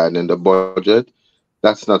outlined in the budget.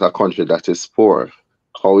 That's not a country that is poor.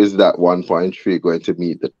 How is that 1.3 going to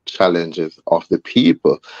meet the challenges of the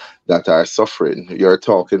people that are suffering? You're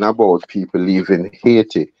talking about people leaving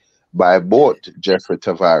Haiti by boat, Jeffrey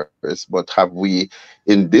Tavares, but have we,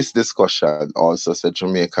 in this discussion, also said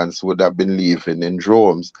Jamaicans would have been leaving in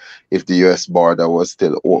droves if the US border was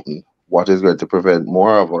still open? What is going to prevent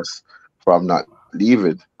more of us from not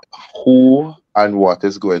leaving? Who and what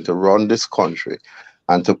is going to run this country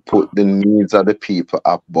and to put the needs of the people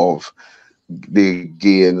above the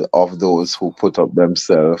gain of those who put up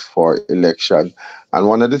themselves for election? And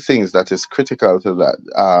one of the things that is critical to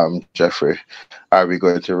that, Jeffrey, are we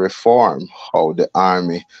going to reform how the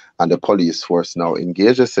army and the police force now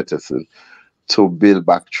engage the citizen to build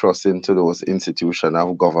back trust into those institutions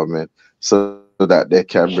of government so that they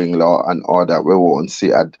can bring law and order? We won't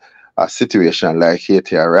see a situation like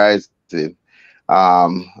Haiti arising.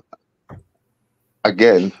 Um,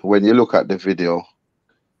 Again, when you look at the video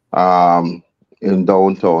in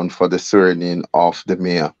downtown for the swearing of the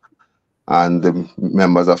mayor and the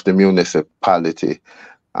members of the municipality,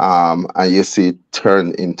 and you see it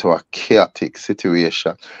turn into a chaotic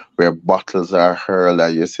situation where bottles are hurled,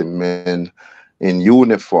 and you see men in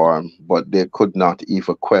uniform, but they could not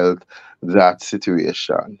even quell that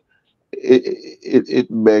situation. It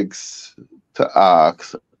begs to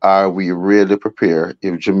ask, are we really prepared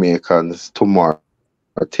if Jamaicans tomorrow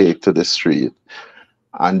take to the street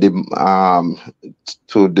and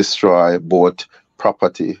to destroy both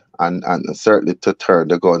property and certainly to turn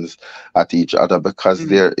the guns at each other, because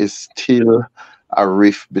there is still a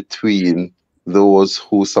rift between those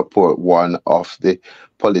who support one of the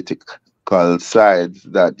political sides,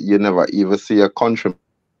 that you never even see a countryman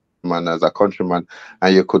as a countryman,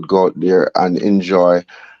 and you could go out there and enjoy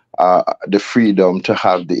the freedom to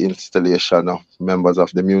have the installation of members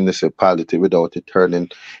of the municipality without it turning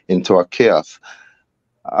into a chaos.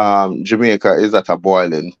 Jamaica is at a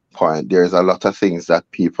boiling point. There's a lot of things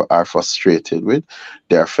that people are frustrated with.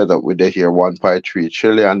 They're fed up with, they hear 1.3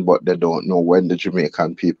 trillion, but they don't know when the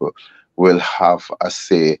Jamaican people will have a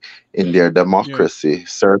say in their democracy.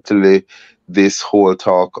 Certainly, this whole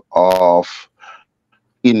talk of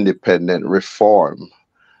independent reform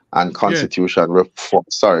and constitution reform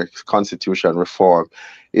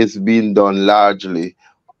is being done largely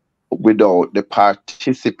without the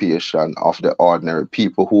participation of the ordinary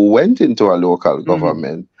people who went into a local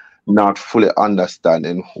government not fully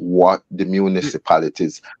understanding what the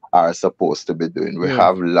municipalities are supposed to be doing. We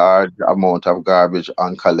have large amount of garbage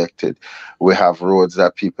uncollected. We have roads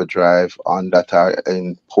that people drive on that are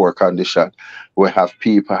in poor condition. We have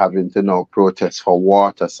people having to now protest for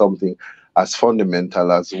water, something as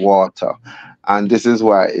fundamental as water. And this is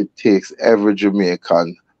why it takes every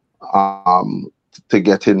Jamaican to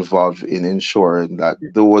get involved in ensuring that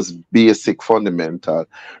those basic fundamental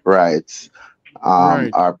rights Right.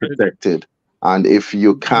 are protected. And if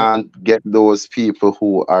you can't get those people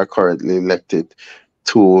who are currently elected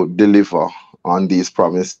to deliver on these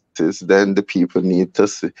promises, then the people need to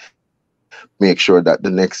make sure that the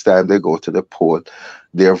next time they go to the poll,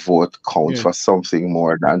 their vote counts for something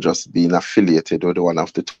more than just being affiliated with one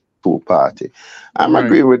of the two parties. I'm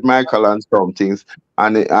agreeing Right. with Michael on some things,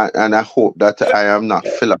 and I hope that I am not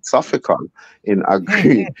philosophical in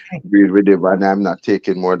agreeing with him, and I'm not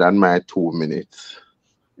taking more than my 2 minutes.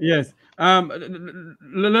 Yes.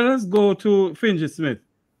 Let us go to Finji Smith.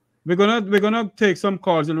 We're gonna take some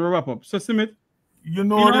calls and we'll wrap up. So Smith, You in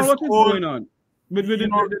know all this what is whole, going on with you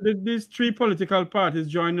know, these three political parties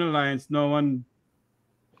joining alliance now, and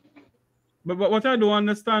but what I don't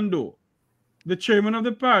understand though, the chairman of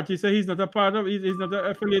the party said he's not a part of, he's not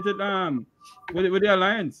affiliated with the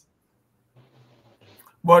alliance.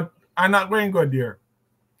 but I'm not going to go there.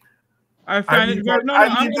 I find it very no. I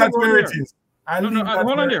I'm leave gonna that go where there. it is. I No, leave that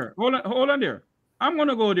hold on where there. Hold on there. I'm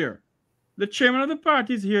gonna go there. The chairman of the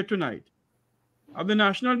party is here tonight of the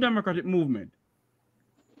National Democratic Movement,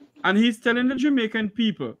 and he's telling the Jamaican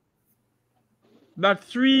people that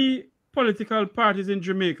three political parties in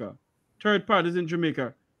Jamaica, third parties in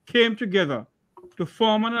Jamaica, came together to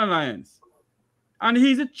form an alliance. And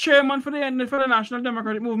he's a chairman for the National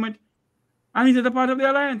Democratic Movement, and he's at a part of the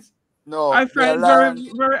alliance. No, I the find it alliance.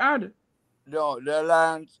 very, very odd. No, the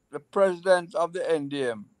alliance. The president of the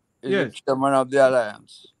NDM is the Yes. chairman of the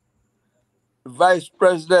alliance. The vice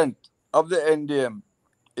president of the NDM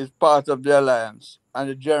is part of the alliance, and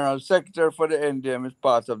the general secretary for the NDM is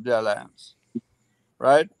part of the alliance.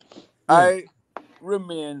 Right? I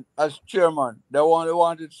remain as chairman. They only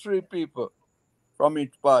wanted 3 people from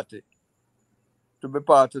each party to be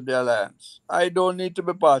part of the alliance. I don't need to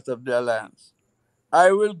be part of the alliance.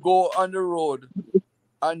 I will go on the road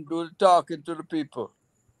and do the talking to the people,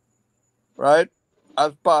 right?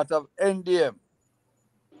 As part of NDM.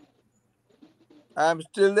 I'm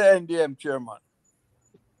still the NDM chairman.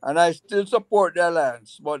 And I still support the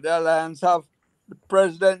alliance. But the alliance have the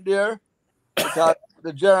president there, it has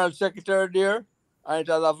the general secretary there, and it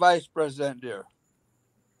has a vice president there.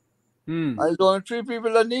 And there's only 3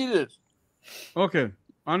 people that need it. Okay,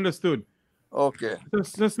 understood. Okay.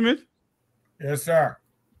 So Smith? Yes, sir.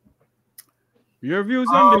 Your views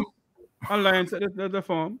on the alliance at the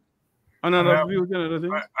farm? Another views and other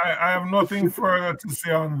things? I have nothing further to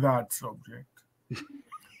say on that subject.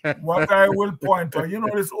 What I will point out, you know,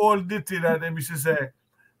 this old ditty that they used to say,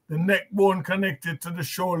 the neck bone connected to the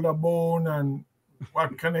shoulder bone and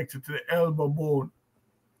what connected to the elbow bone.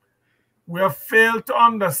 We have failed to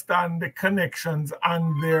understand the connections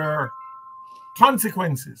and their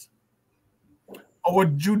consequences. Our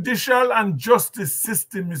judicial and justice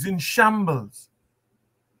system is in shambles.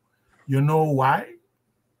 You know why?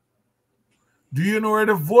 Do you know where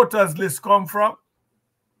the voters list come from?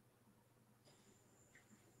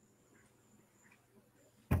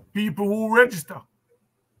 People who register.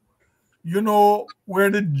 You know where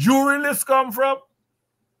the jury list come from?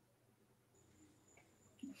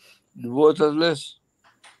 The voters list.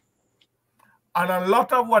 And a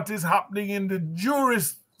lot of what is happening in the jury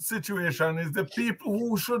situation is the people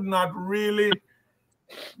who should not really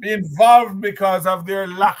be involved because of their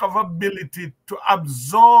lack of ability to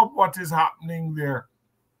absorb what is happening there.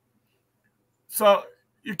 So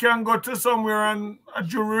you can go to somewhere and a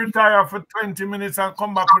jury retire for 20 minutes and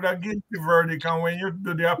come back with a guilty verdict, and when you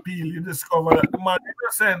do the appeal, you discover that the man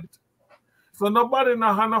is innocent. So nobody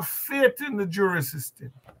now has enough faith in the jury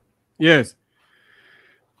system. Yes.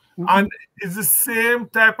 And it's the same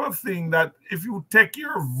type of thing that if you take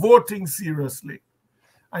your voting seriously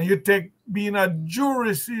and you take being a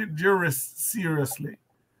jurist seriously,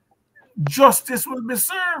 justice will be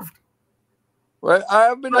served. Well, I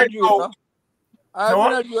have been a juror. I have So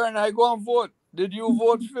been a juror and I go and vote. Did you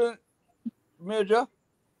vote, Phil, Major?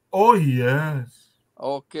 Oh, yes.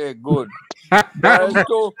 Okay, good. That's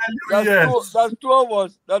two of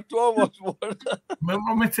us. That's 2 of us.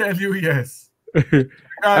 Let me tell you, yes.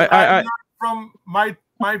 I learned from my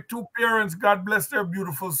 2 parents, God bless their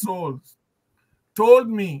beautiful souls, told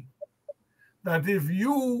me that if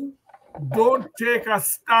you don't take a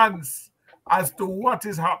stance as to what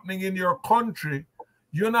is happening in your country,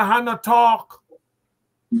 you're not going to talk.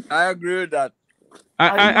 I agree with that.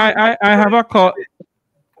 I have a call.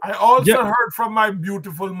 I also heard from my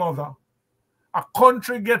beautiful mother, a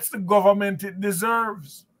country gets the government it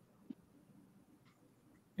deserves.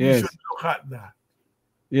 You should look at that.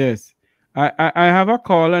 Yes. I have a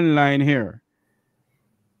call online here.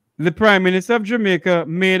 The Prime Minister of Jamaica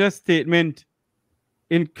made a statement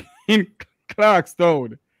in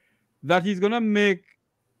Clarkstown that he's gonna make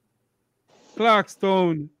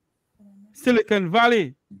Clarkstown Silicon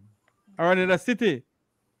Valley or another city.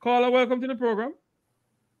 Caller, welcome to the program.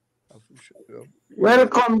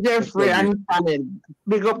 Welcome, Jeffrey and panel.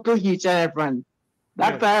 Big up to each and everyone.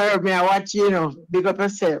 Dr. Herbie, I watch big up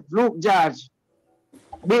yourself. Luke George,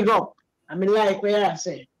 big up. I mean, like what I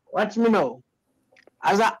say. Watch me now.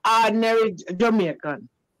 As an ordinary Jamaican,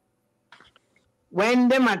 when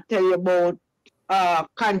them I tell you about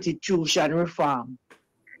constitution reform,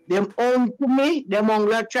 them own to me, them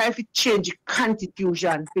only try to change the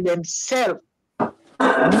constitution for themselves.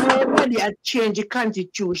 Nobody had changed the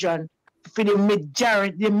constitution for the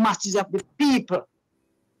majority, the masses of the people.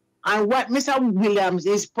 And what Mr. Williams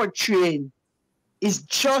is portraying is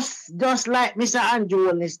just like Mr. Andrew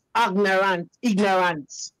is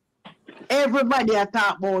ignorance. Everybody are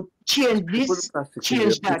talking about change this,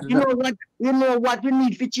 change that. You know what we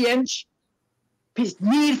need for change? We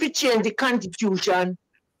need to change the constitution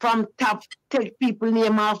from top, take people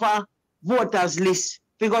name off a voters list,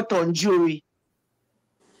 figure on jury.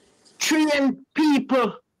 Train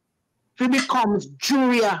people to become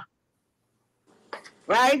jury.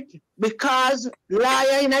 Right? Because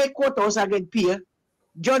lawyer in a courthouse get paid,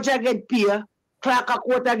 judge get paid, clerk of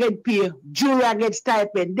court get paid, jury get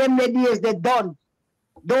stipend. Them the days they done.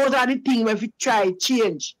 Those are the things we have to try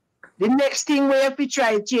change. The next thing we have to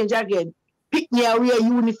try change again, pick me wear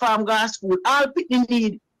uniform go to school. All people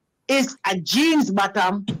need is a jeans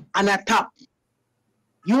bottom and a top.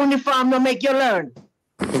 Uniform will make you learn.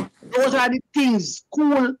 Those are the things.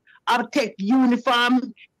 School have take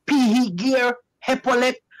uniform, PE gear,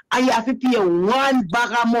 epaulet, and you have to pay one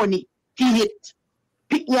bag of money to hit.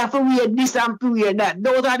 You have to wear this and to wear that.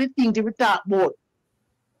 Those are the things we talk about.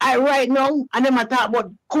 Right now, and then I talk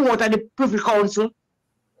about come out of the Privy Council.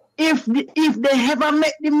 If they ever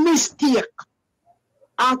make the mistake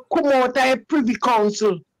and come out of the Privy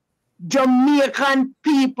Council, Jamaican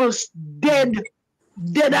people dead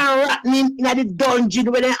and rotten in the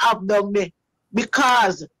dungeon where they have down there.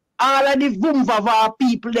 Because all of the Vumvava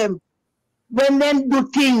people, them, when them do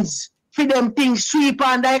things, for them things sweep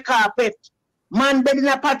on the carpet, man dead in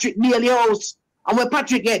a Patrick Daly house, and when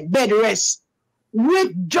Patrick get bed rest,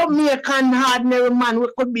 with Jamaican ordinary man, we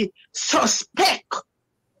could be suspect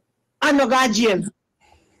and no guardian.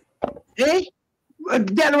 Eh?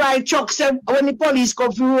 That's why Chuck said, when the police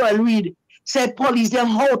come to Royal Reed, said police them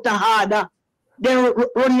out harder. They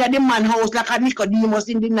run in the man house like a Nicodemus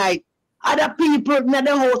in the night. Other people in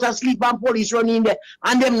the house asleep and police run in there.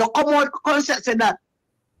 And them no come out concert say that.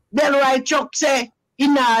 Then why Chuck say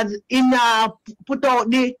put out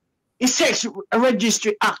the sex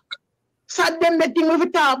registry act. So them the thing we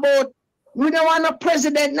talk about. We don't want a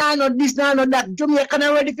president now, no this, now, no that. Jamaica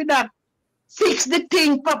not ready for that. Fix the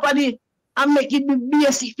thing properly and make it be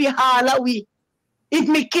basic for all of we. If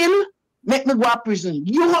me kill, make me go to prison.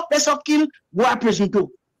 You hope there's a kill, go to prison too.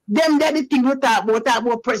 Them they're the thing we talk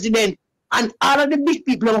about president. And all of the big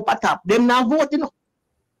people up at top, them now voting.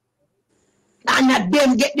 And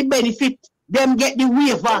them get the benefit, them get the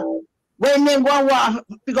waiver. When they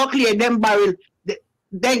go clear them barrel,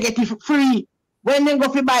 they get it free. When they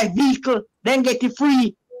go to buy a vehicle, then get it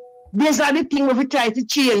free. These are the things we try to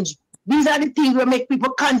change. These are the things we make people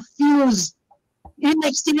confused. The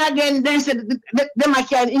next thing again, they said them are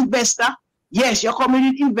an investor. Yes, you're coming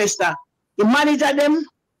with investor. The manager them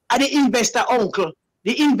are the investor uncle,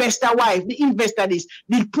 the investor wife, the investor this.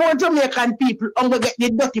 The poor Jamaican people only get the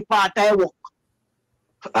dirty part I work.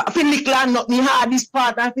 I feel like nothing hard this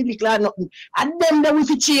part, I feel like nothing. And them they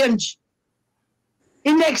will change.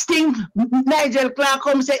 The next thing, Nigel Clark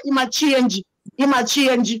come say he might change, he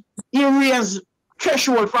raise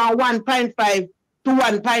threshold from 1.5 to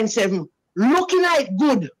 1.7. Looking like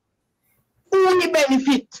good. Only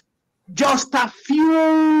benefit, just a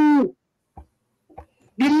few.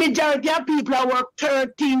 The majority of people are work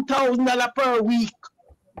 $13,000 per week.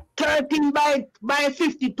 13 by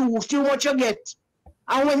 52, see what you get.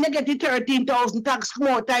 And when they get the 13,000 tax come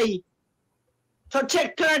out of it. So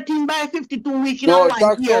check 13 by 52 week in a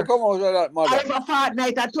 1 year. Come out of that, mother. I have a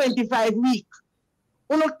fortnight at 25 week.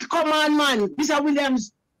 Come on, man. Mr.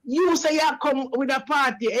 Williams, you say you come with a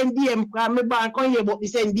party, NDM, I'm come here about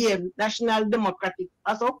this NDM, National Democratic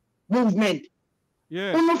Movement.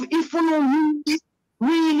 Yeah. If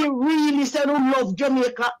you really say you love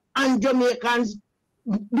Jamaica and Jamaicans,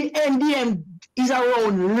 the NDM is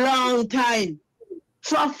around long time.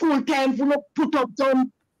 So a full time for put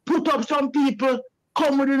up some people,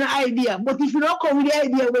 come with an idea. But if you don't come with the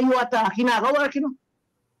idea when you are talking, not working.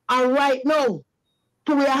 And right now,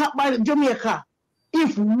 to we are by Jamaica,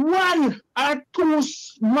 If one or two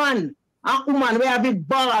man and woman we have big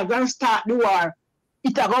balls and start the war,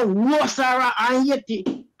 it a go worse and yet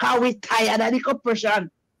because we tired of the corporation.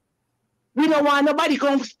 We don't want nobody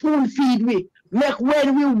come spoon feed we. Make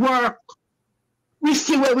when we work, we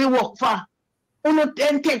see where we work for. We not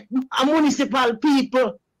then take a municipal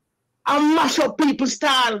people and mash up people's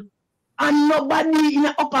style. And nobody in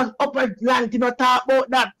the upper land not talk about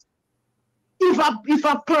that. If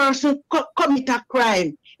a person commit a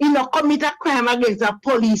crime, he not commit a crime against a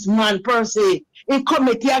policeman per se. He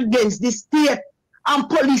commit it against the state. And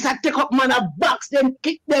police a take up man, a box them,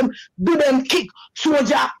 kick them, do them kick,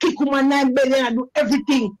 soldier kick woman 9 billion and do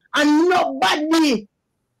everything. And nobody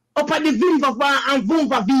up at the Vimva and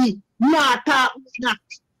Vumva V not talk that.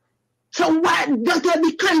 So why does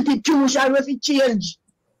the constitution if it change?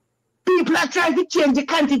 People are trying to change the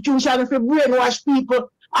constitution if you brainwash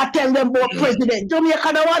people. I tell them about president.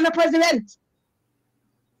 Jamaica don't want the president.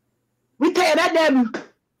 We tired of them.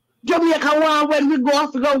 Jamaica want when we go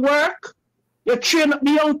off to go work. You train up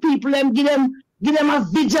the young people and give them a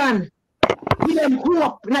vision. Give them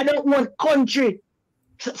hope in their own country.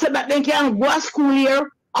 So that they can go to school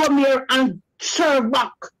here, come here and serve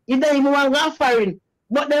back. You don't even want to go foreign.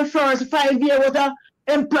 But the first 5 years was of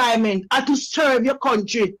employment and to serve your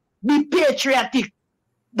country. Be patriotic.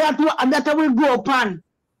 That will grow upon.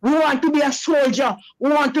 We want to be a soldier.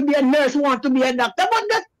 We want to be a nurse. We want to be a doctor.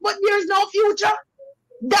 But there's no future.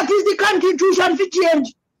 That is the constitution for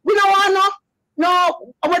change. We don't want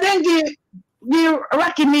no. But then the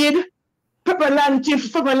Rocky made pepper lunch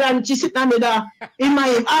sit on the in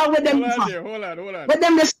my all with them. Hold on. But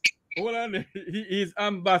them hold on. He's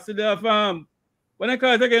ambassador from when I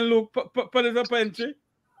call it again, look, put it up entry.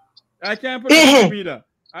 I can't put it up either.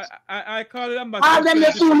 I call it ambassador. All them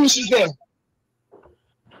the foolish there.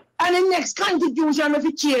 And the next constitution if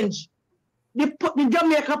it change, the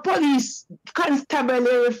Jamaica police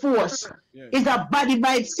constabulary force is a body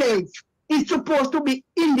by itself. It's supposed to be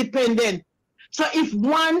independent. So if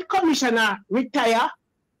one commissioner retire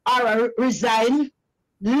or resign,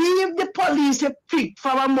 leave the police pick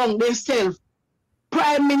from among themselves.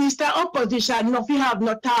 Prime Minister opposition, no, we have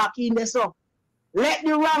no talk in this up. Let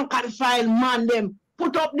the rank and file man them.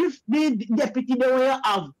 Put up the deputy the way you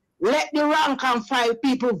have. Let the rank and file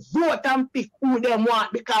people vote and pick who they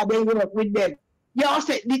want because they work with them. You all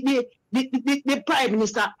said the Prime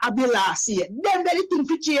Minister of the last year. Then the thing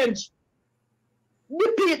for change.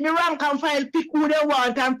 The rank and file pick who they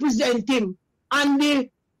want and present him. And the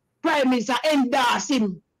Prime Minister endorse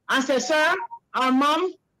him and say, sir and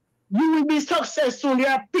ma'am, you will be successful. You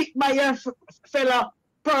are picked by your fellow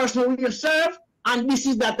person who you serve, and this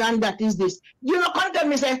is that and that is this. You know, come tell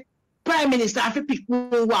me, say, Prime Minister, if you pick who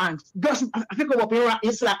you want, just if you come up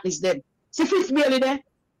in slacklist them. See, Fitzgerald there?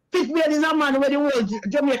 Fitzgerald is a man where the world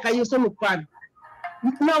Jamaica used to look for.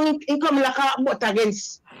 Now he come like a butt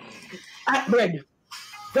against hot bread.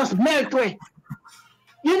 Just melt away.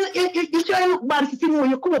 You try to look bad if you know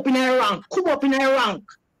you come up in a rank.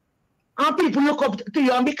 And people look up to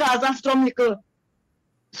you, and because of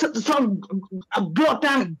some glut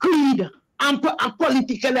and greed and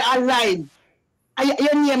politically aligned,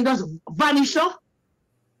 your name just vanish up.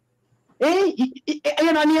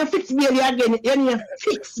 You know, name Fix Bailey again. Your name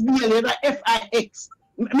Fix Bailey, F-I-X.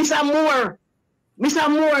 Mr.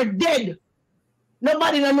 Moore dead.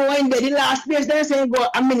 Nobody don't know when dead. The last place they say go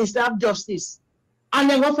a Minister of Justice. And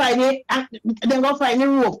they go find it, and they go find the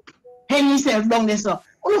rope. Hang himself down there, so.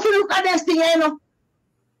 If you look at this thing, you know,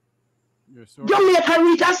 Jamaica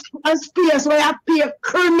reach a space where you pay a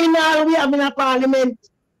criminal we have in a parliament.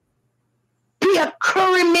 Pay a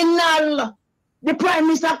criminal. The Prime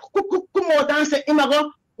Minister come out and say,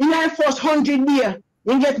 go in the first 100 days,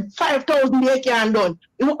 you get 5,000 they can done.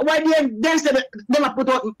 Why they say they put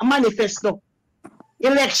out a manifesto?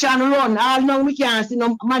 Election run, all now we can't see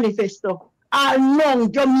no manifesto. All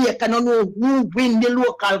long Jamaica don't know who win the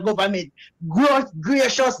local government.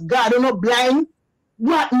 Gracious God, you're not blind.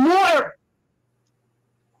 What more?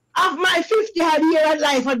 Of my 50 year of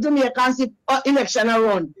life at Jamaica, election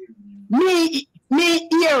run. Me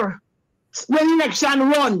hear when election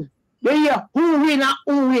run, you hear who win and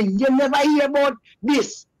who win. You never hear about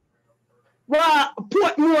this. Well,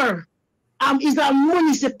 Portmore is a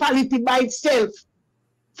municipality by itself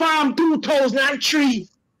from 2003.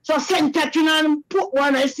 So St. Catherine and put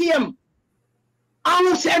one, I see him.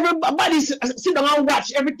 Almost everybody sit down and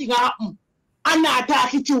watch everything happen and not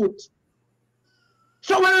talk the truth.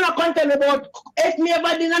 So when I'm not content about, if me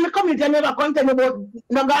ever did in the community, I never content about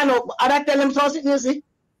Nagano, I tell them so, you see.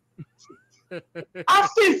 Of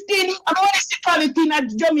 15 municipality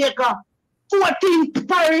in Jamaica, 14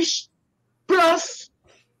 parish plus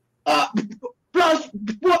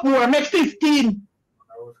Portmore make 15.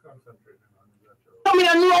 I mean,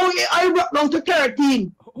 I brought down to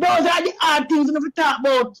 13. Those are the hard things we talk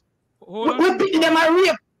about. We pick them a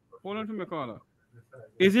rape. Hold on to me, caller.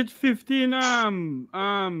 Is it 15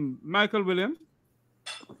 Michael Williams?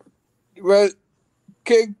 Well,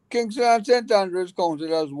 Kingston and St. Andrews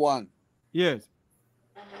counted as one. Yes.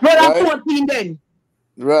 Well, Right. 14 then.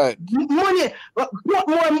 Right. Money,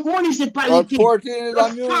 more municipality. But 14 is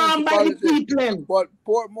a municipality. But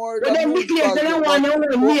Portmore is But a then declared they don't want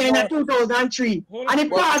municipality. to win here in 2003. And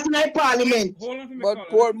it passed in the parliament. But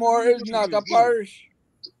Portmore is not a parish.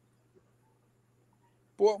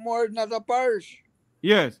 Portmore is not a parish.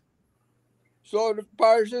 Yes. So the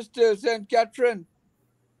parish is still St. Catherine.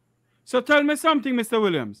 So tell me something, Mr.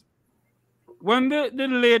 Williams. When the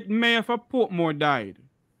late mayor for Portmore died,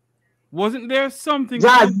 wasn't there something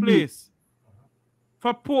in place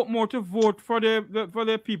for Portmore to vote for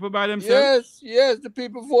their people by themselves? Yes, the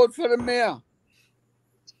people vote for the mayor.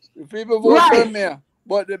 The people vote for the mayor.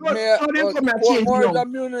 But the mayor, Portmore is a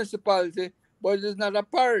municipality, but it's not a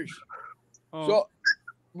parish. So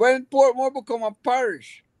when Portmore become a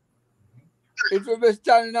parish, it will be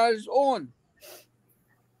standing on its own.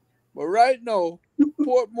 But right now,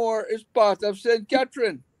 Portmore is part of St.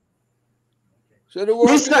 Catherine. So the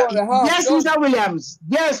work is on the half. Yes, Mr. Williams.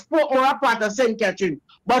 Yes, Portmore are part of St. Catherine.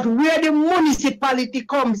 But where the municipality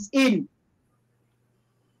comes in,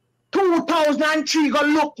 2003, go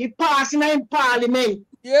look, it passed in parliament.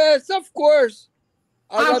 Yes, of course.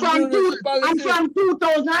 And from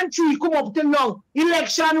 2003 come up to now,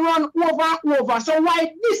 election run over and over. So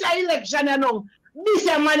why this election now? This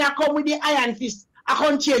man come with the iron fist. I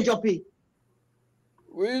can't change up it.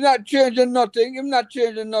 We're not changing nothing. I'm not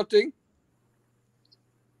changing nothing.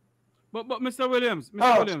 But Mr. Williams,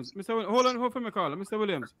 hold on for me, caller. Mr.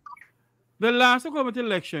 Williams, the last government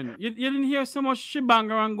election, you didn't hear so much shebang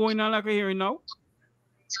going on like I hear now?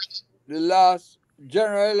 The last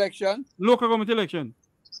general election? Local government election.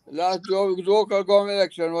 Last local government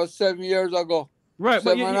election was 7 years ago. Right,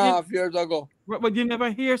 seven and a half years ago. Right, but you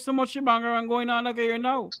never hear so much shebang going on like I hear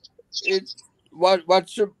now. What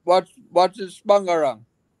is bangarang?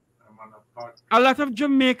 A lot of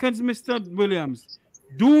Jamaicans, Mr. Williams,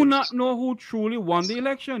 do not know who truly won the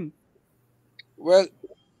election. Well,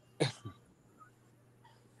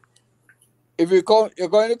 if you count, you're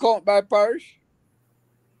going to count by parish.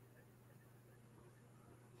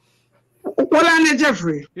 Hold on,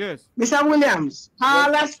 Jeffrey. Yes. Mr. Williams,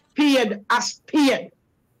 all as paid.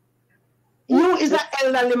 You is an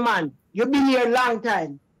elderly man. You've been here a long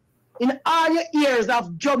time. In all your years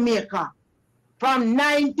of Jamaica, from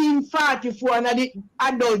 1944 and the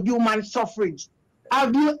adult human suffrage,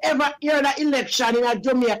 have you ever heard an election in a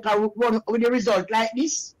Jamaica run with a result like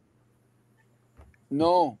this?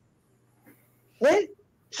 No. Eh?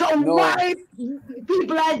 So why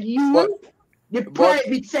people like you, the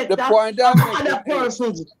private sector, and other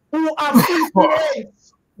persons who have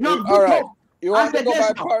influence, not all right. up, You want to go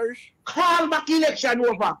by now, parish? call back election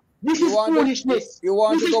over. This is foolishness. You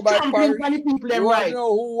want this to go by parish? You want to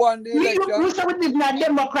know who won the election? We live in a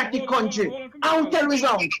democratic country. I'll tell you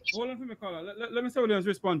something. Hold on for me, caller. Let Mr. Williams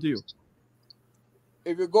respond to you.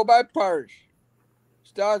 If you go by parish,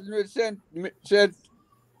 starting with St.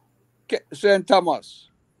 Thomas,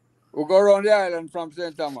 we'll go around the island from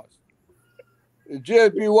St. Thomas. The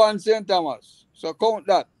JLP1 St. Thomas, so count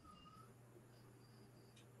that.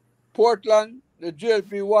 Portland, the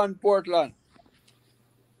JLP1 Portland.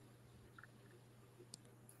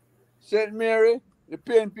 St. Mary, the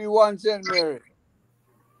PNP1 St. Mary.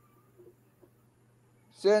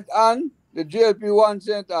 St. Anne, the JLP1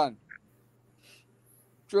 St. Anne.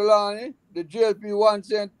 Trelawney, the JLP1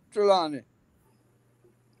 St. Trelawney.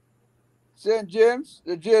 St. James,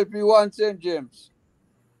 the JLP1 St. James.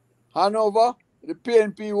 Hanover, the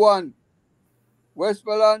PNP1.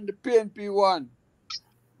 Westmoreland, the PNP1.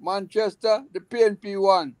 Manchester, the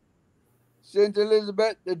PNP1. St.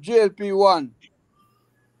 Elizabeth, the JLP1.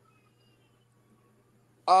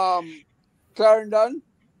 Clarendon,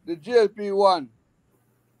 the JLP1.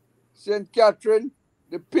 St. Catherine,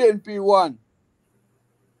 the PNP1.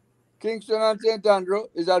 Kingston and St. Andrew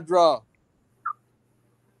is a draw.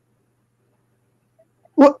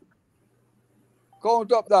 What?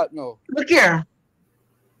 Count up that now. Look here.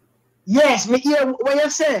 Yes, me hear what you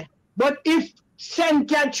say. But if St.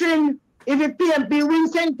 Catherine, if the PNP win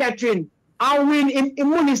St. Catherine and win in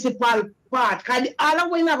municipal part, because all of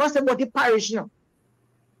we never say about the parish now.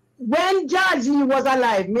 When George Lee was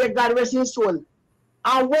alive, may God rest his soul,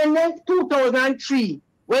 and when in 2003,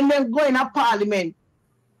 when they go in a parliament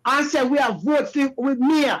and say we have voted with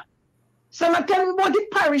mayor, So I tell you about the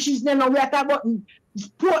parishes now. We are talking about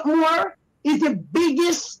Portmore is the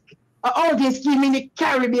biggest housing scheme in the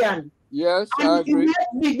Caribbean. Yes, and I agree.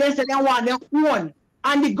 The big they say they want their own.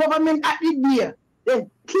 And the government at the day, they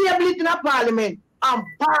table it in a parliament and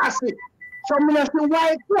pass it. So I'm going to say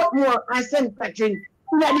why Portmore and St. Catherine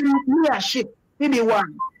in the leadership in the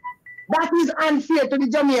one. That is unfair to the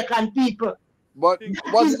Jamaican people. But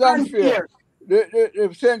what is unfair? The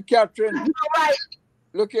St. Catherine. Right.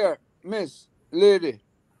 Look here, Miss Lady.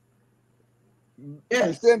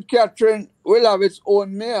 Yes. St. Catherine will have its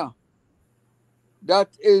own mayor. That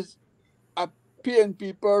is a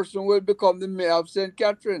PNP person will become the mayor of St.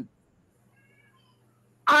 Catherine.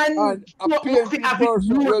 And a PNP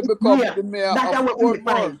person will become the mayor of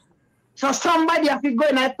Portmore. So somebody have to go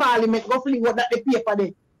in a parliament, go fling what that the paper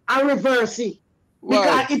there and reverse it.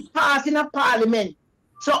 Because it's passed in a parliament.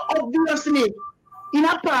 So obviously, in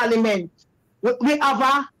a parliament, we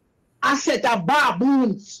have a set of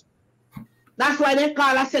baboons. That's why they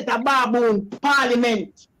call a set of baboon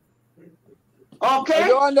parliament. Okay? I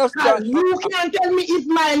don't understand. You can't tell me if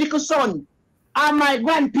my little son and my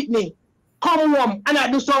grandpitney come home and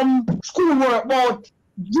I do some schoolwork about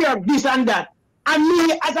this and that. And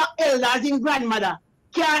me as an elder, as in grandmother,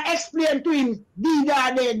 can explain to him, these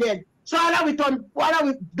are dead. So what have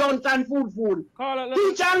we done and food?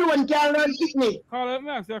 Teacher alone can learn picnic. Let me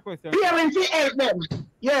ask you a question. Parents will help them.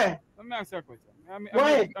 Yeah. Let me ask you a question.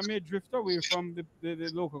 I may drift away from the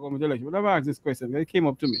local government election, but I've asked this question. It came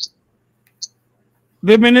up to me.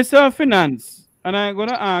 The Minister of Finance, and I'm going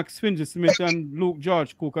to ask Finji Smith and Luke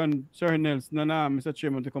George Cooke and Sir Nelson and Mr.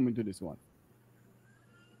 Chairman to come into this one.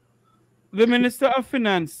 The Minister of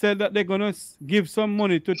Finance said that they're going to give some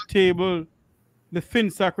money to table the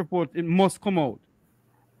FinSac report. It must come out.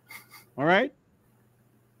 All right?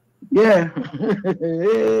 Yeah. FinSac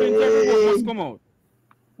report must come out.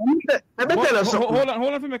 Let me tell you something. Hold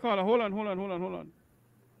on for me, caller. Hold on.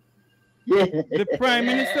 Yeah. The Prime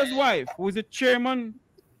Minister's wife, who is the chairman,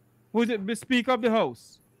 who is the Speaker of the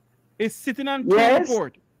House, is sitting on a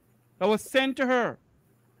report that was sent to her.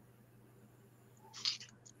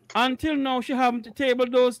 Until now, she haven't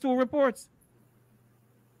tabled those two reports.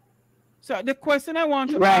 So the question I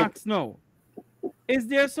want to ask now, is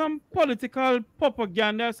there some political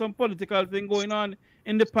propaganda, some political thing going on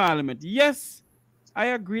in the parliament? Yes, I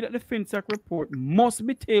agree that the FinSac report must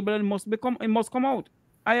be tabled and it must come out.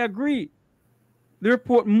 I agree. The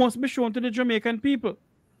report must be shown to the Jamaican people.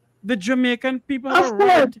 The Jamaican people have a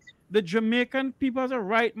right. The Jamaican people have a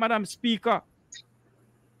right, Madam Speaker,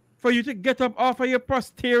 for you to get up off of your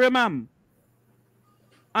posterior, ma'am,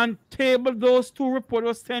 and table those two reports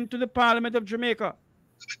was sent to the Parliament of Jamaica.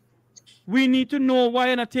 We need to know why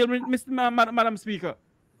you're not tabling it, Madam Speaker.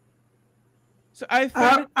 So I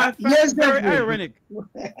find it very ironic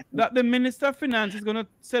that the Minister of Finance is going to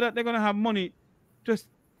say that they're going to have money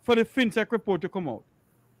for the FinSac report to come out.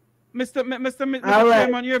 Mr.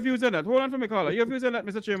 Chairman, your views on that? Hold on for me, caller. Your views on that,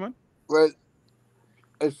 Mr. Chairman? Well,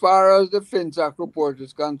 as far as the FinSac report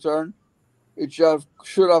is concerned, it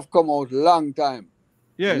should have come out long time.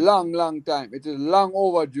 Yes. Long time. It is long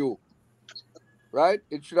overdue. Right?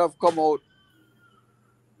 It should have come out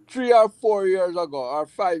 3 or 4 years ago or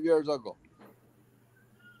 5 years ago.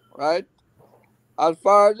 Right? As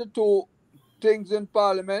far as the two things in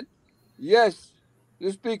Parliament, yes,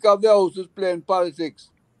 the Speaker of the House is playing politics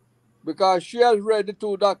because she has read the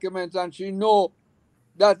two documents and she knows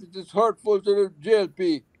that it is hurtful to the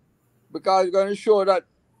JLP because it's going to show that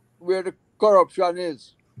where the corruption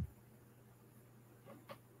is.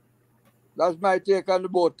 That's my take on the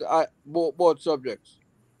both subjects.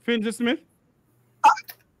 Finji Smith?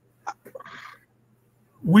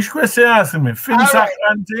 Which question asking me? FinSac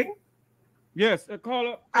and thing? Yes,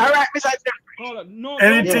 caller. All right, Mr. Caller. No,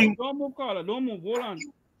 anything. Don't move, caller. Don't move. Hold on.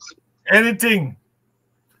 Anything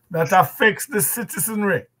that affects the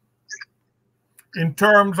citizenry in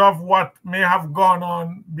terms of what may have gone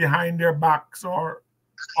on behind their backs or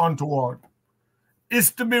untoward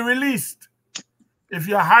is to be released. If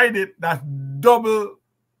you hide it, that's double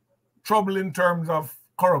trouble in terms of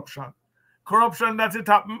corruption. Corruption that it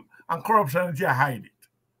happened and corruption that you hide it.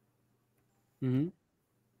 Mm-hmm.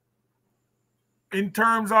 In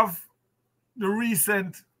terms of the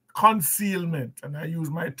recent concealment, and I use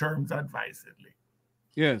my terms advisedly,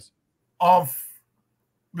 yes, of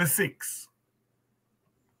the 6.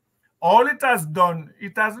 All it has done,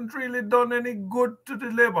 it hasn't really done any good to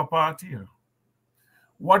the Labour Party. You know.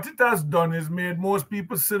 What it has done is made most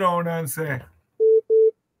people sit down and say,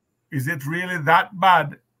 is it really that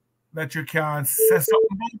bad that you can't say something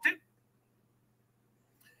about it?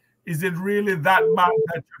 Is it really that bad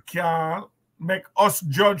that you can't make us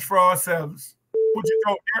judge for ourselves. Put it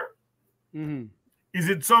out there. Mm-hmm. Is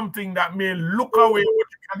it something that may look away, but you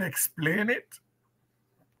can explain it?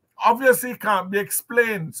 Obviously, it can't be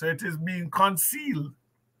explained, so it is being concealed.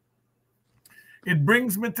 It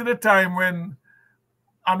brings me to the time when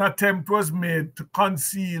an attempt was made to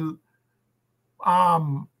conceal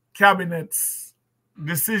cabinet's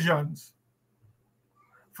decisions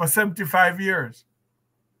for 75 years.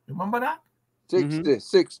 Remember that?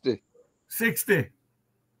 60.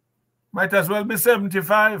 Might as well be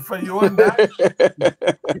 75 for you and that.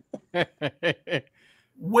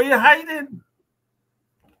 Where you hiding?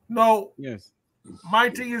 No. Yes. My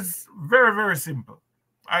thing is very, very simple.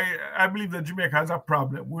 I believe that Jamaica has a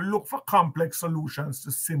problem. We look for complex solutions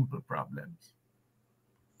to simple problems.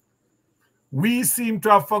 We seem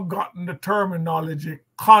to have forgotten the terminology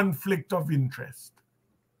conflict of interest.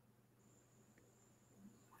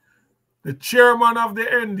 The chairman of the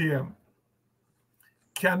NDM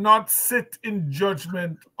cannot sit in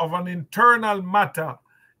judgment of an internal matter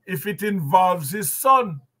if it involves his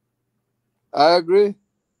son. I agree.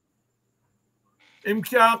 Him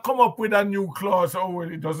can't come up with a new clause. Oh,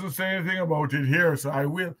 well, it doesn't say anything about it here, so I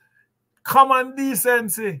will. Common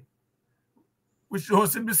decency, which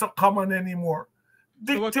doesn't be so common anymore,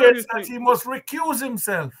 dictates that he must recuse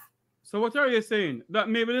himself. So what are you saying? That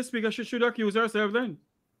maybe the speaker should accuse herself then?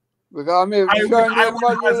 Because maybe her name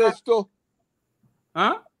on the list too.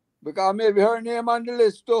 Huh? Because maybe her name on the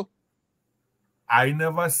list too. I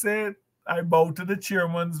never said I bow to the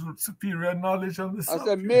chairman's superior knowledge on the subject.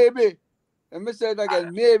 I said maybe. Let me say it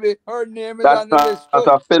again. Maybe her name is on the list That's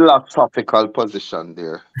too. a philosophical position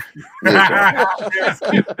there.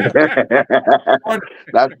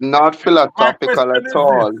 That's not philosophical at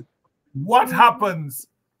all. What happens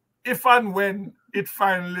if and when it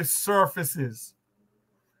finally surfaces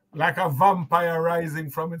like a vampire rising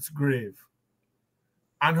from its grave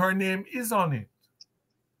and her name is on it?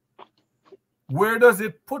 Where does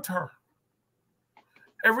it put her?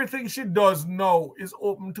 Everything she does now is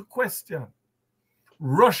open to question.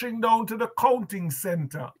 Rushing down to the counting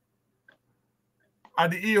center at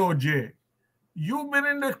the EOJ. You've been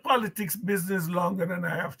in the politics business longer than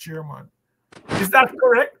I have, Chairman. Is that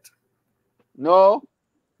correct? No,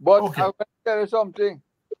 but Okay. I'm going to tell you something.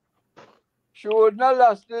 She would not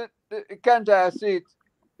lost the Cantor seat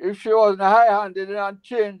if she wasn't high-handed and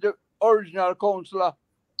changed the original councillor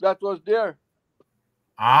that was there.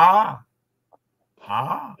 Now,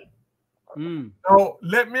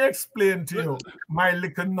 let me explain to you my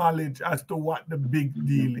little knowledge as to what the big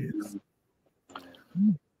deal is.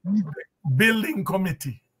 Building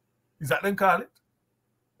committee. Is that they call it?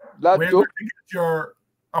 That where too. you get your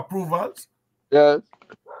approvals? Yes.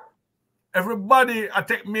 Everybody, I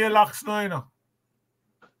take mailbox now, you know,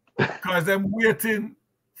 because I'm waiting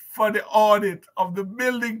for the audit of the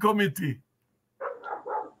building committee.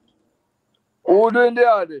 Who doing the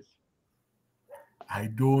audit? I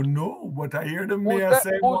don't know, but I hear the mayor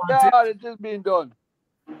say Who's the audit is being done?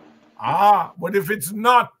 But if it's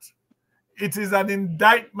not, it is an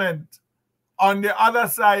indictment on the other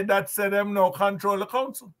side that said them no control the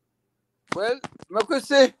council. Well, I could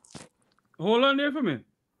say. Hold on there for me.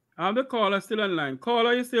 I'm the caller still online.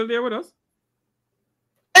 Caller, you still there with us?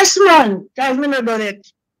 Yes, man. Guys, me not done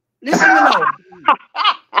it. Listen now.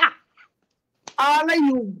 All of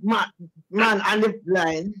you man on the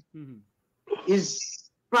line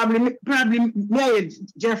is probably me,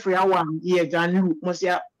 Jeffrey, I want age, and Luke must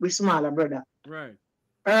have with smaller brother. Right.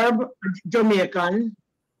 Herb, Jamaican,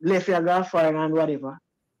 left your girlfriend and whatever.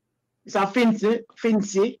 It's a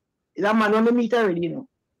Fincy. It's a man on the meet already, you know.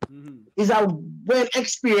 He's a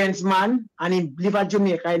well-experienced man, and he live at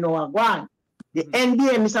Jamaica, I know what going. The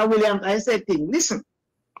NDM, Mr. Williams, I said thing. Listen,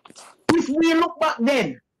 if we look back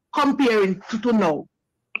then, comparing to now,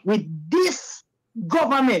 with this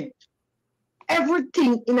government,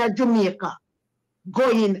 everything in a Jamaica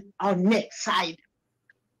going on next side.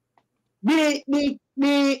 The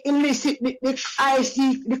illicit, the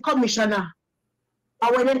IC, the commissioner,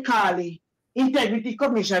 or what they call it, integrity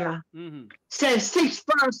commissioner, says 6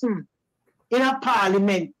 persons in a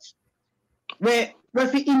parliament where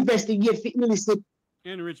we investigate for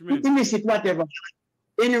illicit whatever,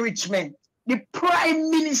 enrichment. The prime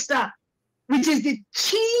minister, which is the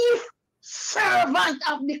chief servant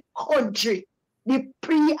of the country, the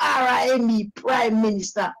pre-RIME prime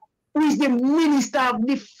minister, who is the minister of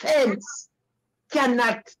defense,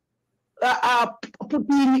 cannot put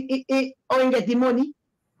in or get the money.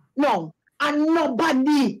 No, and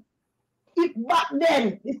nobody. If back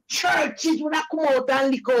then the churches would have come out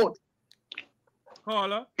and leak out.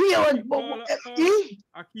 Caller,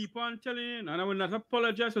 I keep on telling you, and I will not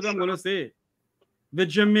apologize for what I'm going to say. the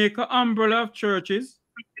Jamaica umbrella of churches,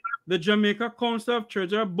 the Jamaica Council of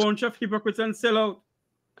Churches are a bunch of hypocrites and sellout.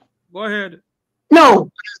 Go ahead. No.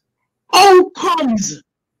 How comes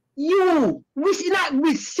you, we should not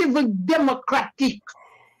be civil democratic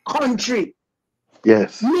country?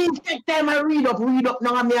 Yes. Me take time I read up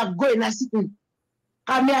now and me are going and sitting.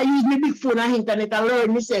 And me I use my big phone and internet and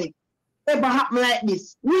learn myself. Ever happen like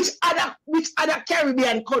this? Which other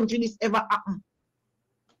Caribbean country this ever happen?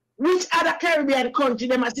 Which other Caribbean country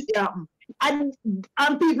them a sit there happen? And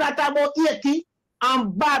people are talking about Haiti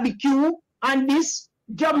and barbecue and this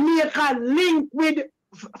Jamaica link with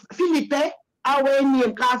Philippe, our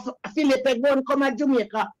name cause Philippe go and come to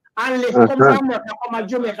Jamaica and let's come from America, come to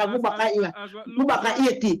Jamaica, go back here, go back to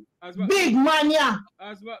Haiti. Big mania.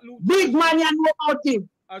 Big mania know about him.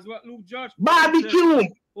 As what Luke George barbecue.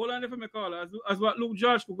 Hold on for me call. As what Luke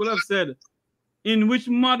George could have said. In which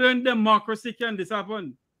modern democracy can this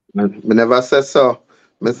happen? I never said so.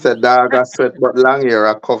 I said dog I sweat but long hair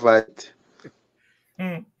I cover it.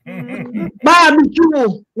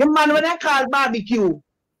 Barbecue. The man when I call barbecue.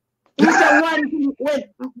 He said one thing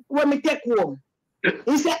when me take home.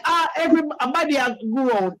 He said everybody has go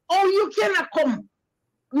on. Oh, you cannot come.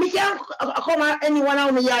 Me can't come at anyone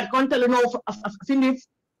on the yard can't tell you no Philip.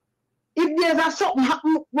 If there's a something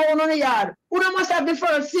happen going on the yard, you must have the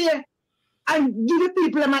first say and give the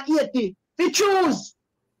people them a 80. They choose.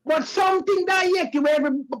 But something that 80 where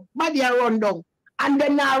everybody are run down. And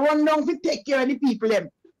then now run down to take care of the people them.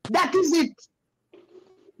 That is it.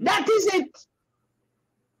 That is it.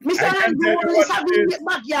 Mr. Andrew, let's have in the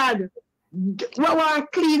backyard. We want to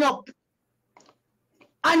clean up.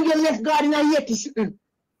 And you left God in a 80.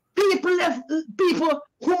 People,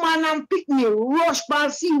 woman and picnic, rush by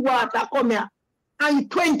seawater, come here. And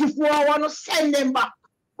 24 hours, to send them back.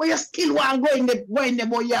 But you still want to go in there,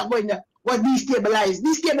 but you're going there. What destabilize?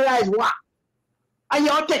 Destabilize what? And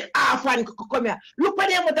you take half and come here. Look at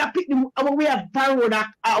them with a picnic, we have borrowed a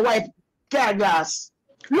white car glass.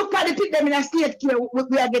 Look at the pick them in a state care,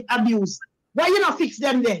 we are get abused. Why you not fix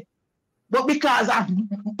them there? But because of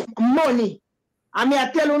money. I mean,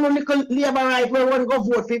 I tell you, no labor right, we want to go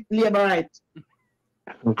vote for labor right.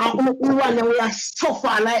 And we want them, we are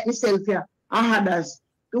suffer like myself here, and others.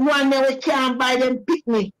 The one that we can't buy them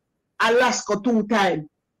picnic, Alaska 2 times.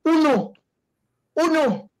 Uno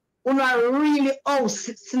are really house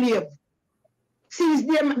slave. Since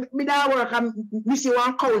them, me that work, I see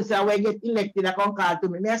one council where I get elected, I come call to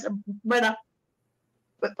me. I say, brother,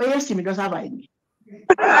 when you see me, just avoid me.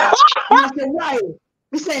 I say, why?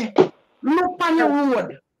 I say, look on your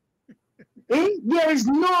road. There is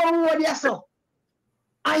no road here, so.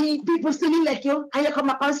 And people still elect you, and you come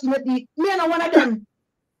back and see me. Me and one of them.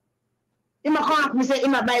 He might come up, me say, he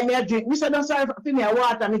might buy me a drink. Me say, don't sorry for me a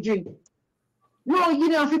water, me drink. No, you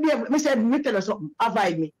don't have to be able. Me say, me tell you something,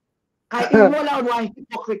 avoid me. I roll out one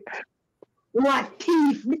hypocrite. One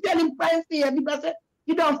thief. Me tell him, fine fear, because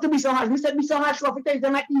you don't have to be so harsh. Me said, be so harsh for you tell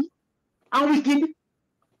them a thief and wicked.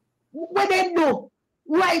 What they do?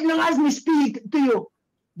 Right now, as me speak to you,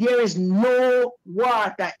 there is no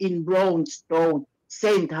water in Brownstone,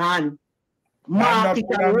 St. Ann, Market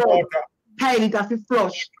and Road, toilet of the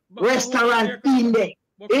flush, restaurant in there.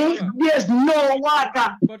 There's no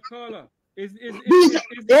water. But Carla,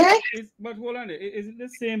 but hold on, is it the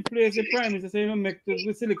same place the Prime Minister saying make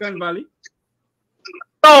with Silicon Valley?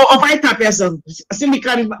 Oh, of I tap yourself.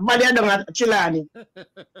 Silicon Valley and Chilani.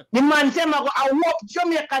 The man said, I walk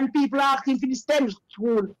Jamaican people asking for the STEM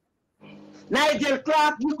school. Nigel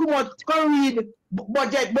Clark, you come out, come read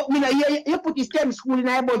budget, but you put the STEM school in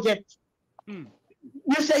our budget. You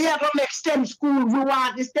say, you're going to make STEM school, we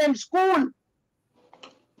want the STEM school.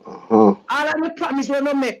 All of the promise we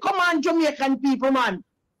don't make. Come on, Jamaican people, man.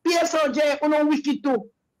 PSOJ, you know, wicked too.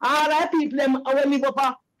 All of the people, them, I will live up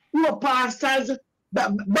a pastors,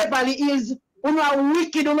 Beverly Hills, you know,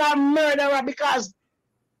 wicked, you know, murderer, because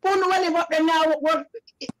who know live up there now work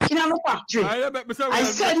in a factory. I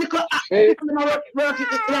said, because work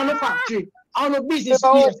in a factory, on a business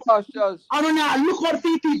place. I don't know, look out for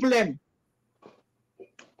the people, them.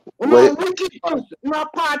 You know, wicked too, you know,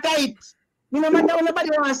 part of it. You know, nobody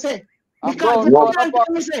want to say. Because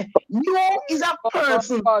you is a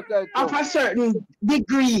person of a certain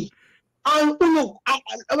degree. And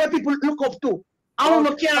where people look up to. And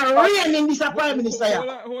who can reign in this Prime Minister.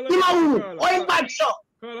 You know who? Or bad so.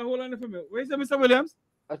 Hold on for me. Where's the Mr. Williams?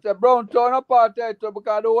 I said Brown turn apartheid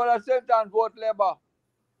because the whole of St. Ann vote Labour.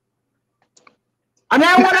 And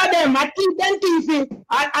I one of them, I think them things,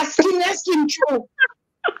 I skin through.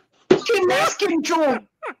 Skin through.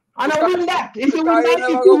 And I win that. If you win that,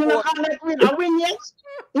 if you win, I win, yes.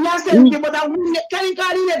 You know, but I win, can you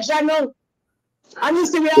call election now? And you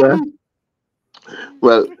see we Yeah.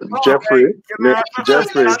 Well, Jeffrey,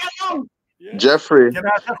 Jeffrey, Let me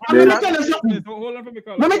tell you something. Hold on for me,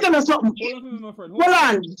 caller. Let me tell you something. Hold on for me, my friend. Hold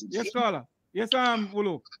on. Yes, caller. Yes,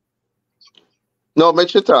 Ulu. no, make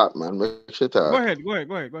sure talk, man. Make sure talk. Go ahead,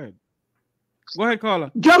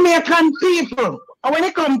 caller. Jamaican people, and when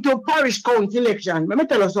it comes to parish council election, let me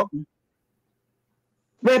tell you something.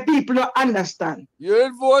 Where people don't understand. You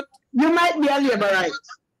didn't vote? You might be a labourite.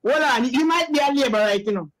 Hold on, you might be a labourite,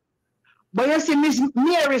 you know. But you see, Miss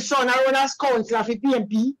Mary's son around as councillor for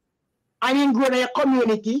PMP, and he grew in your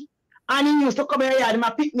community, and he used to come here, and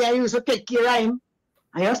my pick me, I used to take care of him.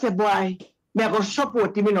 And you say, boy, me go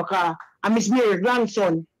support him in the car. And Miss Mary's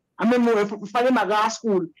grandson, I remember for him I go to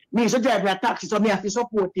school, me used to drive a taxi, so me have to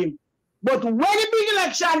support him. But when the big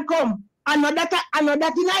election come, I know that in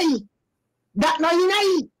it. That not in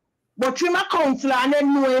it. But through my councillor, and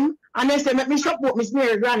then know him, and then say, make me support Miss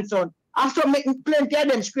Mary's grandson. Also make plenty of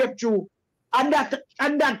them scrape through. And that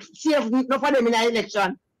safe enough for them in the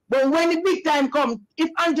election. But when the big time comes, if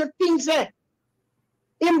Andrew thinks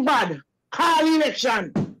him bad, call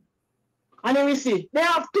election. And then we see, they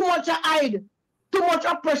have too much to hide, too much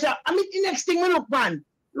pressure. I mean, the next thing we look on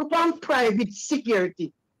private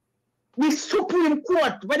security. The Supreme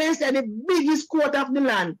Court, where they say the biggest court of the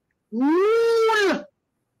land, rule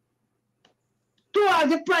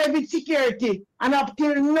towards the private security. And up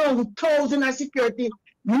till now, thousands of security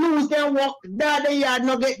lose their work, the yard,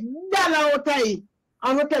 no get dollar out of it.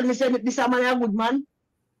 And you tell me, say, this man a good man?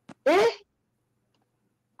 Eh?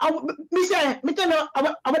 Me tell you,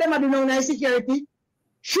 about them do now in security.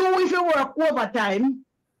 Sure, if you work overtime,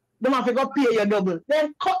 they have to go pay you double.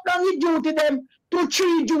 Then cut down the duty them to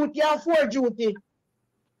 3 duty or 4 duty.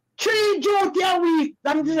 3 duty a week.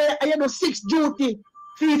 That means you do 6 duty,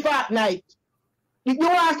 3 fortnight. You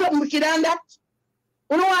want something wicked on that?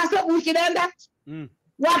 You want something wicked on that?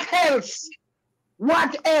 What else?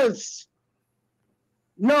 What else?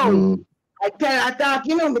 No. I talk,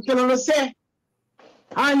 you know, because I say,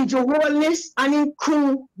 Andrew Wallace and his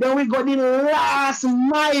crew, then we got the last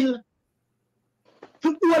mile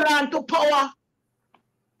to hold on to power.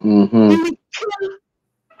 We kill.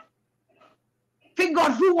 We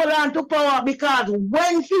got to hold on to power because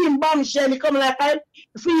when film bombshell he come like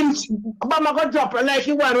film bomb go drop like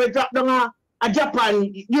he want to drop down a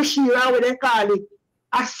Japan, you see how they call it.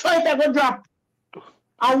 I saw it go drop.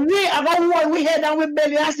 And we are going to hold we head and we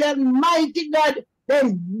belly and say, mighty God,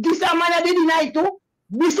 then this a man did deny too.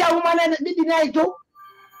 This a woman did deny too.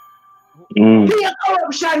 Clear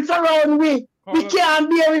corruption surround we. We can't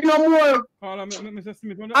bear it no more. Mr.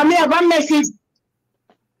 Smith, I may have a message.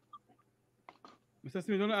 Mr.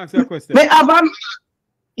 Smith, want to ask you a question?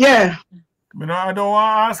 Yeah. I don't want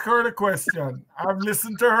to ask her the question. I've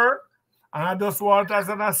listened to her, and I just want, as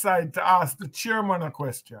an aside, to ask the chairman a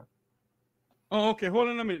question. Oh, okay. Hold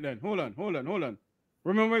on a minute then. Hold on. Remember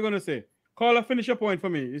what we're going to say. Caller, finish your point for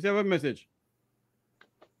me. You have a message?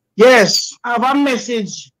 Yes, I have a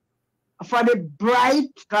message for the bride,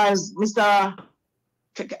 because Mr.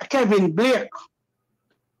 Kevin Blake.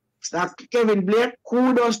 Mr. Kevin Blake,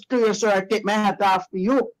 kudos to you, sir. I take my hat off to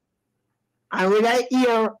you. And when I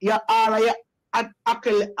hear all of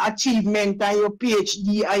your achievement and your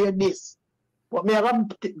PhD and your this, but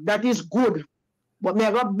that is good. But me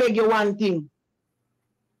I got beg you one thing.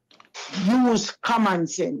 Use common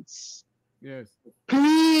sense. Yes.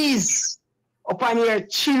 Please, upon your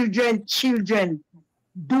children,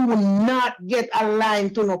 do not get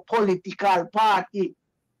aligned to no political party.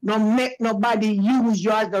 No make nobody use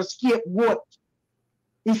you as a scapegoat.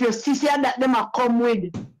 If you see that them are come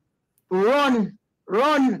with, run.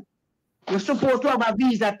 You're supposed to have a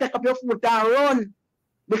visa, take up your foot and run.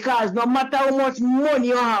 Because no matter how much money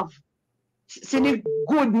you have, see the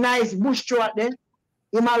good, nice bush truck there,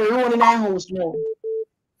 you might alone in a house now.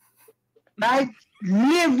 Right?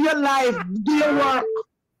 Live your life, do your work.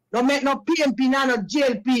 Don't make no PMP, no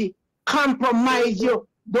JLP compromise you.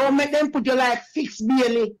 Don't make them put you like fixed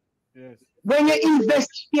Bailey. Yes. When you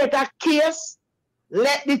investigate a case,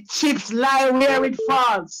 let the chips lie where it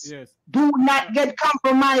falls. Yes. Do not get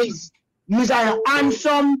compromised. You're a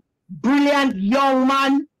handsome, brilliant young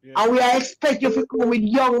man, and we expect you to come with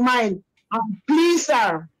young mind. And please,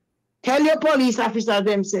 sir, tell your police officer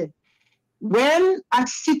them say, when a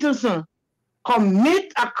citizen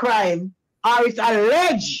commit a crime or it's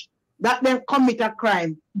alleged that they commit a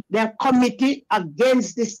crime, they're committed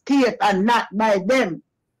against the state and not by them.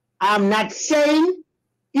 I'm not saying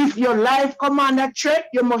if your life come under threat,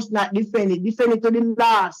 you must not defend it. Defend it to the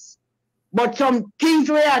last. But some things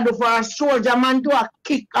we have do for a soldier man to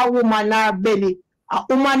kick a woman in her belly. A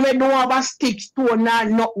woman we don't have a stick, stone or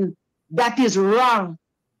nothing. That is wrong.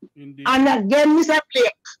 Indeed. And again, Mr.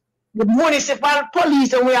 Blake, the municipal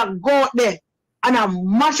police and we are go out there and I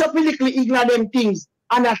mash up illegally ignore them things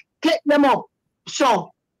and I take them up.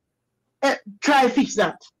 So try fix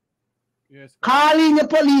that. Yes. Call in the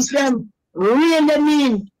police them, rein them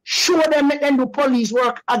in, show them make them do police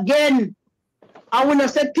work again. I will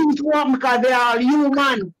not say things work because they are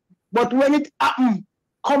human. But when it happen,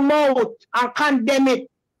 come out and condemn it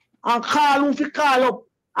and call who you call up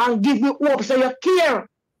and give you hope so you care.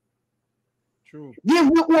 True. Give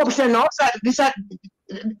you hope so now. This a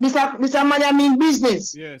man I mean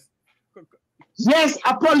business. Yes. Yes,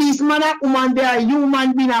 a policeman and woman, they are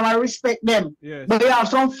human beings, I respect them. Yes. But they have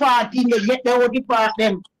some far thing, they get them out the part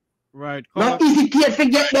them. Right. Not easy to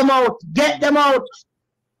get them out. Get them out.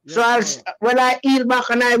 Yes, so when I heal back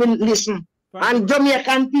and I will listen. And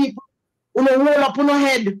Jamaican people, you know, roll up on your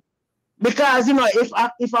head. Because, you know,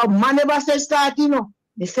 if a man ever says start, you know,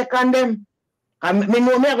 the second them, I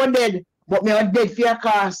know me I go dead, but me I dead for your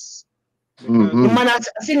cause. The man at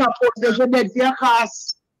Singapore, they go dead for your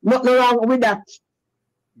cause. Nothing wrong with that.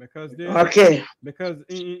 Because they because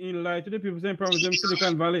in lie to the people saying promise them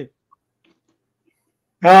Silicon Valley.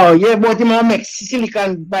 Oh yeah, but him make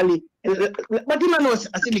Silicon Valley. But him knows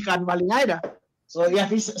a Silicon Valley either. So you have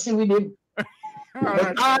to see with him.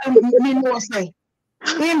 But all me know say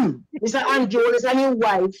him, Mr. Angel is a new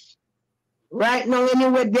wife. Right now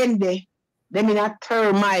anywhere then them in a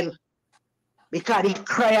turmoil. Because the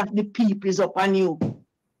cry of the people is upon you.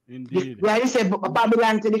 Indeed. Like I said,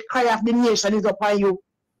 Babylon, the cry of the nation is upon you.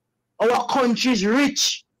 Our country is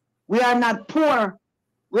rich. We are not poor.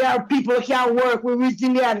 We are people who can work. We're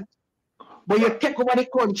resilient. But you take over the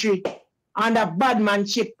country and a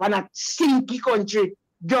badmanship and a stinky country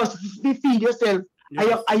just to feed yourself.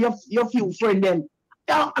 Yes. And your few friend them.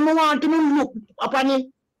 I want to look upon it.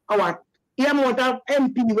 Our amount of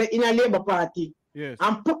MP in a Labour Party. Yes.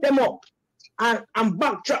 And put them up and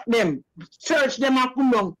backtrack them. Search them and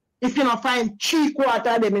put them. If you don't find 3/4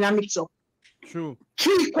 of them in a mix up. True.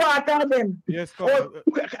 3/4 of them. Yes, caller.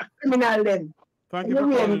 Criminal them. Thank you for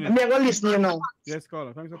calling in. I'm going to listen, you know. Yes,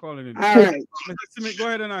 caller. Thanks for calling in. All right. Mr. Smith, go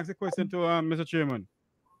ahead and ask a question to Mr. Chairman.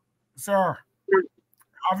 Sir,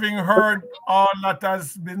 having heard all that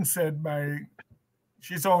has been said by,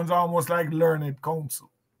 she sounds almost like learned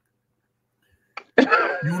counsel.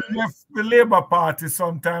 You left the Labour Party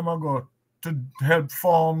some time ago to help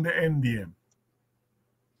form the NDM.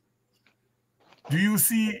 Do you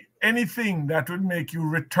see anything that would make you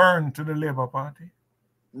return to the Labour Party?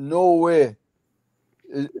 No way.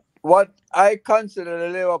 What I consider the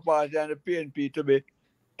Labour Party and the PNP to be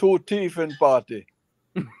two thieving party.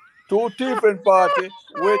 Two thieving party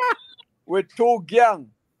with two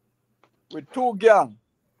gang. With two gang.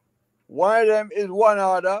 One of them is one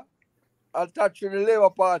order attached to the Labour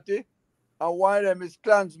Party and one of them is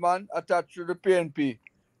Klansman attached to the PNP.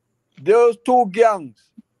 Those two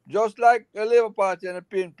gangs, just like the Labour Party and the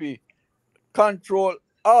PNP, control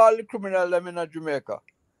all the criminals in Jamaica.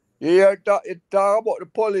 You hear it talk about the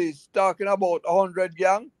police talking about 100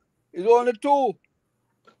 gangs. It's only two.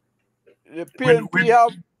 The PNP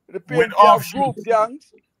have group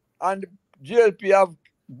gangs and the GLP have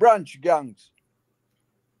branch gangs.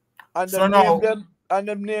 And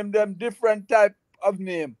them name them different type of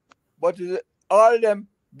name. But all of them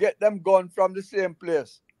get them gone from the same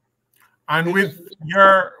place. And with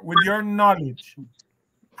your knowledge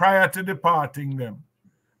prior to departing them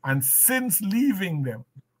and since leaving them,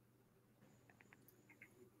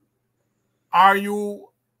 are you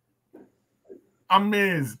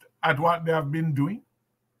amazed at what they have been doing?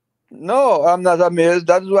 No, I'm not amazed.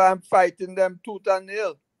 That's why I'm fighting them tooth and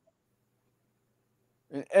nail.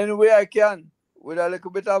 In any way I can, with a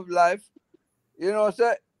little bit of life. You know,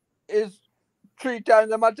 sir, it's 3 times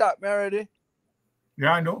them attack me already.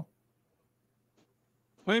 Yeah, I know.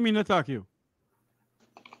 What do you mean attack you?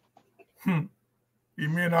 You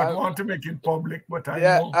may not want to make it public, but I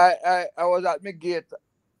know. I was at my gate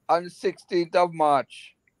on the 16th of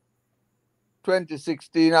March,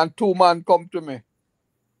 2016, and 2 men come to me.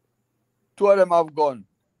 2 of them have gone.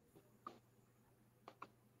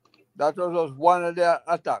 That was just one of their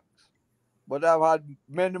attacks. But I've had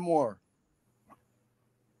many more.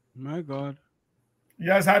 My God. He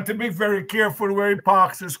has had to be very careful where he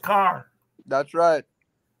parks his car. That's right.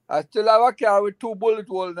 I still have a car with 2 bullet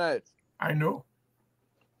hole in it. I know.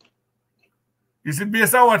 You see,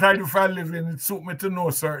 based on what I do for a living, it suits me to know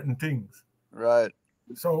certain things. Right.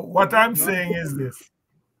 So what I'm saying is this.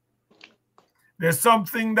 There's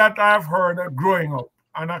something that I've heard growing up,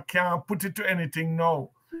 and I can't put it to anything now.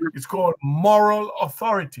 It's called moral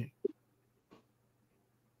authority.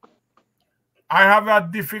 I have a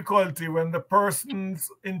difficulty when the persons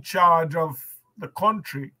in charge of the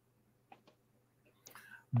country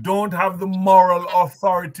don't have the moral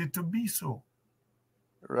authority to be so.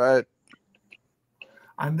 Right.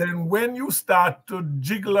 And then when you start to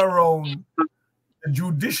jiggle around the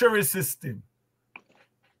judiciary system,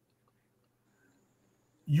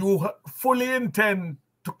 you fully intend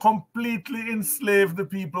to completely enslave the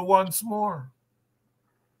people once more.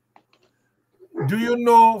 Do you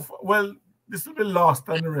know, well, this will be lost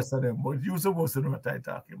on the rest of them, but you're supposed to know what I'm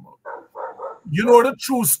talking about. You know the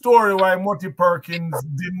true story why Mutty Perkins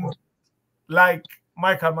didn't like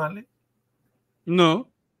Michael Manley? No.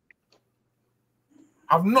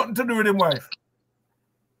 Have nothing to do with his wife.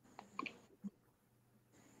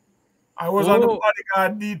 I was on the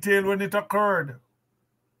bodyguard detail when it occurred.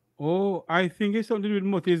 Oh, I think it's something to do with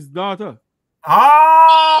Mutty's daughter.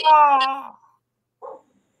 Ah!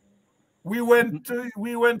 We went to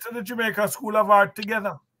the Jamaica School of Art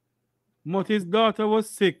together. Mutty's daughter was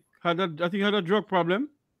sick. I think had a drug problem.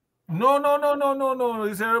 No.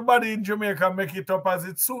 It's everybody in Jamaica make it up as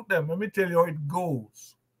it suit them. Let me tell you how it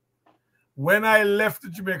goes. When I left the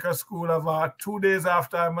Jamaica School of Art, 2 days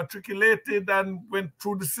after I matriculated and went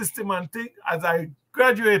through the system and thing, as I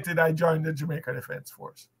graduated, I joined the Jamaica Defense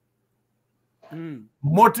Force.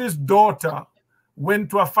 Mutty's daughter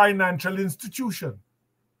went to a financial institution.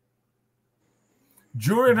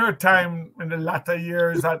 During her time in the latter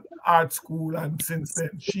years at art school and since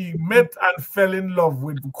then, she met and fell in love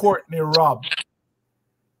with Courtney Robb.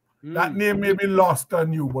 That name may be lost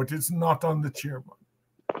on you, but it's not on the chairman.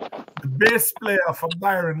 The bass player for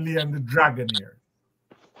Byron Lee and the Dragonair.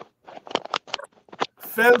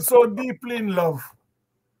 Fell so deeply in love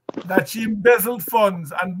that she embezzled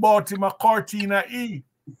funds and bought him a Cortina E.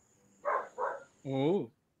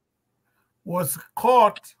 Was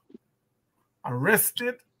caught,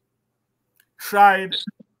 arrested, tried,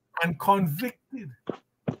 and convicted.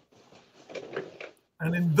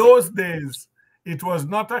 And in those days, it was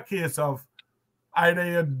not a case of either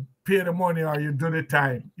you pay the money or you do the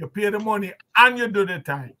time. You pay the money and you do the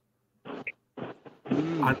time.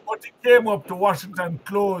 And when he came up to Washington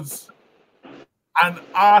Close and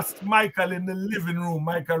asked Michael in the living room,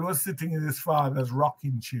 Michael was sitting in his father's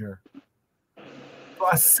rocking chair, to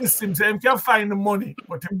assist him, say him can find the money,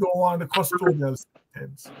 but him don't want the custodial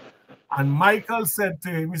sentence. And Michael said to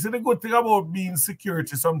him, he said, the good thing about being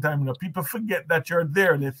security sometimes, you know, people forget that you're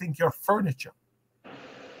there. They think you're furniture.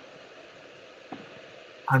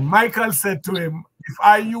 And Michael said to him, if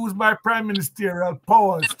I use my prime ministerial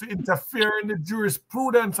powers to interfere in the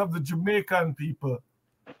jurisprudence of the Jamaican people,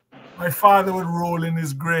 my father would roll in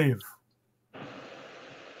his grave.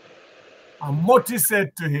 And Mutty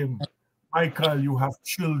said to him, Michael, you have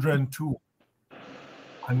children too.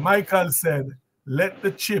 And Michael said, let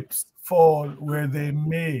the chips fall where they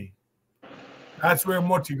may. That's where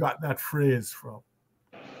Mutty got that phrase from.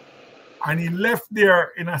 And he left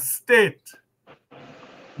there in a state.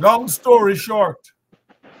 Long story short,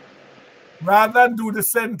 rather than do the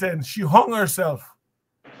sentence, she hung herself.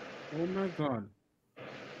 Oh my God.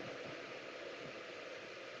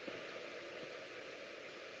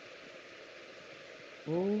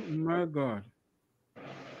 Oh my God.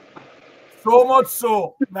 So much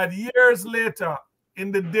so that years later,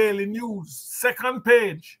 in the Daily News, second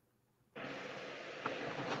page,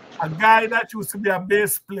 a guy that used to be a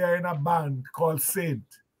bass player in a band called Saint,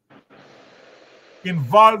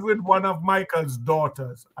 involved with one of Michael's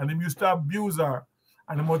daughters, and he used to abuse her.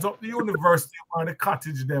 And he was up the university or the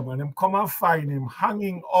cottage them, and him come and find him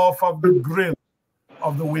hanging off of the grill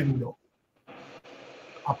of the window.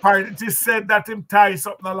 Apparently, it is said that him tie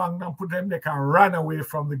something along and put them they can run away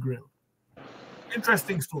from the grill.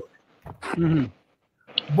 Interesting story.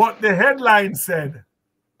 But the headline said,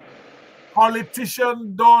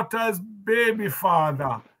 politician daughter's baby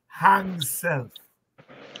father hangs self.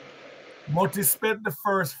 Mutty spent the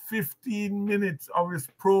first 15 minutes of his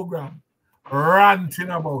program ranting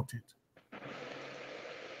about it.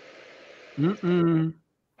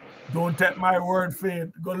 Don't take my word for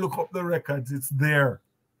it. Go look up the records. It's there.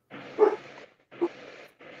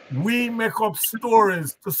 We make up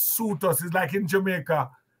stories to suit us. It's like in Jamaica,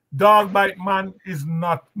 dog bite man is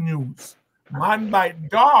not news. Man bite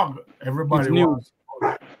dog, everybody wants.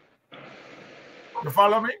 You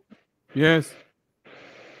follow me? Yes.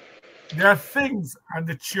 There are things, and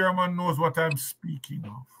the chairman knows what I'm speaking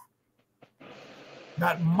of,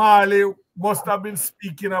 that Marley must have been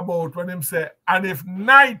speaking about when him say, and if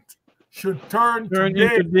night should turn to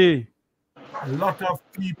day, a lot of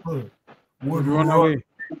people would run away.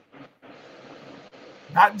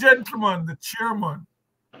 That gentleman, the chairman,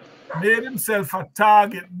 made himself a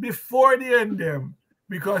target before the end them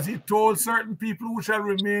because he told certain people who shall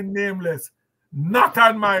remain nameless, not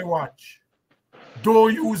on my watch.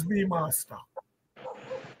 Don't use me, master.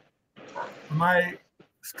 Am I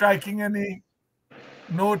striking any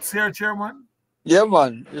notes here, Chairman? Yeah,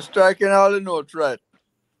 man. You're striking all the notes right.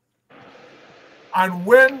 And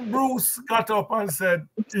when Bruce got up and said,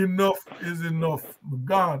 enough is enough,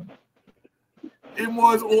 God, him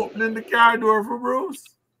was opening the car door for Bruce.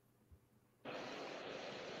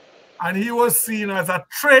 And he was seen as a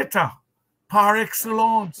traitor par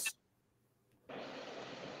excellence.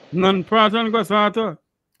 Non-pratan Gosata.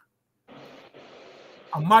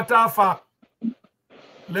 A matter of fact,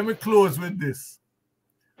 let me close with this.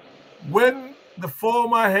 When the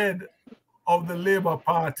former head of the Labour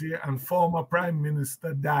Party and former Prime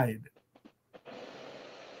Minister died,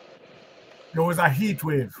 there was a heat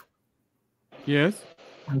wave. Yes.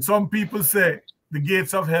 And some people say the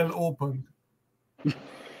gates of hell opened.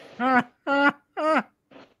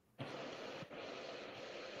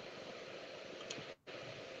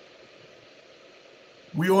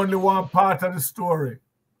 We only want part of the story.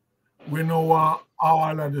 We know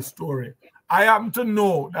all of the story. I happen to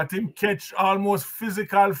know that him catch almost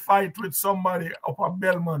physical fight with somebody up a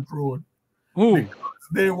Belmont Road. Who? Because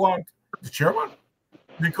they want the chairman.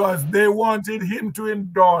 Because they wanted him to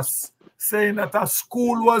endorse, saying that a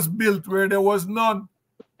school was built where there was none.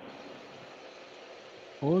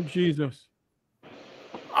 Oh, Jesus.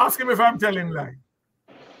 Ask him if I'm telling lie.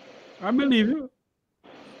 I believe you.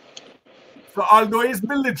 So although he's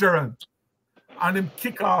belligerent and him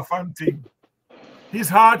kick off and thing, his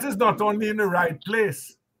heart is not only in the right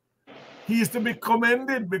place. He is to be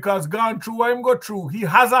commended because gone through what him go through. He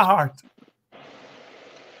has a heart.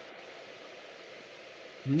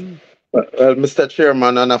 Well, Mr.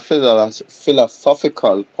 Chairman, on a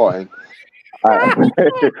philosophical point,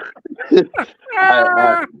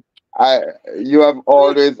 you have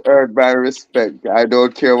always earned my respect. I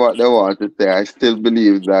don't care what they want to say. I still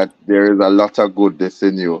believe that there is a lot of goodness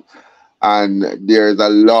in you, and there is a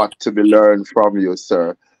lot to be learned from you,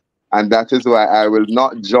 sir. And that is why I will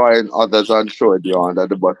not join others on throwing you under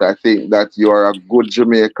the bus. I think that you are a good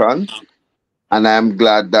Jamaican, and I am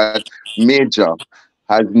glad that Major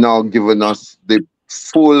has now given us the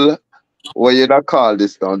full, what you not call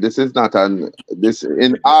this now? This is not this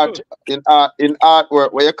in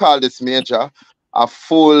artwork, what you call this, Major? A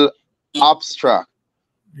full abstract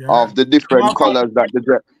of the different colors that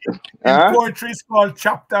the In poetry, it's called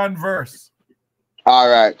chapter and verse. All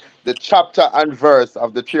right, the chapter and verse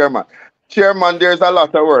of the chairman. Chairman, there's a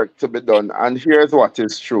lot of work to be done, and here's what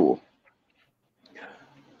is true.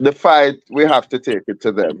 The fight, we have to take it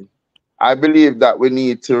to them. I believe that we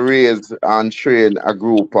need to raise and train a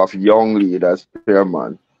group of young leaders,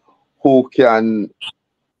 chairman, who can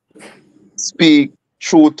speak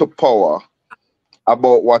truth to power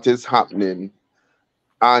about what is happening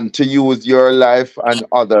and to use your life and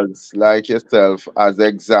others like yourself as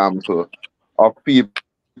example of people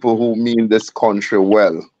who mean this country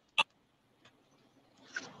well.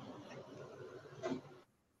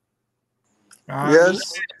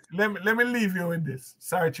 Yes. Let me leave you with this.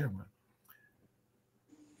 Sorry, Chairman.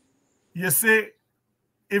 You see,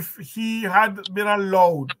 if he had been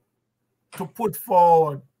allowed to put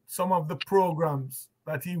forward some of the programs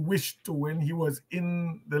that he wished to when he was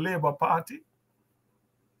in the Labour Party,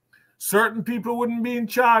 certain people wouldn't be in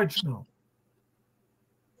charge now.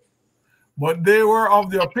 But they were of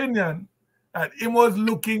the opinion that he was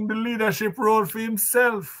looking the leadership role for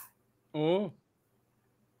himself. Oh.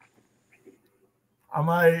 Am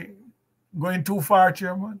I going too far,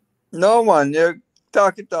 Chairman? No, man. You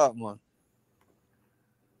talk it out, man.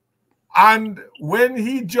 And when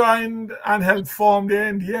he joined and helped form the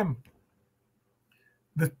NDM,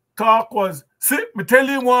 the talk was, see, me tell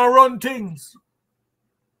you want to run things.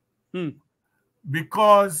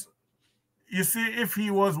 Because, you see, if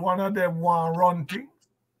he was one of them want to run things,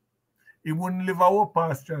 he wouldn't live our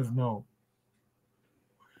pastures now.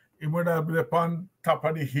 He would have been upon top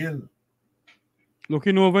of the hill.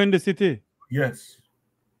 Looking over in the city. Yes.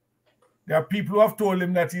 There are people who have told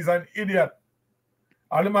him that he's an idiot.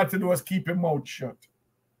 All he had to do was keep his mouth shut.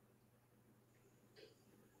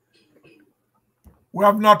 We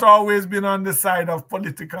have not always been on the side of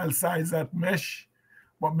political sides that mesh.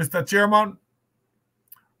 But Mr. Chairman,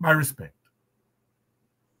 my respect.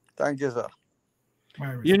 Thank you, sir.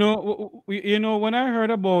 You know, when I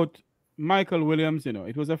heard about Michael Williams,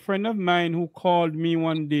 it was a friend of mine who called me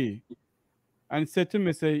one day and said to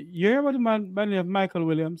me, say, you hear about the man by the name of Michael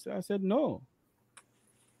Williams? I said, no.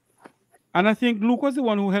 And I think Luke was the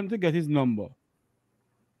one who helped to get his number.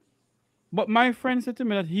 But my friend said to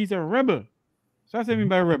me that he's a rebel. So I said, I mean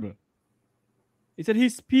by rebel. He said he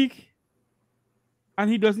speak and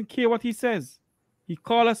he doesn't care what he says. He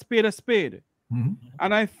call a spade a spade.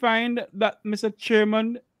 And I find that Mr.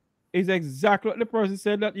 Chairman is exactly what the person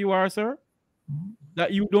said that you are, sir.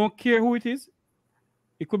 That you don't care who it is.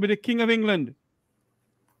 It could be the King of England.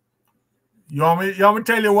 You want me to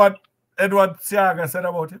tell you what Edward Siaga said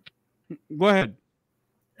about it? Go ahead.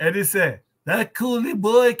 Eddie said, that coolie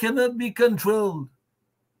boy cannot be controlled.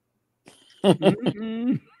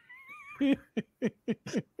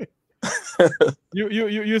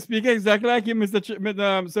 You speak exactly like him,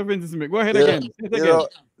 Sir Vincent Smith. Go ahead Yeah, again. Say it you again. know,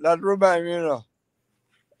 that reminds me,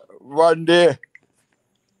 one day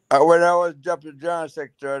when I was Deputy General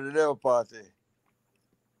Secretary of the Labour Party,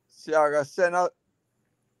 Siaga sent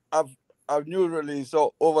a news release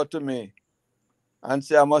over to me and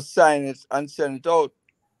say I must sign it and send it out.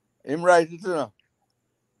 Him write it,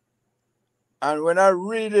 And when I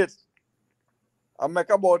read it, I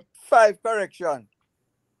make about 5 corrections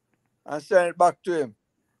and send it back to him.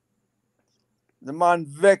 The man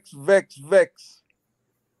vex.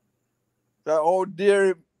 So how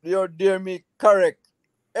dare me correct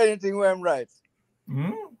anything when I'm right.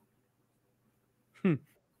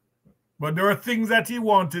 But there are things that he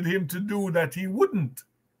wanted him to do that he wouldn't.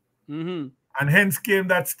 And hence came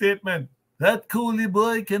that statement, that coolie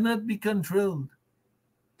boy cannot be controlled.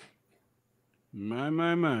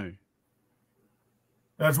 My.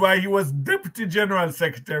 That's why he was Deputy General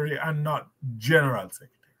Secretary and not General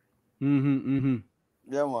Secretary.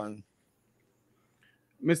 Yeah, man.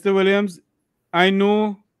 Mr. Williams, I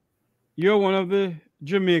know you're one of the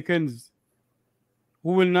Jamaicans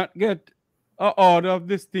who will not get an order of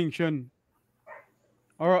distinction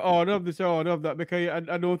or an order of this or order of that because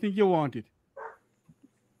I don't think you want it.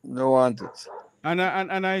 No want it. And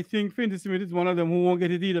I think Vincent Smith is one of them who won't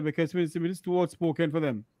get it either because Vincent Smith is too outspoken for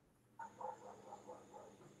them.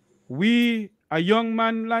 A young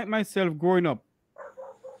man like myself growing up,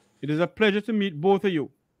 it is a pleasure to meet both of you.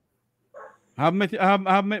 I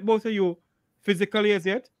have met both of you physically as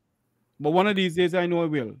yet, but one of these days I know I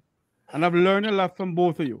will. And I've learned a lot from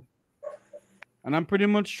both of you. And I'm pretty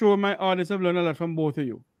much sure my audience have learned a lot from both of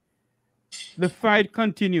you. The fight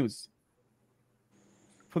continues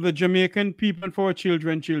for the Jamaican people and for our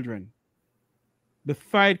children. The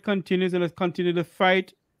fight continues, and let's continue the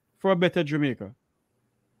fight for a better Jamaica.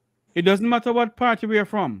 It doesn't matter what party we are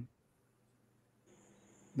from.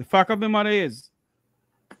 The fact of the matter is,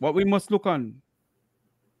 what we must look on,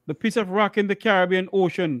 the piece of rock in the Caribbean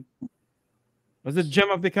Ocean was the gem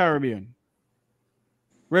of the Caribbean,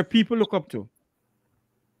 where people look up to.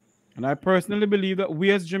 And I personally believe that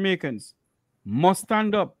we as Jamaicans must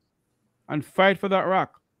stand up and fight for that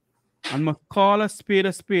rock and must call a spade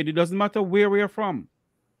a spade. It doesn't matter where we are from.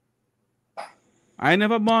 I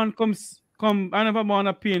never born I never born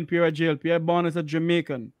a PNP or a JLP. I born as a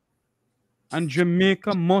Jamaican. And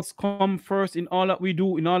Jamaica must come first in all that we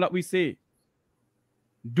do, in all that we say.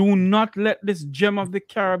 Do not let this gem of the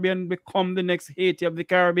Caribbean become the next Haiti of the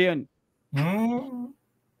Caribbean. Do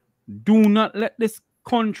not let this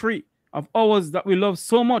country of ours that we love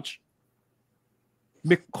so much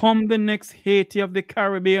become the next Haiti of the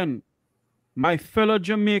Caribbean. My fellow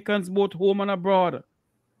Jamaicans, both home and abroad,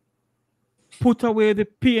 put away the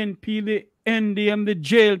PNP, the NDM, the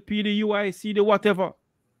JLP, the UIC, the whatever.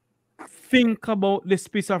 Think about this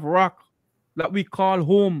piece of rock that we call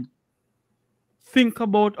home. Think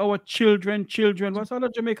about our children. What sort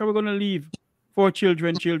of Jamaica we're going to leave for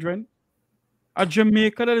children? A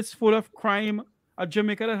Jamaica that is full of crime. A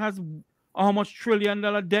Jamaica that has how much $1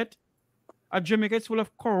 trillion debt. A Jamaica is full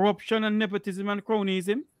of corruption and nepotism and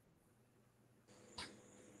cronyism.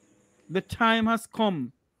 The time has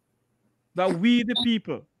come that we the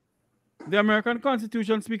people, the American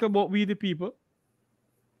Constitution speaks about we the people,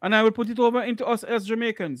 and I will put it over into us as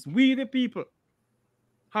Jamaicans. We the people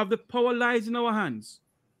have the power lies in our hands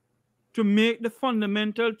to make the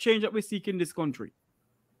fundamental change that we seek in this country.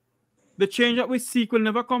 The change that we seek will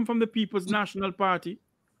never come from the People's National Party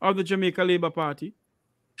or the Jamaica Labour Party.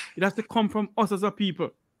 It has to come from us as a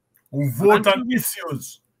people. Who vote on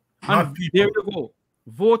issues, not people. There we go.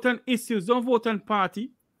 Vote on issues. Don't vote on party.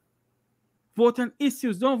 Vote on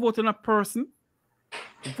issues. Don't vote on a person.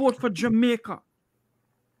 Vote for Jamaica.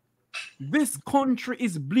 This country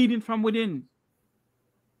is bleeding from within.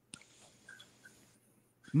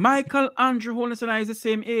 Michael Andrew Holness and I is the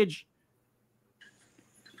same age.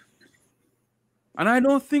 And I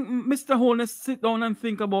don't think Mr. Holness sit down and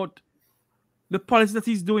think about the policy that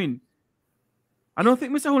he's doing. I don't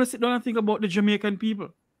think Mr. Holness sit down and think about the Jamaican people.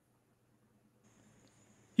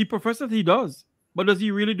 He professes that he does. But does he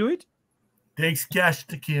really do it? Takes cash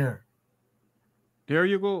to care. There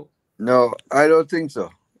you go. No, I don't think so.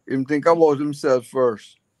 Him think about himself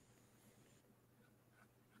first.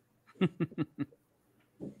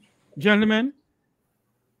 Gentlemen,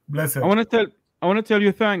 bless I want to tell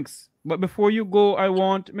you thanks. But before you go, I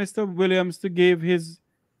want Mr. Williams to give his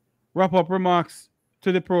wrap-up remarks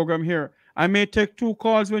to the program here. I may take 2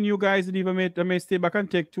 calls when you guys leave. I may stay back and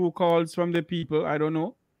take 2 calls from the people. I don't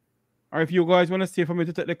know. Or if you guys want to stay for me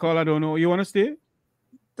to take the call, I don't know. You want to stay?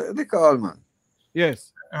 Take the call, man.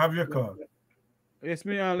 Yes. Have your call. Yes,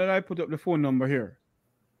 let I put up the phone number here.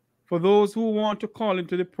 For those who want to call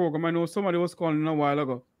into the program, I know somebody was calling a while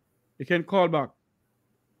ago. You can call back.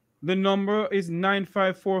 The number is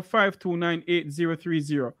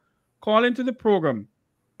 954-529-8030. Call into the program.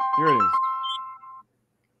 Here it is.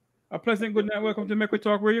 A pleasant good night. Welcome to Make We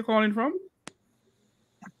Talk. Where are you calling from?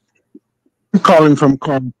 Calling from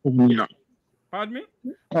California. Pardon me?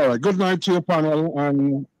 All right. Good night to your panel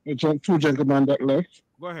and the 2 gentlemen that left.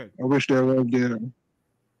 Go ahead. I wish they were there.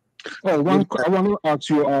 Oh, I want to ask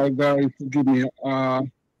you guys to give me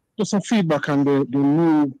just some feedback on the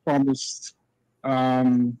new promised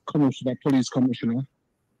commissioner, police commissioner.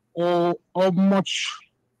 How much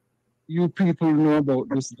you people know about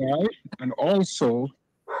this guy, and also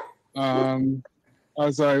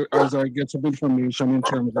as I get some information in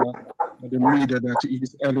terms of the media that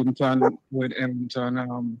he's Ellington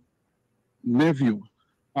nephew,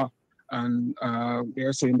 and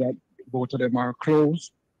they're saying that both of them are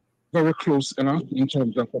close, very close enough in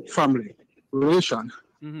terms of a family relation.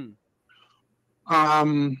 Mm-hmm.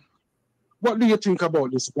 What do you think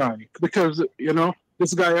about this guy? Because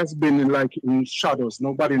this guy has been in shadows.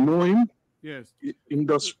 Nobody know him. Yes. He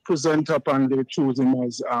just present up and they choose him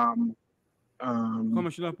as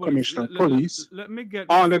Commissioner of Commissioner of Police let me get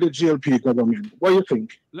under the GLP government. What do you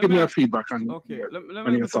think? Give me a feedback on, on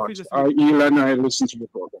your thoughts. Eli and I listen to the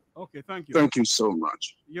program. Okay, thank you. Thank you so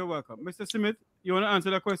much. You're welcome. Mr. Smith, you want to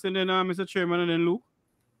answer that question then, Mr. Chairman, and then Luke?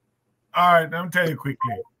 All right, let me tell you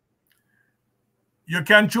quickly. You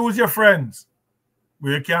can choose your friends, but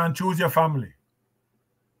you can't choose your family.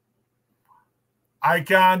 I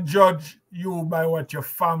can't judge you by what your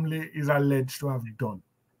family is alleged to have done.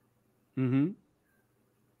 Mm-hmm.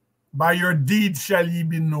 By your deeds shall ye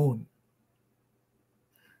be known.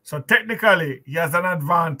 So technically, he has an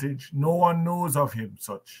advantage. No one knows of him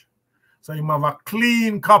such. So he have a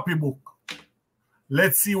clean copybook.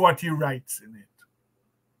 Let's see what he writes in it.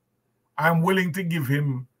 I'm willing to give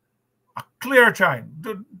him a clear time.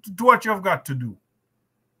 Do what you've got to do.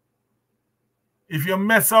 If you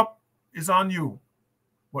mess up, it's on you.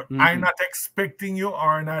 But I'm not expecting you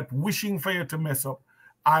or not wishing for you to mess up.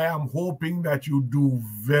 I am hoping that you do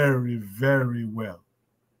very, very well.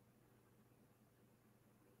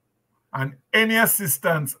 And any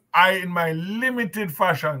assistance I, in my limited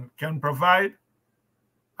fashion, can provide,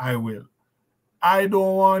 I will. I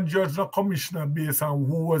don't want to judge the commissioner based on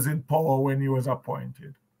who was in power when he was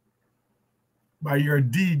appointed. By your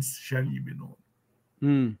deeds shall ye be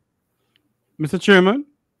known. Mr. Chairman?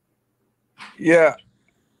 Yeah.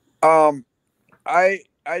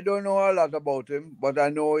 I don't know a lot about him, but I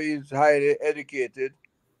know he's highly educated.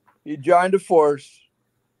 He joined the force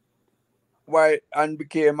and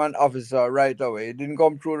became an officer right away. He didn't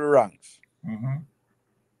come through the ranks.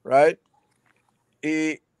 Right?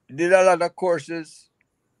 He did a lot of courses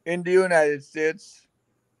in the United States,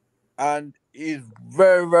 and he's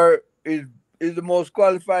he's the most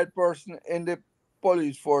qualified person in the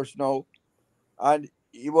police force now. And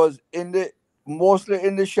he was mostly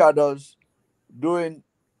in the shadows doing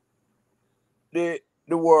the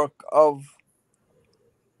work of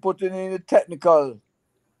putting in the technical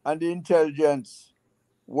and the intelligence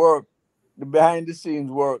work, the behind the scenes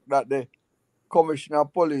work that the Commissioner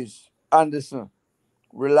of Police, Anderson,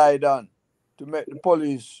 relied on to make the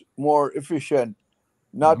police more efficient.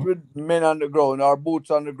 Not with men on the ground or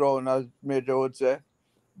boots on the ground, as Major would say,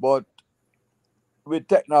 but with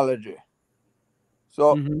technology.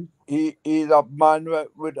 So he's a man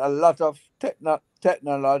with a lot of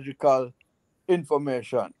technological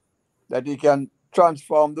information that he can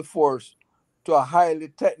transform the force to a highly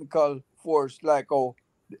technical force like how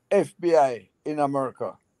the FBI in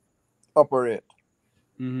America operate.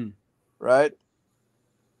 Right?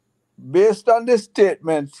 Based on the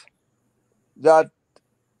statement that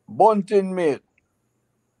Bunting made,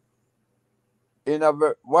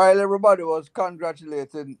 while everybody was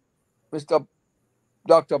congratulating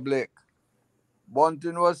Dr. Blake,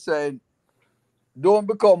 Bunting was saying, don't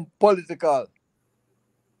become political,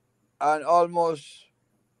 and almost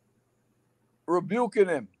rebuking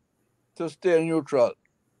him to stay neutral.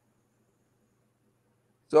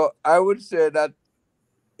 So I would say that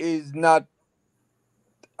is not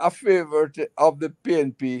a favorite of the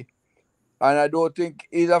PNP, and I don't think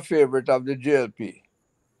he's a favorite of the JLP.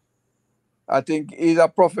 I think he's a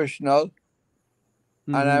professional,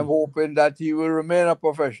 and I'm hoping that he will remain a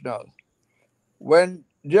professional. When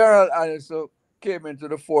General Anderson came into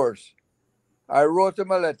the force, I wrote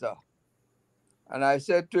him a letter, and I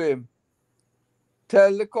said to him,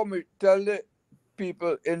 tell the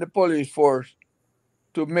people in the police force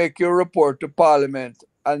to make your report to Parliament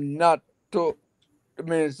and not to the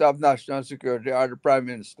Minister of National Security or the Prime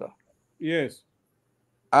Minister. Yes.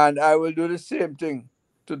 And I will do the same thing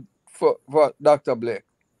for Dr. Blake.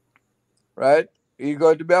 Right? He's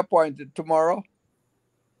going to be appointed tomorrow,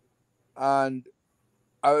 and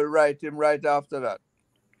I will write him right after that.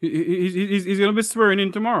 He's going to be swearing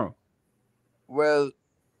in tomorrow. Well,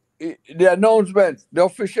 the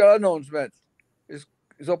official announcement is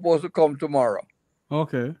supposed to come tomorrow.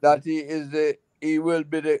 Okay. That he will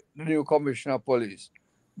be the new commissioner of police.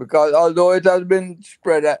 Because although it has been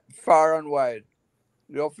spread far and wide,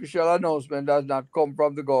 the official announcement does not come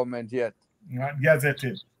from the government yet. Not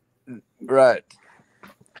gazetted. Right.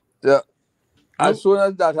 So, as soon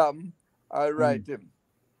as that happens, I'll write him.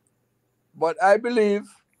 But I believe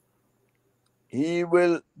he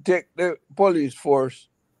will take the police force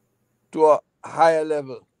to a higher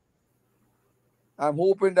level. I'm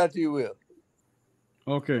hoping that he will.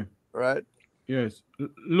 Okay. Right? Yes.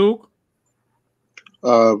 Luke?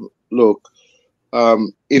 Look,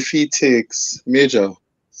 if he takes Major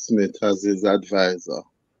Smith as his advisor,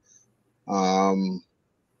 I'm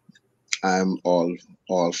all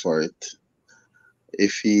for it.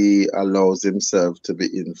 If he allows himself to be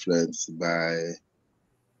influenced by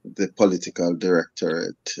the political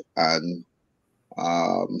directorate and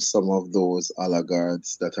some of those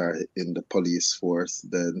oligarchs that are in the police force,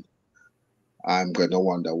 then I'm going to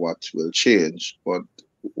wonder what will change. But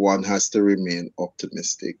one has to remain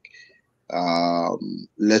optimistic.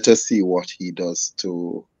 Let us see what he does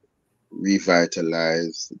to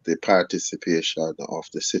revitalize the participation of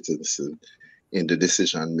the citizen in the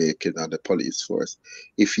decision making of the police force.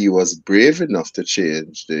 If he was brave enough to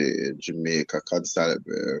change the Jamaica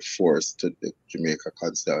Constabulary force to the Jamaica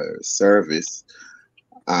Constabulary Service,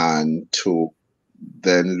 and to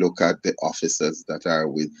then look at the officers that are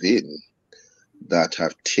within that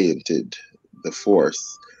have tainted the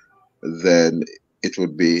force, then it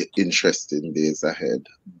would be interesting days ahead.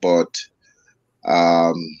 But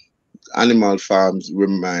animal farms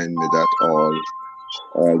remind me that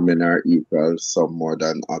all men are equal, some more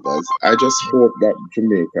than others. I just hope that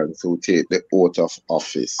Jamaicans who take the oath of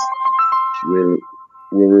office will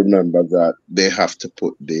remember that they have to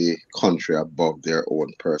put the country above their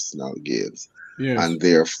own personal gains. Yes. And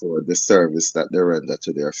therefore the service that they render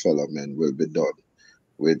to their fellow men will be done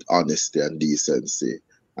with honesty and decency,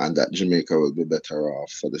 and that Jamaica will be better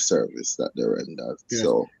off for the service that they render. Yes.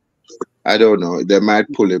 So I don't know, they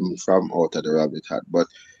might pull him from out of the rabbit hat, but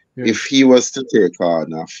yes, if he was to take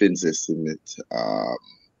on Finzi Smith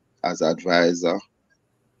as advisor,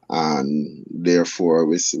 and therefore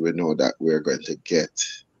we know that we're going to get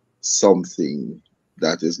something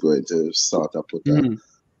that is going to sort of put a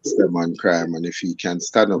stem on crime, and if he can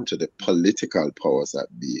stand up to the political powers that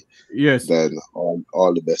be, yes, then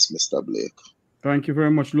all the best, Mr. Blake. Thank you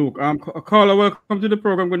very much, Luke. Caller, welcome to the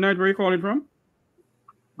program. Good night. Where are you calling from?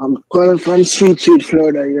 I'm calling from Sweet Sweet,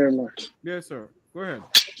 Florida here, man. Yes, sir. Go ahead.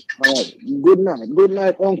 All right. Good night. Good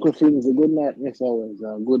night, Uncle Finzi. Good night, Miss Owens.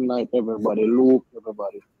 Good night, everybody. Luke,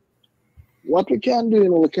 everybody. What we can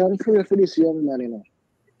do, we can pray for this young man,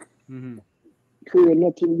 Pray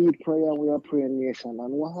nothing beat prayer, we are praying nation.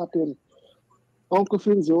 And what happened? Uncle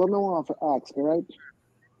Finzi, what I want to ask, right?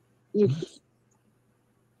 If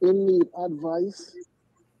you need advice,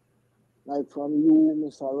 like from you,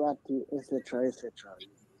 Mr. Ratty, etc., etc.,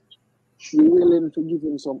 you willing to give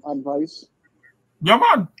him some advice? Yeah,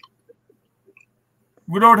 man.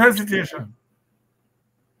 Without hesitation.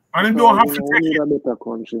 And you don't have to take it. A better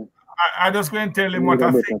country. I just going to tell him what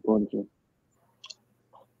I think. Country.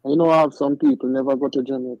 I have some people never go to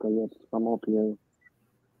Jamaica yet from up here.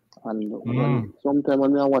 And sometimes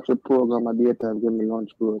when I watch a program at the time, give me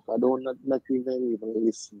lunch break, I don't not even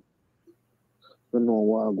listen to know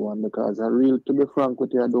what I go on, because to be frank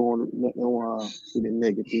with you, I don't want to see the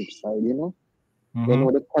negative side, They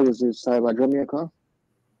know the positive side of Jamaica,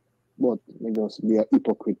 but me just be a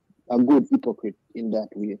hypocrite, a good hypocrite in that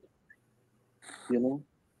way,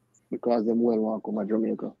 because them well want to come to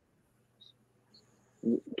Jamaica.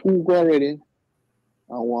 2 go already,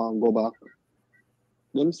 I want to go back.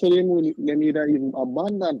 Them say them either even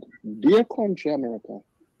abandon their country, America,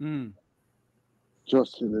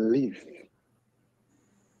 just live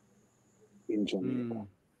in Jamaica.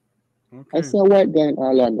 Okay. I saw a white guy in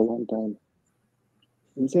Orlando one time.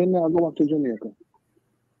 He said, "No, go back to Jamaica."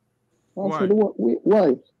 I said,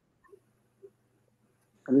 why?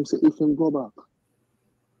 And he said, if him go back,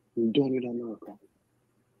 he's done with America.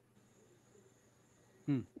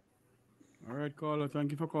 All right, caller.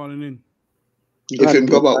 Thank you for calling in. If him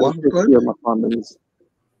go back, what happened?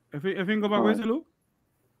 If him go back, where's the look?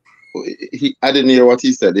 I didn't hear what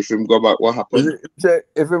he said. If him go back, what happened?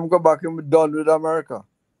 If him go back, he'll be done with America.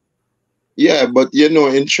 Yeah, but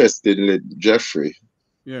interestingly, Jeffrey,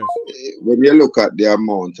 yes, when you look at the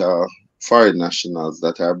amount of foreign nationals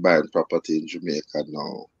that are buying property in Jamaica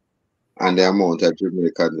now, and the amount of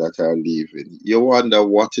Jamaicans that are leaving, you wonder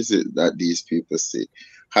what is it that these people say.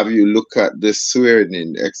 Have you looked at the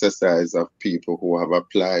swearing-in exercise of people who have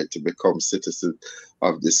applied to become citizens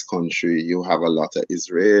of this country? You have a lot of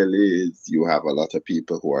Israelis, you have a lot of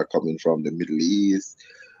people who are coming from the Middle East,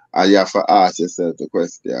 and you have to ask yourself the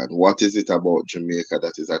question, what is it about Jamaica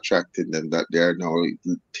that is attracting them, that they are now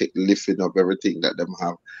lifting up everything that them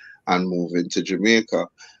have and moving to Jamaica?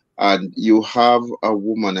 And you have a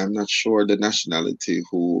woman, I'm not sure the nationality,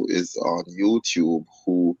 who is on YouTube,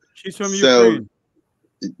 who she's from Ukraine.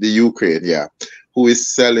 The Ukraine, yeah, who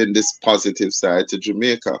is selling this positive side to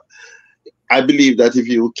Jamaica. I believe that if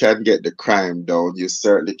you can get the crime down, you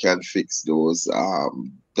certainly can fix those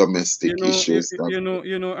domestic issues.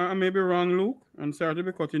 I may be wrong, Luke, and sorry to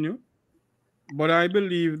be cutting you, but I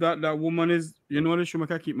believe that that woman is, the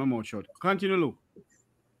shoemaker keep my mouth shut. Continue, Luke.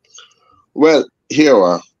 Well, here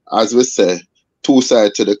are, as we say, two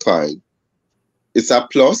sides to the coin. It's a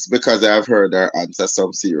plus because I've heard her answer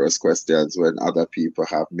some serious questions when other people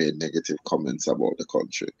have made negative comments about the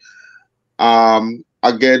country.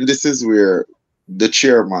 Again, this is where the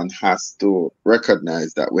chairman has to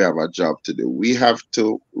recognize that we have a job to do. We have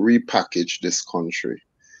to repackage this country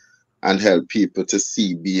and help people to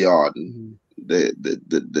see beyond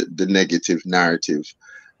the negative narrative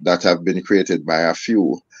that have been created by a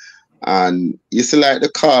few. And you see, like the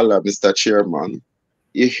caller, Mr. Chairman,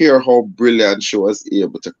 you hear how brilliant she was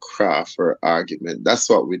able to craft her argument. That's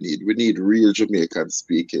what we need. We need real Jamaicans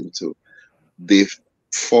speaking to the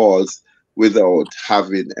falls without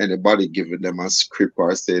having anybody giving them a script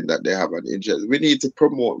or saying that they have an interest. We need to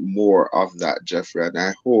promote more of that, Jeffrey, and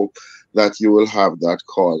I hope that you will have that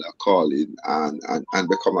call in and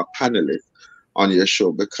become a panelist on your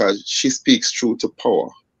show, because she speaks true to power.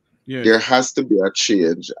 Yes. There has to be a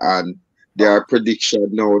change, and there are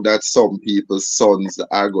predictions now that some people's sons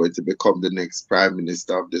are going to become the next prime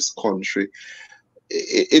minister of this country.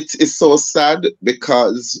 It's so sad,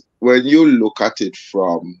 because when you look at it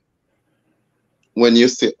when you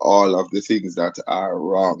see all of the things that are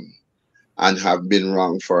wrong and have been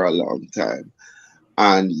wrong for a long time,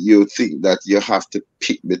 and you think that you have to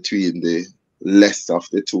pick between the less of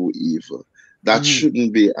the two evil, that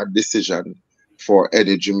shouldn't be a decision for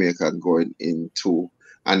any Jamaican going into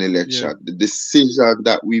an election. Yeah. The decision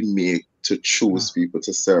that we make to choose people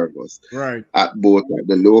to serve us, right, at both at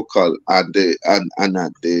the local and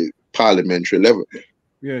at the parliamentary level,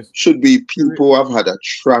 yes, should be people who have had a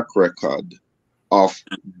track record of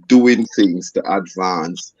doing things to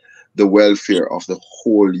advance the welfare of the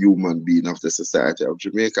whole human being of the society of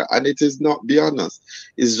Jamaica. And it is not beyond us.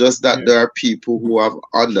 It's just that there are people who have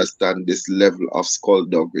understand this level of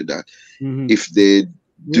skullduggery, that if they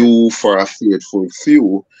do for a faithful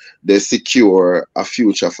few, they secure a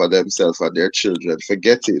future for themselves and their children,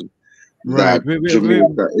 forgetting that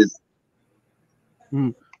Jamaica is...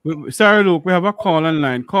 Sorry, Luke, we have a call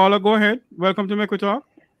online. Caller, go ahead. Welcome to Make We Talk.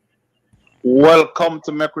 Welcome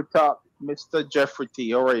to Make We Talk, Mr. Jeffrey T.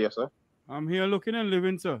 How are you, sir? I'm here looking and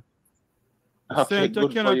living, sir. Okay,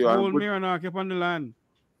 good for you. Hold me and I keep on the land.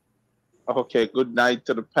 Okay, good night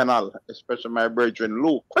to the panel, especially my brethren.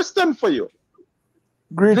 Luke, question for you.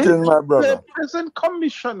 Greetings, my brother. Did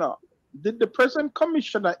the present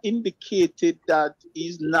commissioner indicated that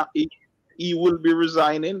he will be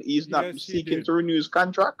resigning? He's not seeking to renew his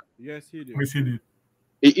contract? Yes, he did. Yes, he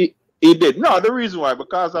did. He did. No, the reason why,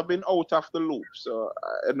 because I've been out of the loop, so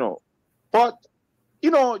I know. But,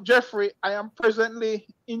 Jeffrey, I am presently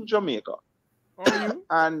in Jamaica. Are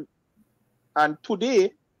you? And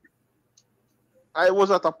today, I was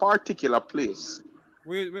at a particular place.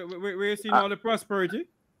 We're seeing all the prosperity.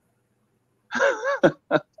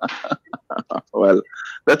 Well,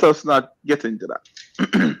 let us not get into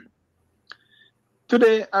that.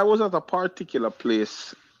 Today, I was at a particular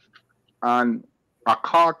place, and a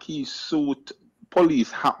khaki suit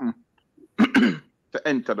police happened to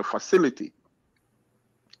enter the facility.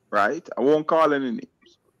 Right? I won't call any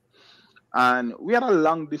names. And we had a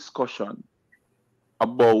long discussion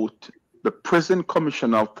about the present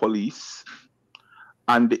commissioner of police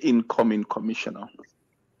and the incoming commissioner.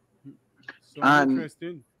 So And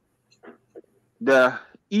interesting.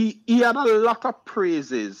 he had a lot of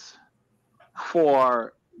praises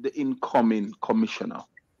for the incoming commissioner.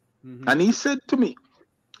 And he said to me,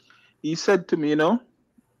 you know,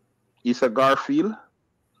 he said, Garfield,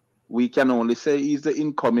 we can only say he's the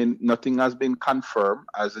incoming. Nothing has been confirmed.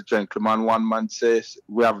 As the gentleman, one man says,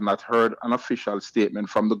 we have not heard an official statement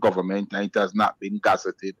from the government and it has not been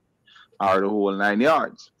gazetted or the whole 9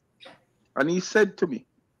 yards. And he said to me,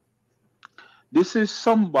 this is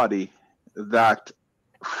somebody that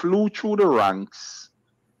flew through the ranks,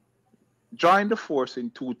 joined the force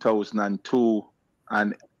in 2002,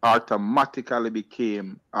 and automatically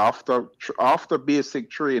became, after basic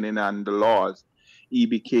training and the laws, he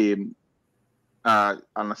became an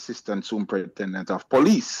assistant superintendent of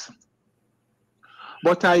police.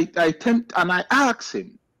 But I asked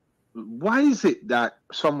him, why is it that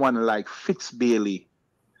someone like Fitz Bailey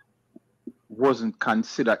wasn't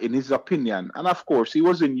considered, in his opinion? And of course, he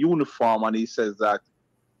was in uniform, and he says that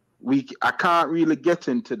I can't really get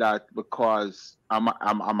into that because I'm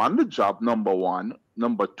on the job, number one.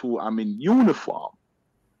 Number two, I'm in uniform.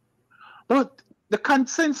 But the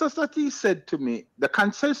consensus that he said to me, the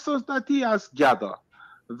consensus that he has gathered,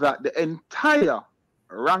 that the entire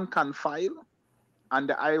rank and file and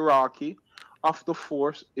the hierarchy of the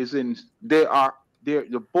force is in, the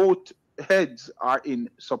both heads are in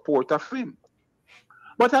support of him.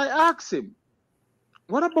 But I asked him,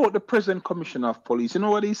 what about the present commissioner of police? You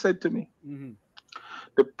know what he said to me?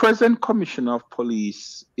 The present commissioner of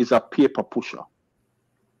police is a paper pusher.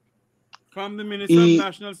 From the Minister of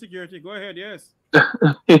National Security. Go ahead, yes.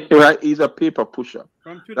 Right, he's a paper pusher.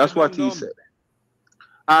 That's what he dumb. said.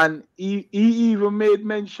 And he even made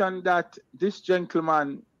mention that this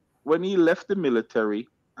gentleman, when he left the military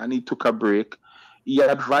and he took a break, he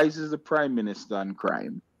advises the Prime Minister on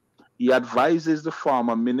crime. He advises the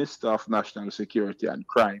former Minister of National Security and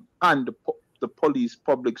Crime, and the Police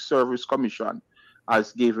Public Service Commission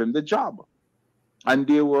has gave him the job. And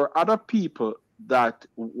there were other people that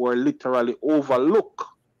were literally overlooked.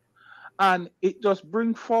 And it just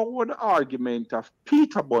brings forward the argument of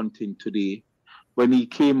Peter Bunting today when he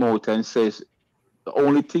came out and says the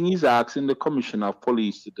only thing he's asking the Commissioner of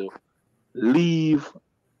Police to do, leave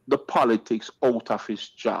the politics out of his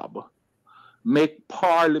job. Make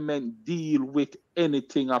Parliament deal with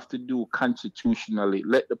anything have to do constitutionally.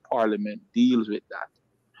 Let the Parliament deal with that.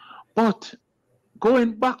 But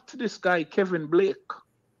going back to this guy, Kevin Blake,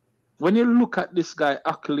 when you look at this guy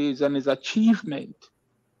accolades and his achievement,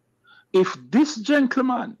 if this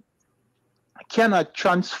gentleman cannot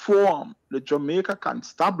transform the Jamaica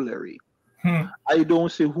Constabulary, I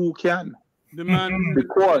don't see who can. The man,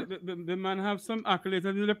 because the man have some accolades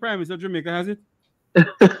and the Prime Minister of Jamaica has it.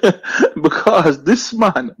 Because this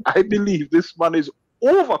man, I believe this man is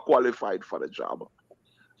overqualified for the job.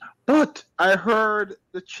 But I heard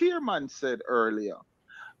the chairman said earlier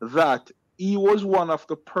that he was one of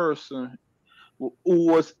the person who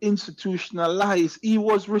was institutionalized. He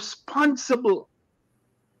was responsible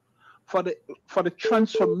for the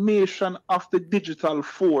transformation of the digital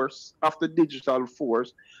force,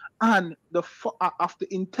 and of the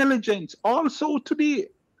intelligence. Also today,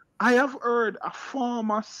 I have heard a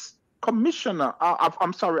former commissioner,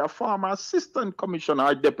 a former assistant commissioner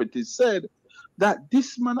or deputy said that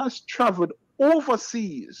this man has traveled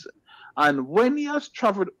overseas. And when he has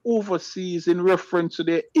traveled overseas in reference to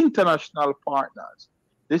their international partners,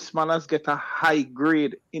 this man has get a high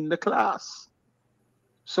grade in the class.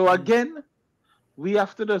 So again, we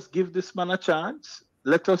have to just give this man a chance.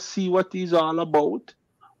 Let us see what he's all about.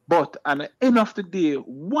 But at the end of the day,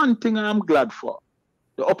 one thing I'm glad for,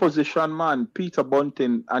 the opposition man, Peter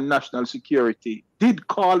Bunting and National Security, did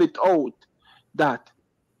call it out that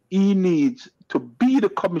he needs to be the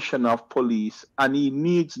Commissioner of Police and he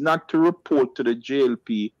needs not to report to the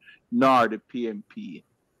JLP nor the PMP.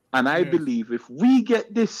 And I believe if we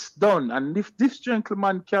get this done and if this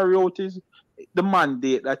gentleman carry out the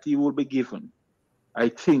mandate that he will be given, I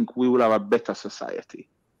think we will have a better society.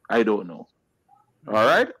 I don't know. All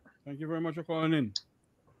right? Thank you very much for calling in.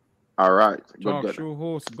 All right. Talk show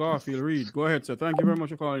host Garfield Reed. Go ahead, sir. Thank you very much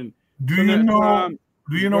for calling. Do you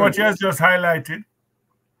know what you has just highlighted?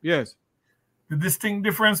 Yes. The distinct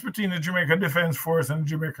difference between the Jamaica Defense Force and the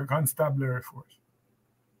Jamaica Constabulary Force.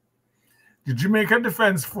 The Jamaica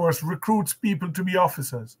Defense Force recruits people to be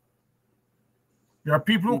officers. There are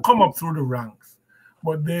people who come up through the ranks,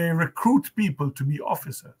 but they recruit people to be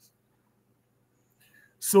officers.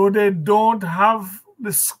 So they don't have the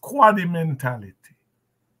squaddy mentality.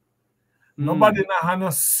 Nobody has no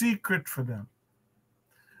secret for them.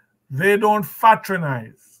 They don't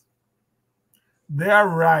fraternize. They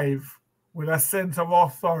arrive with a sense of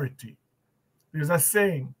authority. There's a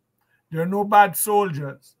saying, there are no bad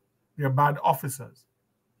soldiers, there are bad officers.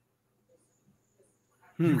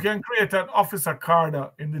 You can create an officer cadre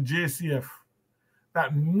in the JCF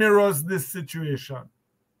that mirrors this situation.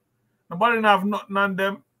 Nobody have nothing on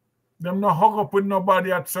them. Them not hug up with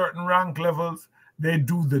nobody at certain rank levels. They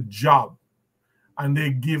do the job. And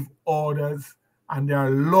they give orders, and they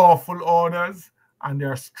are lawful orders, and they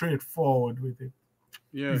are straightforward with it.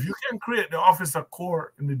 Yes. If you can create the officer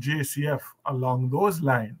corps in the JCF along those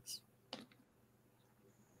lines.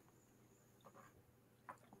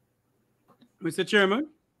 Mr. Chairman?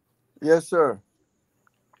 Yes, sir.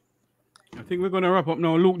 I think we're going to wrap up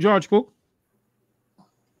now. Luke George Cooke.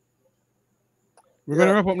 We're going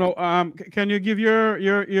to wrap up now. Can you give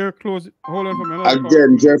your close? Hold on for me.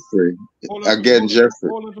 Again, Jeffrey. Again, Jeffrey.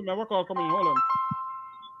 Hold on for me. What call coming in? Hold on.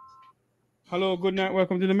 Hello, good night.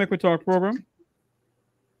 Welcome to the Make We Talk program.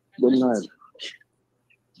 Good night.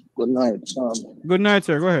 Good night. Good night,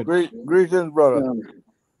 sir. Go ahead. Greetings, brother.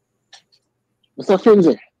 Mr.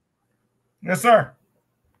 Finzi. Yes, sir.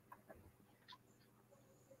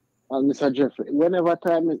 And Mr. Jeffrey, whenever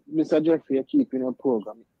time Mr. Jeffrey you keep in a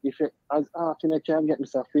program, if you, as often you can get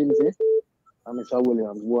Mr. Finzi and Mr.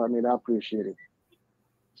 Williams, boy, I mean, I appreciate it.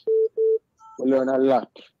 We learn a lot.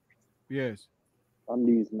 Yes. On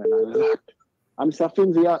these men, a lot. And Mr.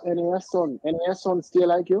 Finzi, any of your sons still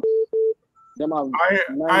like you? Them have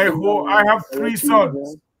I have 3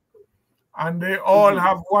 sons, and they all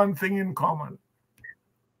have one thing in common.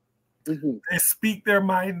 They speak their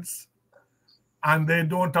minds, and they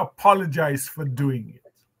don't apologize for doing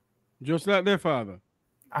it. Just like their father.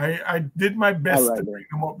 I did my best to bring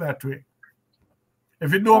them up that way.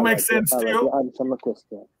 If it don't make sense to you,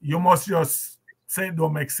 you must just say it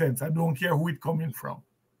don't make sense. I don't care who it coming from.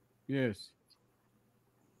 Yes.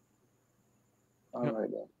 All right,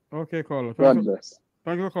 then. Okay, caller. God bless.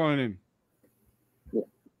 Thank you for calling in. Yeah.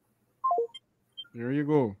 There you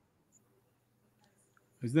go.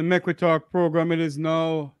 It's the Make We Talk program. It is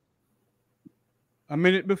now a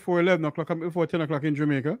minute before 11 o'clock, before 10 o'clock in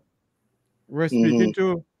Jamaica. We're speaking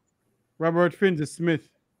to Robert Finzi Smith,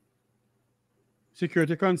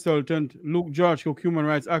 security consultant, Luke George Cooke, human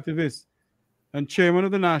rights activist, and chairman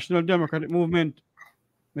of the National Democratic Movement,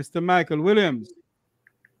 Mr. Michael Williams.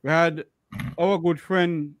 We had our good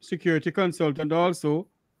friend, security consultant also,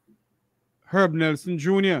 Herb Nelson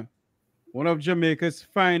Jr., one of Jamaica's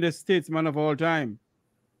finest statesmen of all time,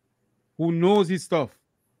 who knows his stuff.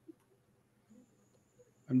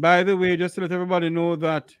 And by the way, just to let everybody know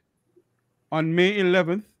that on May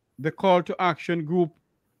 11th, the Call to Action group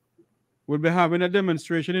will be having a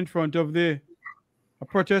demonstration in front of a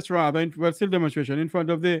protest rather, still demonstration in front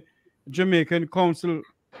of the Jamaican Council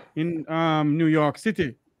in New York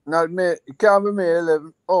City. Not May, it can't be May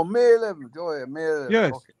 11th. Oh, May 11th. Oh, yeah, May 11th.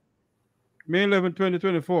 Yes. Okay. May 11,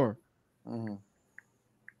 2024.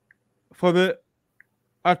 For the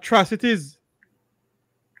atrocities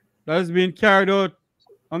that has been carried out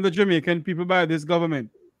on the Jamaican people by this government.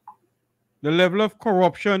 The level of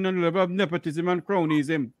corruption and the level of nepotism and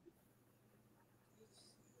cronyism.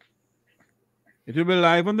 It will be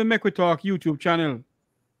live on the Make We Talk YouTube channel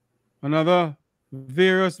and other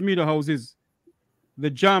various media houses. The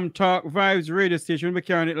Jam Talk Vibes radio station will be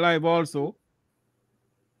carrying it live also.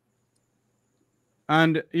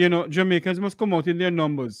 And, you know, Jamaicans must come out in their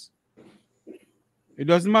numbers. It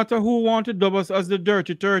doesn't matter who wants to dub us as the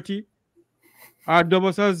Dirty 30 or dub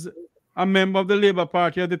us as a member of the Labour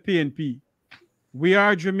Party or the PNP. We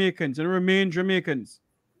are Jamaicans and remain Jamaicans.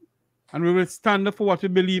 And we will stand up for what we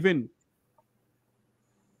believe in.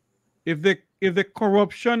 If the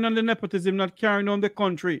corruption and the nepotism not carrying on the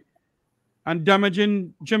country and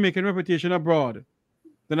damaging Jamaican reputation abroad,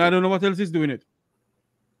 then I don't know what else is doing it.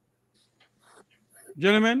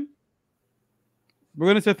 Gentlemen, we're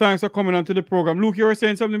going to say thanks for coming on to the program. Luke, you were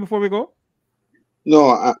saying something before we go?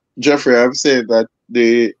 No, Jeffrey, I've said that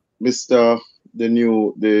the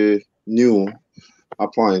new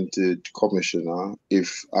appointed commissioner,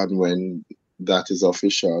 if and when that is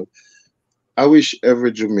official, I wish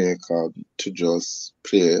every Jamaican to just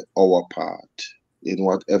play our part in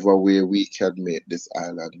whatever way we can make this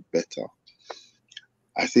island better.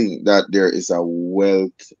 I think that there is a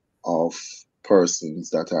wealth of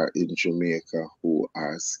persons that are in Jamaica who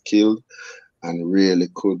are skilled and really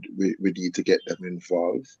we need to get them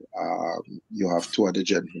involved. You have 2 other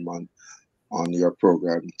gentlemen on your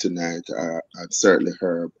program tonight, and certainly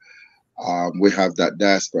Herb. We have that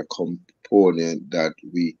diaspora proponent that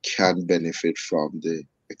we can benefit from the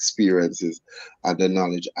experiences and the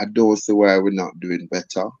knowledge. I don't see why we're not doing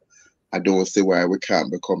better. I don't see why we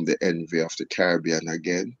can't become the envy of the Caribbean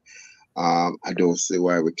again. I don't see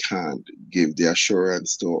why we can't give the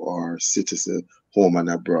assurance to our citizens, home and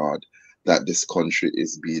abroad, that this country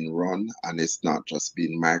is being run and it's not just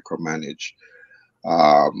being micromanaged.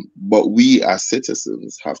 But we as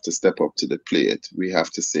citizens have to step up to the plate. We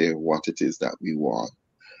have to say what it is that we want.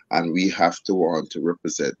 And we have to want to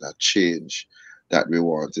represent that change that we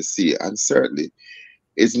want to see. And certainly,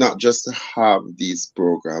 it's not just to have these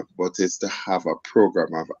programs, but it's to have a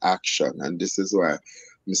program of action. And this is why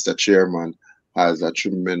Mr. Chairman has a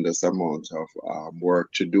tremendous amount of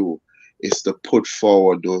work to do, is to put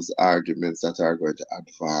forward those arguments that are going to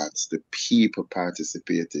advance the people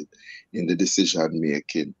participating in the decision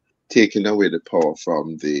making, taking away the power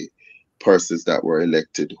from the persons that were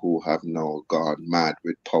elected who have now gone mad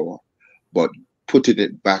with power, but putting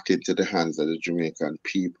it back into the hands of the Jamaican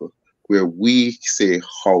people, where we say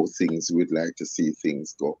how things we'd like to see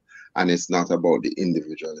things go. And it's not about the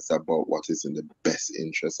individual, it's about what is in the best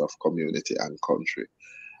interest of community and country.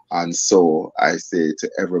 And so I say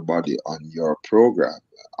to everybody on your program,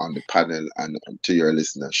 on the panel, and to your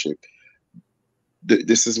listenership,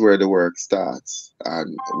 this is where the work starts.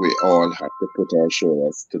 And we all have to put our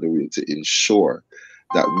shoulders to the wheel to ensure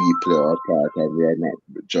that we play our part and we are not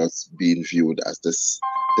just being viewed as the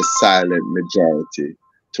silent majority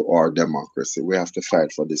to our democracy. We have to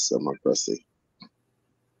fight for this democracy.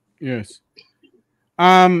 Yes.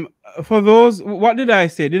 For those, what did I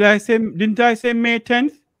say? Didn't I say May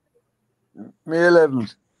 10th? May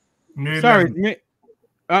 11th. Sorry,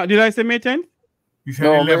 did I say May 10th? You said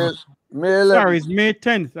 11th. May 11th. Sorry, it's May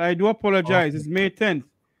 10th. I do apologize. It's May 10th.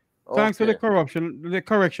 Thanks for the corruption. The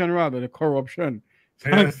correction, rather. The corruption.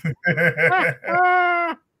 Thanks.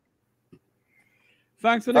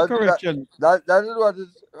 Thanks for the correction. That is what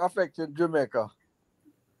is affecting Jamaica.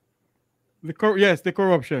 Yes, the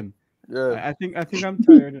corruption. Yeah. I think I'm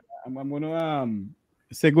tired. I'm gonna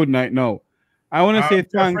say good night now. I want to say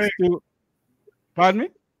thanks to. Pardon me?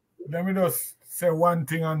 Let me just say one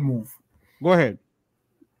thing and move. Go ahead.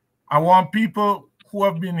 I want people who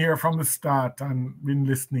have been here from the start and been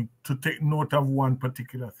listening to take note of one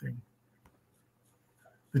particular thing.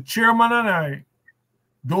 The chairman and I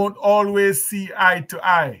don't always see eye to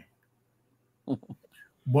eye,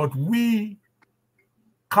 but we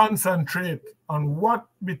concentrate on what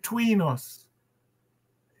between us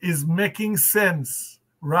is making sense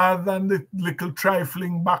rather than the little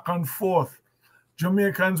trifling back and forth.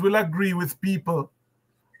 Jamaicans will agree with people,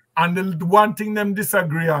 and the one thing them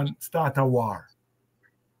disagree on, start a war.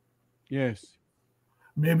 Yes.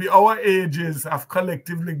 Maybe our ages have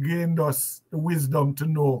collectively gained us the wisdom to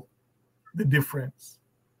know the difference.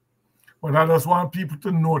 But I just want people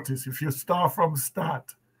to notice, if you start from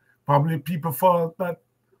start, probably people thought that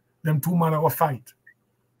them two men have a fight.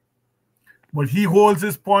 But he holds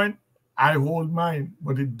his point, I hold mine.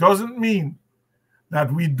 But it doesn't mean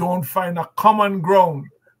that we don't find a common ground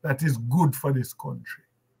that is good for this country.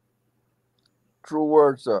 True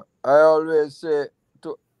words, sir. I always say,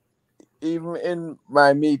 even in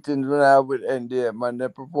my meetings when I with NDM and they're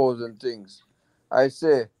proposing things, I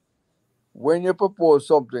say, when you propose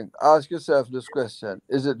something, ask yourself this question: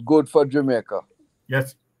 is it good for Jamaica?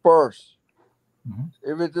 Yes. First.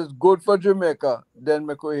 If it is good for Jamaica, then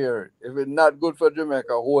make we hear it. If it's not good for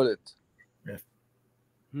Jamaica, hold it. Yes.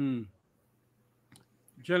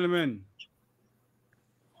 Gentlemen,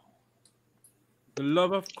 the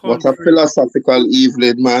love of country. What a philosophical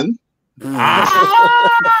evening, man.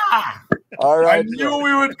 All right. I knew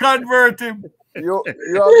we would convert him. You have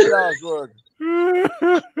the last word.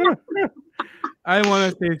 I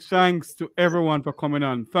want to say thanks to everyone for coming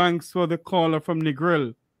on. Thanks for the caller from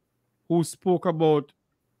Negril who spoke about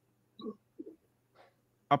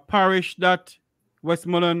a parish that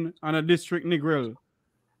Westmoreland and a district Negril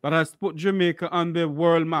that has put Jamaica on the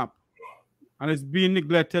world map and is being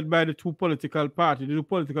neglected by the two political parties, the two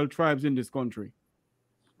political tribes in this country.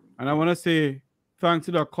 And I want to say thanks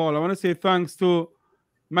to that call. I want to say thanks to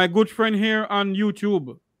my good friend here on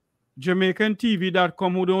YouTube,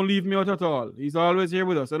 JamaicanTV.com, who don't leave me out at all. He's always here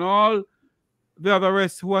with us. And all the other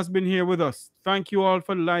rest who has been here with us. Thank you all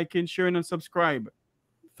for liking, sharing, and subscribe.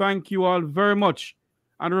 Thank you all very much.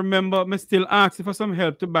 And remember, me still asking for some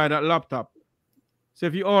help to buy that laptop. So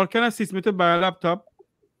if you all can assist me to buy a laptop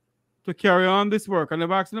to carry on this work, and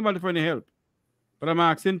I'm asking nobody for any help, but I'm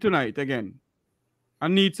asking tonight again. I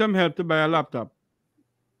need some help to buy a laptop.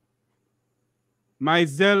 My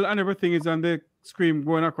Zelle and everything is on the screen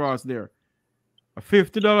going across there.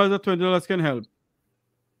 $50 or $20 can help.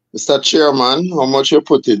 Mr. Chairman, how much you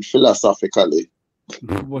put in philosophically?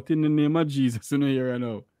 But in the name of Jesus, you know here right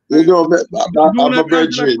now. You know, Do I'm a not answer that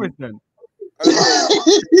brethren. question.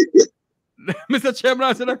 Mr. Chairman,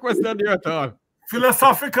 answer that question there at all.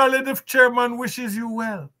 Philosophically, the chairman wishes you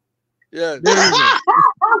well. Yeah. There you go.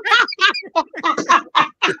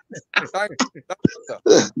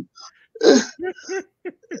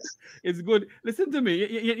 It's good. Listen to me.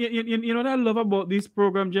 You know what I love about this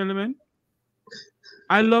program, gentlemen?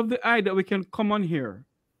 I love the idea that we can come on here.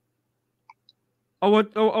 Our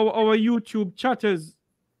YouTube chatters,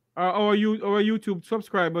 our YouTube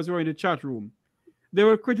subscribers who are in the chat room, they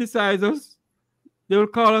will criticize us. They will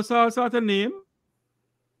call us all sorts of names.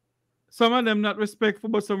 Some of them not respectful,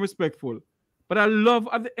 but some respectful. But I love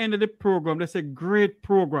at the end of the program, that's a great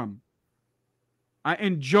program. I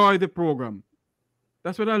enjoy the program.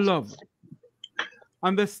 That's what I love.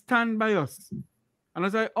 And they stand by us. And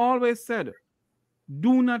as I always said,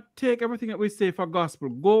 do not take everything that we say for gospel.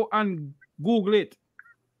 Go and Google it.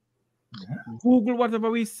 Google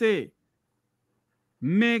whatever we say.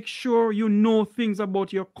 Make sure you know things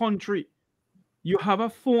about your country. You have a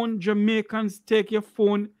phone, Jamaicans, take your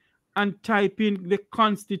phone and type in the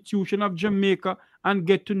Constitution of Jamaica and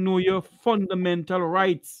get to know your fundamental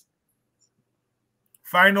rights.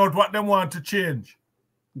 Find out what they want to change.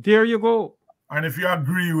 There you go. And if you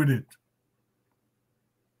agree with it.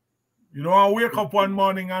 You don't wake up one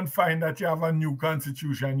morning and find that you have a new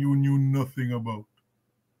constitution you knew nothing about.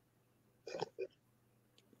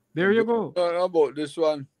 There you go. Not about this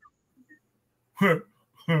one.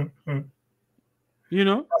 You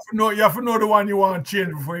know? You have to know the one you want to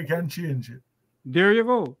change before you can change it. There you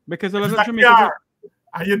go. Because a lot of Jamaicans,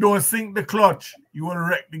 and you don't sink the clutch, you will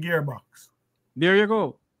wreck the gearbox. There you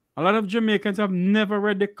go. A lot of Jamaicans have never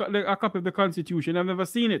read a copy of the Constitution. I've never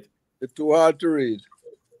seen it. It's too hard to read.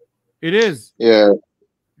 It is. Yeah.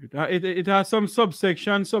 It has some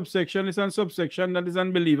subsection, it's on subsection that is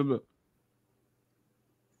unbelievable.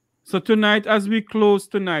 So tonight, as we close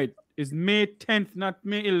tonight, is May 10th, not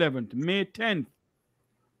May 11th. May 10th.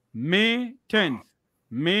 May 10th.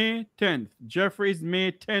 May 10th. Jeffrey's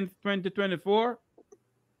May 10th, 2024.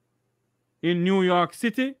 In New York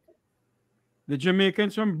City. The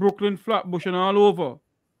Jamaicans from Brooklyn, Flatbush, and all over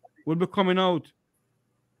will be coming out.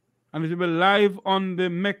 And it will be live on the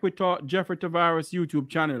Make We Talk Jeffrey Tavares YouTube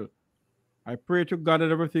channel. I pray to God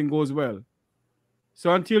that everything goes well.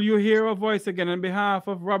 So until you hear a voice again, on behalf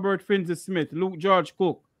of Robert Finzi Smith, Luke George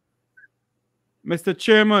Cooke, Mr.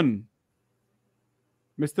 Chairman,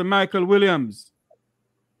 Mr. Michael Williams,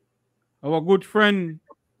 our good friend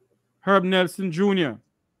Herb Nelson Jr.,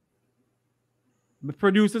 the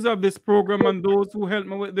producers of this program and those who helped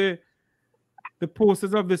me with the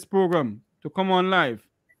posters of this program to come on live.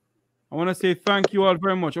 I want to say thank you all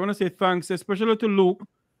very much. I want to say thanks especially to Luke.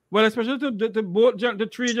 Well, especially to the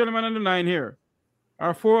three gentlemen on the line here.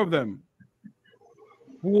 Or four of them.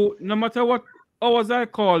 Who, no matter what hours I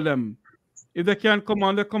call them, if they can't come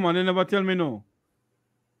on, they come on. They never tell me no.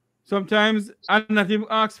 Sometimes I not even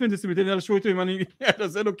ask Finzi Smith and I'll show it to him and he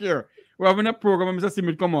just say, look here, we're having a program and Mr.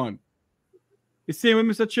 Smith, come on. The same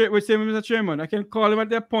with Mr. Chairman. I can call him at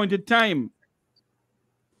the appointed time.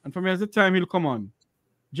 And for me, as the time he'll come on.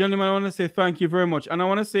 Gentlemen, I want to say thank you very much. And I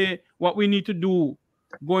want to say what we need to do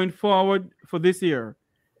going forward for this year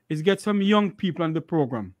is get some young people on the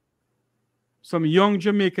program. Some young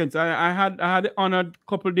Jamaicans. I had the honor a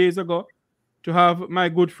couple of days ago to have my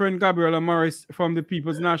good friend Gabriela Morris from the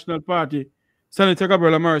People's National Party, Senator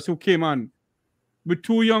Gabriela Morris, who came on with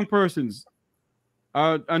two young persons.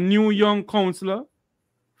 A new young councillor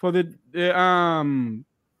for the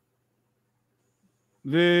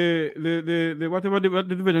whatever the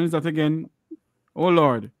division is that again? Oh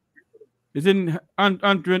Lord, it's in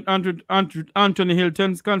Anthony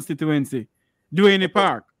Hilton's constituency, Duane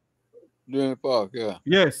Park. Duane Park, yeah.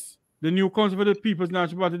 Yes, the new council for the People's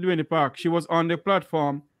National Party, Duane Park. She was on the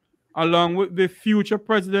platform along with the future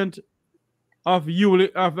president of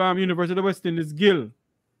University of West Indies, Gill.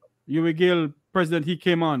 Huey Gill, president, he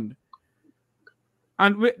came on.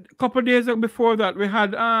 And a couple of days before that, we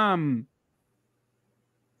had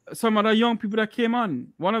some other young people that came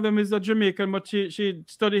on. One of them is a Jamaican, but she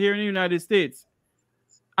studied here in the United States.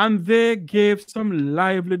 And they gave some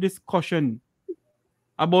lively discussion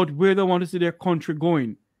about where they want to see their country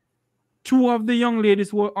going. Two of the young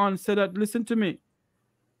ladies who were on said that, listen to me,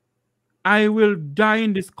 I will die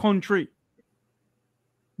in this country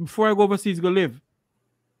before I go overseas to live.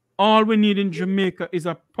 All we need in Jamaica is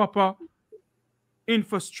a proper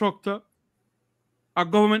infrastructure, a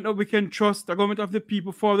government that we can trust, a government of the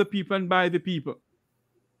people, for the people, and by the people.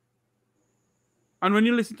 And when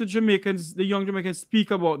you listen to Jamaicans, the young Jamaicans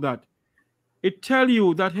speak about that, it tells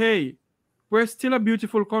you that, hey, we're still a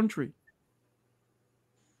beautiful country.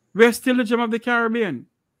 We're still the gem of the Caribbean.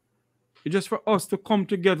 It's just for us to come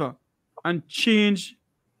together and change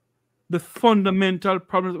the fundamental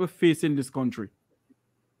problems that we face in this country.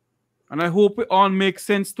 And I hope it all makes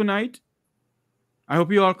sense tonight. I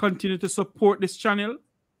hope you all continue to support this channel.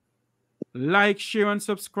 Like, share, and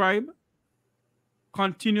subscribe.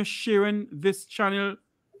 Continue sharing this channel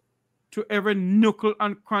to every nook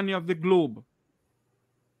and cranny of the globe.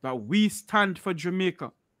 That we stand for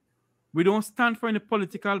Jamaica. We don't stand for any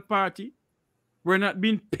political party. We're not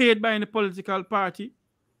being paid by any political party.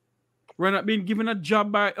 We're not being given a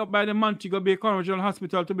job by the Montego Bay Regional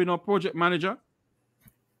Hospital to be no project manager.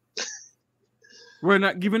 We're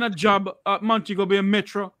not given a job at Montego Bay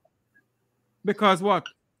Metro because what?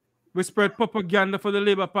 We spread propaganda for the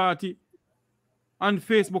Labour Party on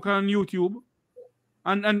Facebook and on YouTube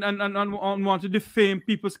and want to defame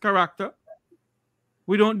people's character.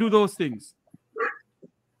 We don't do those things.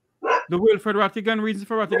 The Wilfred Rattigan Reasons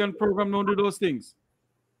for Rattigan program don't do those things.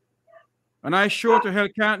 And I sure to hell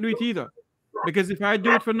can't do it either. Because if I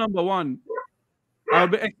do it for number one, I'll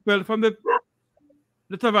be expelled from the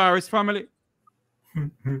Tavares family.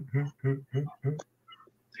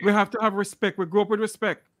 We have to have respect. We grow up with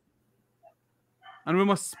respect. And we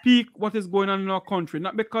must speak what is going on in our country.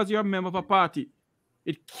 Not because you're a member of a party.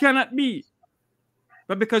 It cannot be.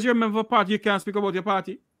 But because you're a member of a party, you can't speak about your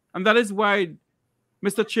party. And that is why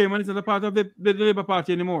Mr. Chairman is not a part of the Labour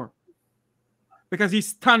Party anymore. Because he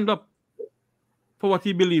stand up for what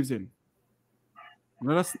he believes in.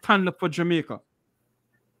 Let us stand up for Jamaica.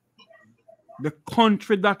 The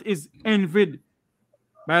country that is envied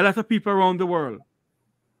by a lot of people around the world.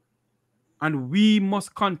 And we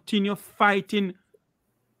must continue fighting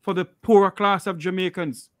for the poorer class of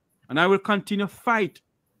Jamaicans. And I will continue to fight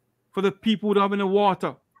for the people who don't have any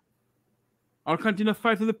water. I'll continue to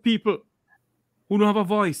fight for the people who don't have a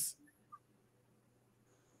voice.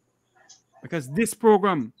 Because this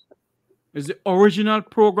program is the original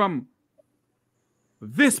program.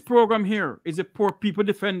 This program here is a Poor People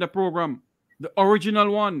Defender program. The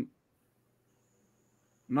original one.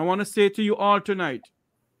 And I want to say to you all tonight,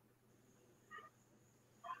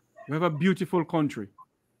 we have a beautiful country.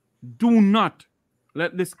 Do not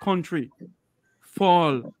let this country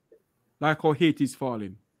fall like how Haiti is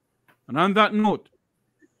falling. And on that note,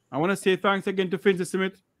 I want to say thanks again to Finzi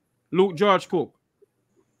Smith, Luke George Cooke,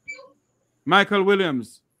 Michael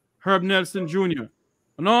Williams, Herb Nelson Jr.,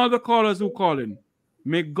 and all the callers who call in.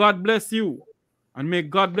 May God bless you, and may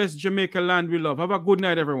God bless Jamaica land we love. Have a good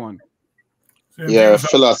night, everyone. Yeah,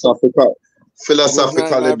 philosophically,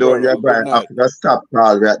 don't you have to stop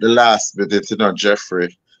call. We're at the last minute, you know,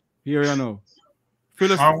 Jeffrey. Here you know. We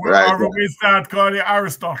start calling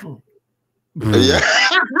Aristotle. Yeah.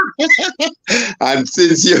 And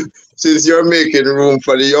since you're making room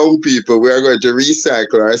for the young people, we are going to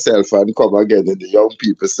recycle ourselves and come again in the young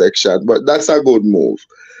people section. But that's a good move.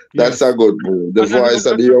 That's a good move. The voice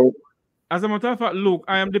of the young. As a matter of fact, Luke,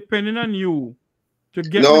 I am depending on you to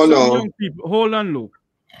get some young people. Hold on, Luke.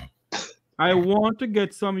 I want to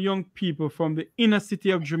get some young people from the inner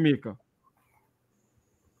city of Jamaica.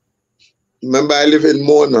 Remember, I live in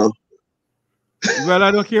Mona. Well, I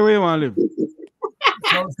don't care where you want to live.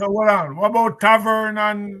 So what on? What about Tavern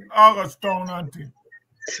and Augustown, auntie?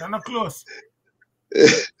 They're not close.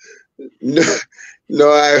 No,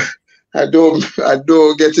 I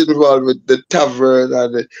don't get involved with the tavern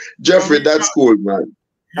and the, Jeffrey. That's cool, man.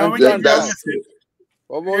 Give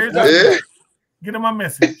them a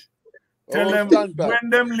message. Tell them when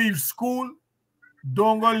them leave school,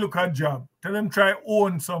 don't go look at job. Tell them try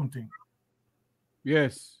own something.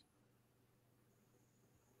 Yes.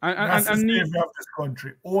 That's the savior of this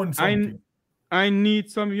country. Own something. I need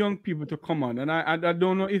some young people to come on, and I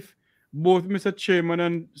don't know if both Mr. Chairman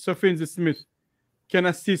and Sir Finzi Smith can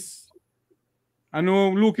assist. I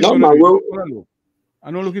know Luke is going to do it.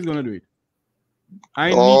 I know Luke is going to do it. I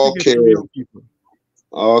need to get some young people.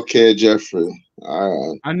 Okay, Jeffrey.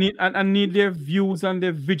 All right. I need their views and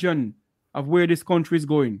their vision of where this country is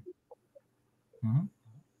going. Mm-hmm.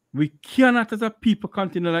 We cannot, as a people,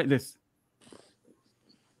 continue like this.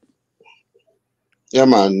 Yeah,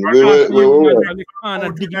 man. Huh?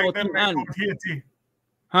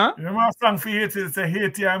 You remember a song for Haiti? It's a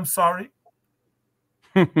Haiti, I'm sorry.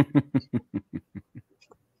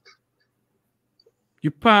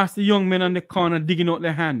 You pass the young men on the corner digging out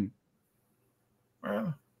their hand.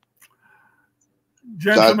 Well,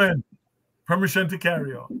 gentlemen, permission to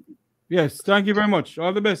carry on. Yes, thank you very much.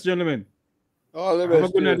 All the best, gentlemen. All the best. Have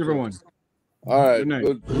a good night, everyone. All right. Good night.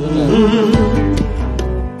 Good night.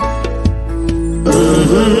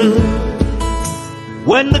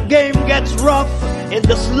 When the game gets rough and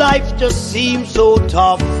this life just seems so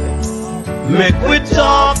tough, make we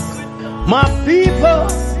talk, my people,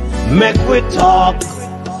 make we talk.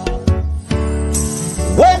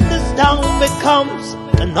 When this town becomes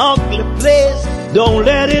an ugly place, don't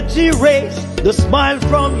let it erase the smile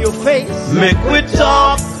from your face. Make we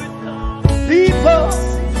talk, people,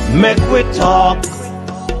 make we talk.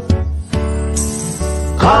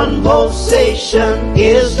 Conversation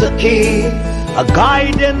is the key, a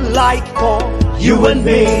guiding light for you and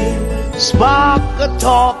me. Spark a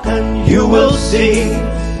talk and you will see.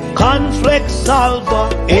 Conflict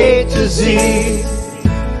solver A to Z.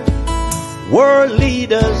 World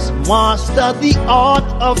leaders master the art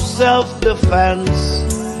of self-defense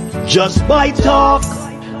just by talk.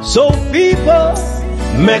 So people,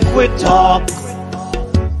 make we talk.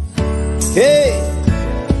 Hey,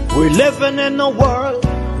 we're living in a world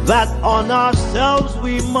that on ourselves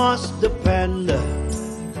we must depend.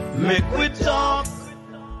 Make we talk,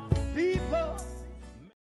 people.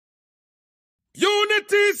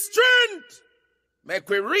 Unity, strength. Make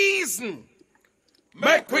we reason.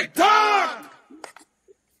 Make we talk.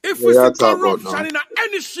 If we see corruption in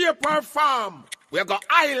any shape or form, we're going to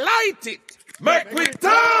highlight it. Make we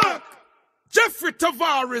talk. Jeffrey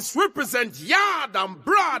Tavares represents yard and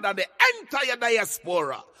broad of the entire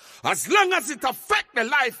diaspora. As long as it affects the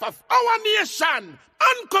life of our nation,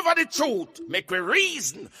 uncover the truth, make we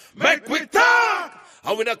reason, make we talk.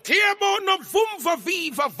 And we don't care about no vumva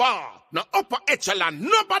viva va, no upper echelon,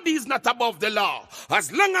 nobody is not above the law.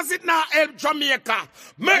 As long as it not help Jamaica,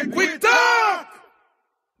 make we talk.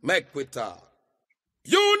 Make we talk.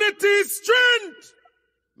 Unity, strength,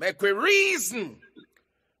 make we reason.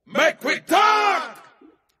 Make we talk.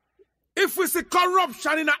 If we see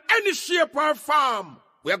corruption in any shape or form,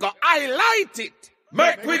 we're going to highlight it.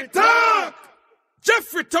 Make we talk.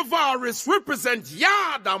 Jeffrey Tavares represents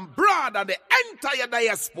yard and broad of the entire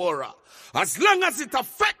diaspora. As long as it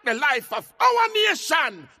affects the life of our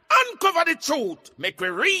nation, uncover the truth. Make we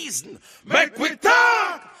reason. Make we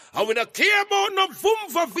talk. And we don't care about no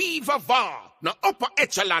vumva viva va. No upper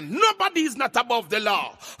echelon, nobody is not above the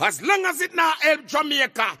law. As long as it not help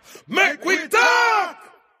Jamaica, make we talk.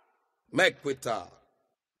 Make we talk.